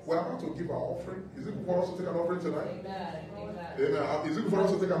 We're about to give our offering. Is it good for us to take an offering tonight? Amen. Is it good for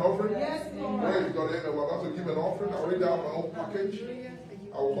us to take an offering? Yes, Lord. Praise God. Amen. We're about to give an offering. I already have my own package.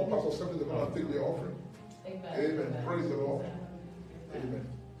 I will call Pastor Stephanie to come and take the offering. Amen. Praise the Lord. Amen.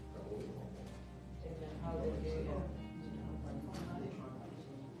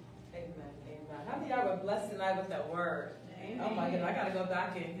 Amen. How many of y'all were blessed tonight with that word? Oh my goodness, I got to go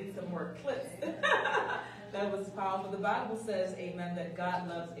back and get some more clips. That was powerful. The Bible says, amen, that God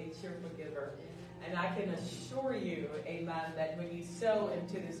loves a cheerful giver. And I can assure you, amen, that when you sow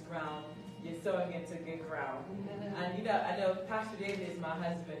into this ground, you're sowing into good ground. And you know, I know Pastor David is my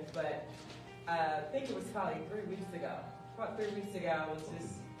husband, but I think it was probably 3 weeks ago. About 3 weeks ago,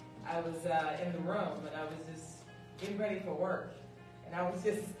 I was in the room and I was just getting ready for work. And I was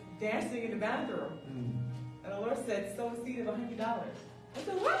just dancing in the bathroom. And the Lord said, sow a seed of $100. I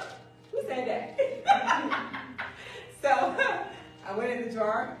said, what? Who said that? So I went in the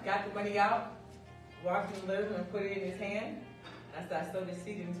jar, got the money out, walked in the living room and put it in his hand. And I said, I sowed this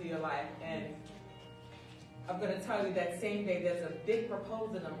seed into your life. And I'm going to tell you that same day, there's a big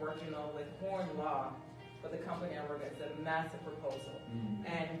proposal I'm working on with Horn Law for the company I work at. It's a massive proposal.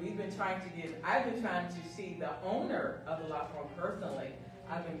 And I've been trying to see the owner of the law firm personally.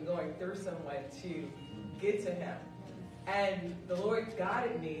 I've been going through some way to get to him. And the Lord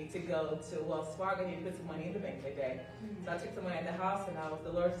guided me to go to Wells Fargo and put some money in the bank that day. So I took some money at the house and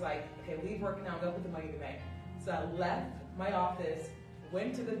the Lord's like, okay, leave work now, go put the money in the bank. So I left my office,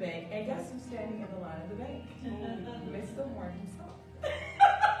 went to the bank, and guess who's standing in the line of the bank? Mr. Horn himself.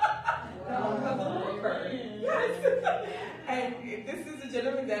 Yes. And this is a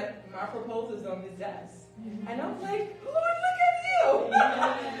gentleman that my proposal is on his desk. And I'm like, Lord, look at you.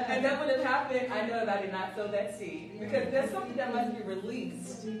 And then when it happened, I know that I did not sow that seed. Because there's something that must be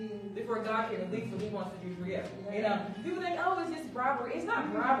released before God can release what he wants to do for you. You know, people think, oh, it's just robbery. It's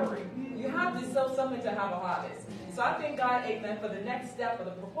not robbery. You have to sow something to have a harvest. So I thank God, amen, for the next step of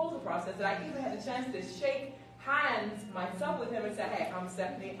the proposal process that I even had the chance to shake hands myself with him and say, hey, I'm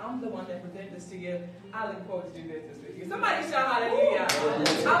Stephanie. I'm the one that presented this to you. I look forward to do business with you. Somebody shout hallelujah.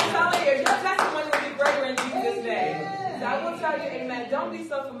 I'm telling you, your testimony will be greater in Jesus' name. So I will tell you, amen, don't be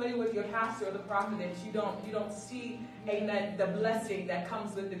so familiar with your pastor or the prophet that you don't see, amen, the blessing that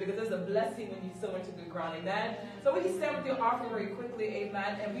comes with it, because there's a blessing when you sow into good ground, amen. So we can stand with your offering very quickly,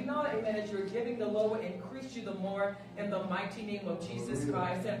 amen, and we know, amen, that you're giving the Lord will increase you the more in the mighty name of Jesus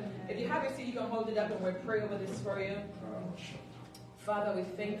Christ. And if you have your seed, you can hold it up and we'll pray over this for you. Father, we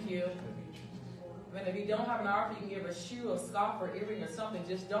thank you. And if you don't have an offering, you can give a shoe, a scarf, or earring or something.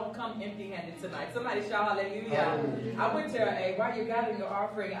 Just don't come empty-handed tonight. Somebody shout hallelujah. I went to while you're gathering your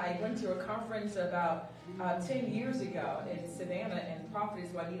offering, I went to a conference about 10 years ago in Savannah, and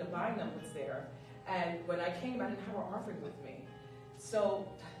Prophetess Juanita Bynum was there. And when I came, I didn't have an offering with me. So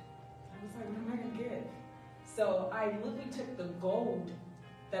I was like, what am I going to give? So I literally took the gold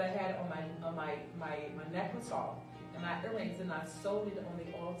that I had on my necklace off and my earrings, and I sold it on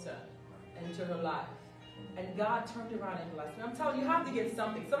the altar into her life. And God turned around and blessed me. I'm telling you, you have to give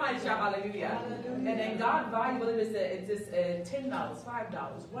something. Somebody shout hallelujah. And then God valuable it is $10, $5,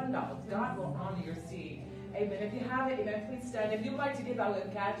 $1. God will honor your seed. Amen. If you have it, amen, please stand. If you'd like to give out a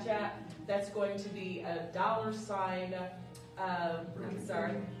cash app, that's going to be $sign.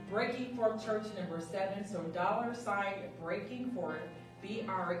 Breaking Forth Church number 7. So $sign Breaking Forth,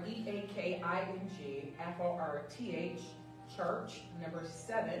 BREAKING FORTH Church number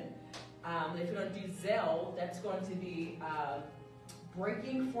 7. If you're going to do Zelle, that's going to be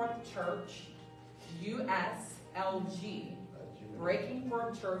Breaking Forth Church USLG. Breaking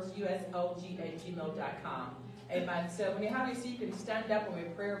Forth Church USLG at gmail.com. Amen. So when you have your seat, you can stand up when we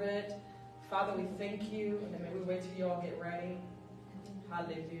pray of it. Father, we thank you. And then we wait till you all get ready.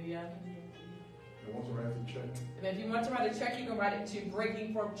 Hallelujah. You want to write the check? And if you want to write a check, you can write it to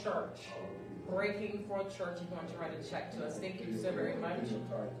Breaking Forth Church. Breaking Forth Church, if you want to write a check to us. Thank you so very much.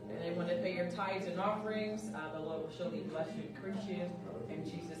 And they want to pay your tithes and offerings. The Lord will surely bless you and increase you in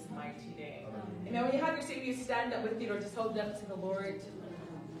Jesus' mighty name. Amen. When you have your seat, you stand up with me or just hold up to the Lord.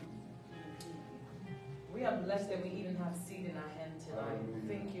 We are blessed that we even have seed in our hand tonight.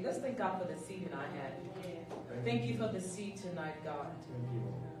 Thank you. Let's thank God for the seed in our hand. Thank you for the seed tonight, God.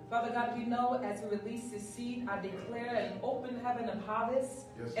 Father God, we know as we release this seed, I declare an open heaven of harvest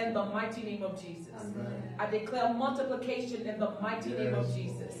in the mighty name of Jesus. Amen. I declare multiplication in the mighty name of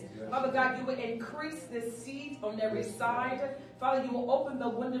Jesus. Father God, you will increase this seed on every side. Father, you will open the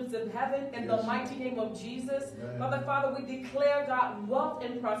windows of heaven in the mighty name of Jesus. Father, we declare, God, wealth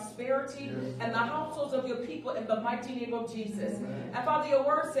and prosperity in the households of your people in the mighty name of Jesus. And Father, your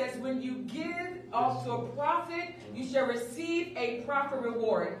word says, when you give off to a prophet, you shall receive a prophet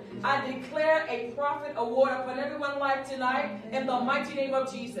reward. I declare a prophet award upon everyone's life tonight in the mighty name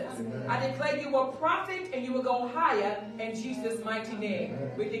of Jesus. I declare you will profit and you will go higher in Jesus' mighty name.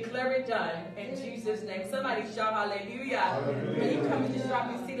 We declare it done in Jesus' name. Somebody shout hallelujah. Hallelujah. When you come and just drop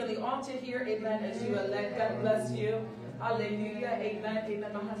your seat on the altar here, amen, as you elect. God bless you. Hallelujah. Amen.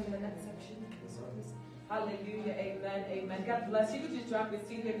 Amen. My husband, the next section. Hallelujah. Amen. Amen. God bless you. You can just drop your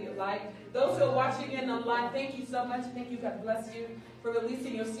seat if you like. Those who are watching in online, thank you so much. Thank you. God bless you for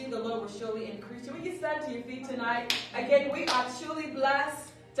releasing your seed. The Lord will surely increase you. Will you stand to your feet tonight? Again, we are truly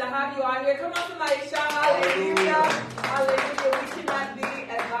blessed to have you out here. Come on, somebody shout hallelujah. Hallelujah. We cannot be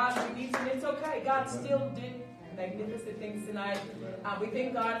as God we need to. It's okay. God still did magnificent things tonight. We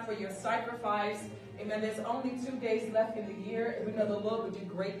thank God for your sacrifice. Amen. There's only 2 days left in the year, and we know the Lord will do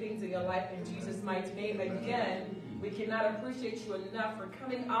great things in your life in Jesus' mighty name. Again, we cannot appreciate you enough for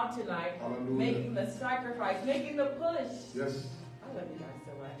coming out tonight, making the sacrifice, making the push. Yes. I love you guys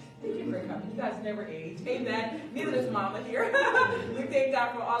so much. Thank you for coming. You guys never age. Amen. Neither does Mama here. We thank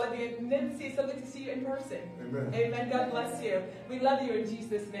God for all of you. And then it's so good to see you in person. Amen. Amen. God bless you. We love you in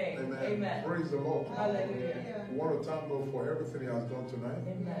Jesus' name. Amen. Amen. Praise the Lord. Hallelujah. We want to thank God for everything He has done tonight.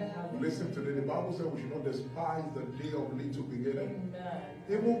 Amen. Listen today. The Bible says we should not despise the day of little beginning. Amen.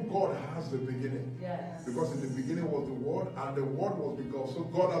 Even God has the beginning. Yes. Because in the beginning was the Word, and the Word was with God. So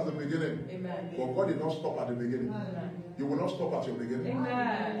God has the beginning. Amen. But God did not stop at the beginning. Amen. You will not stop at your beginning.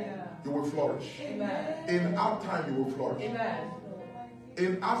 Amen. You will flourish. Amen. In our time, you will flourish. Amen.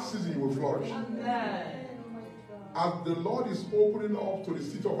 In our season, you will flourish. Amen. As the Lord is opening up to the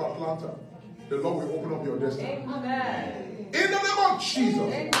city of Atlanta, the Lord will open up your destiny. Amen. In the name of Jesus.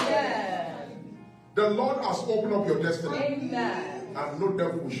 Amen. The Lord has opened up your destiny. Amen. And no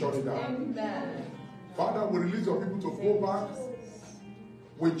devil will shut it down. Amen. Father, we release your people to go back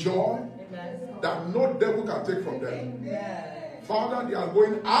with joy. Amen. That no devil can take from them. Amen. Father, they are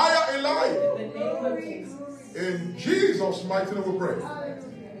going higher in life. In the name of Jesus. In Jesus' mighty name we pray.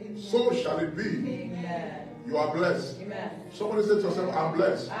 So shall it be. Amen. You are blessed. Amen. Somebody say to yourself, I'm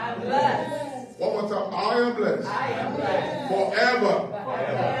blessed. I'm blessed. One more time, I am blessed. I am blessed. Forever.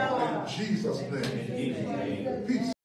 Forever. In Jesus' name. Peace.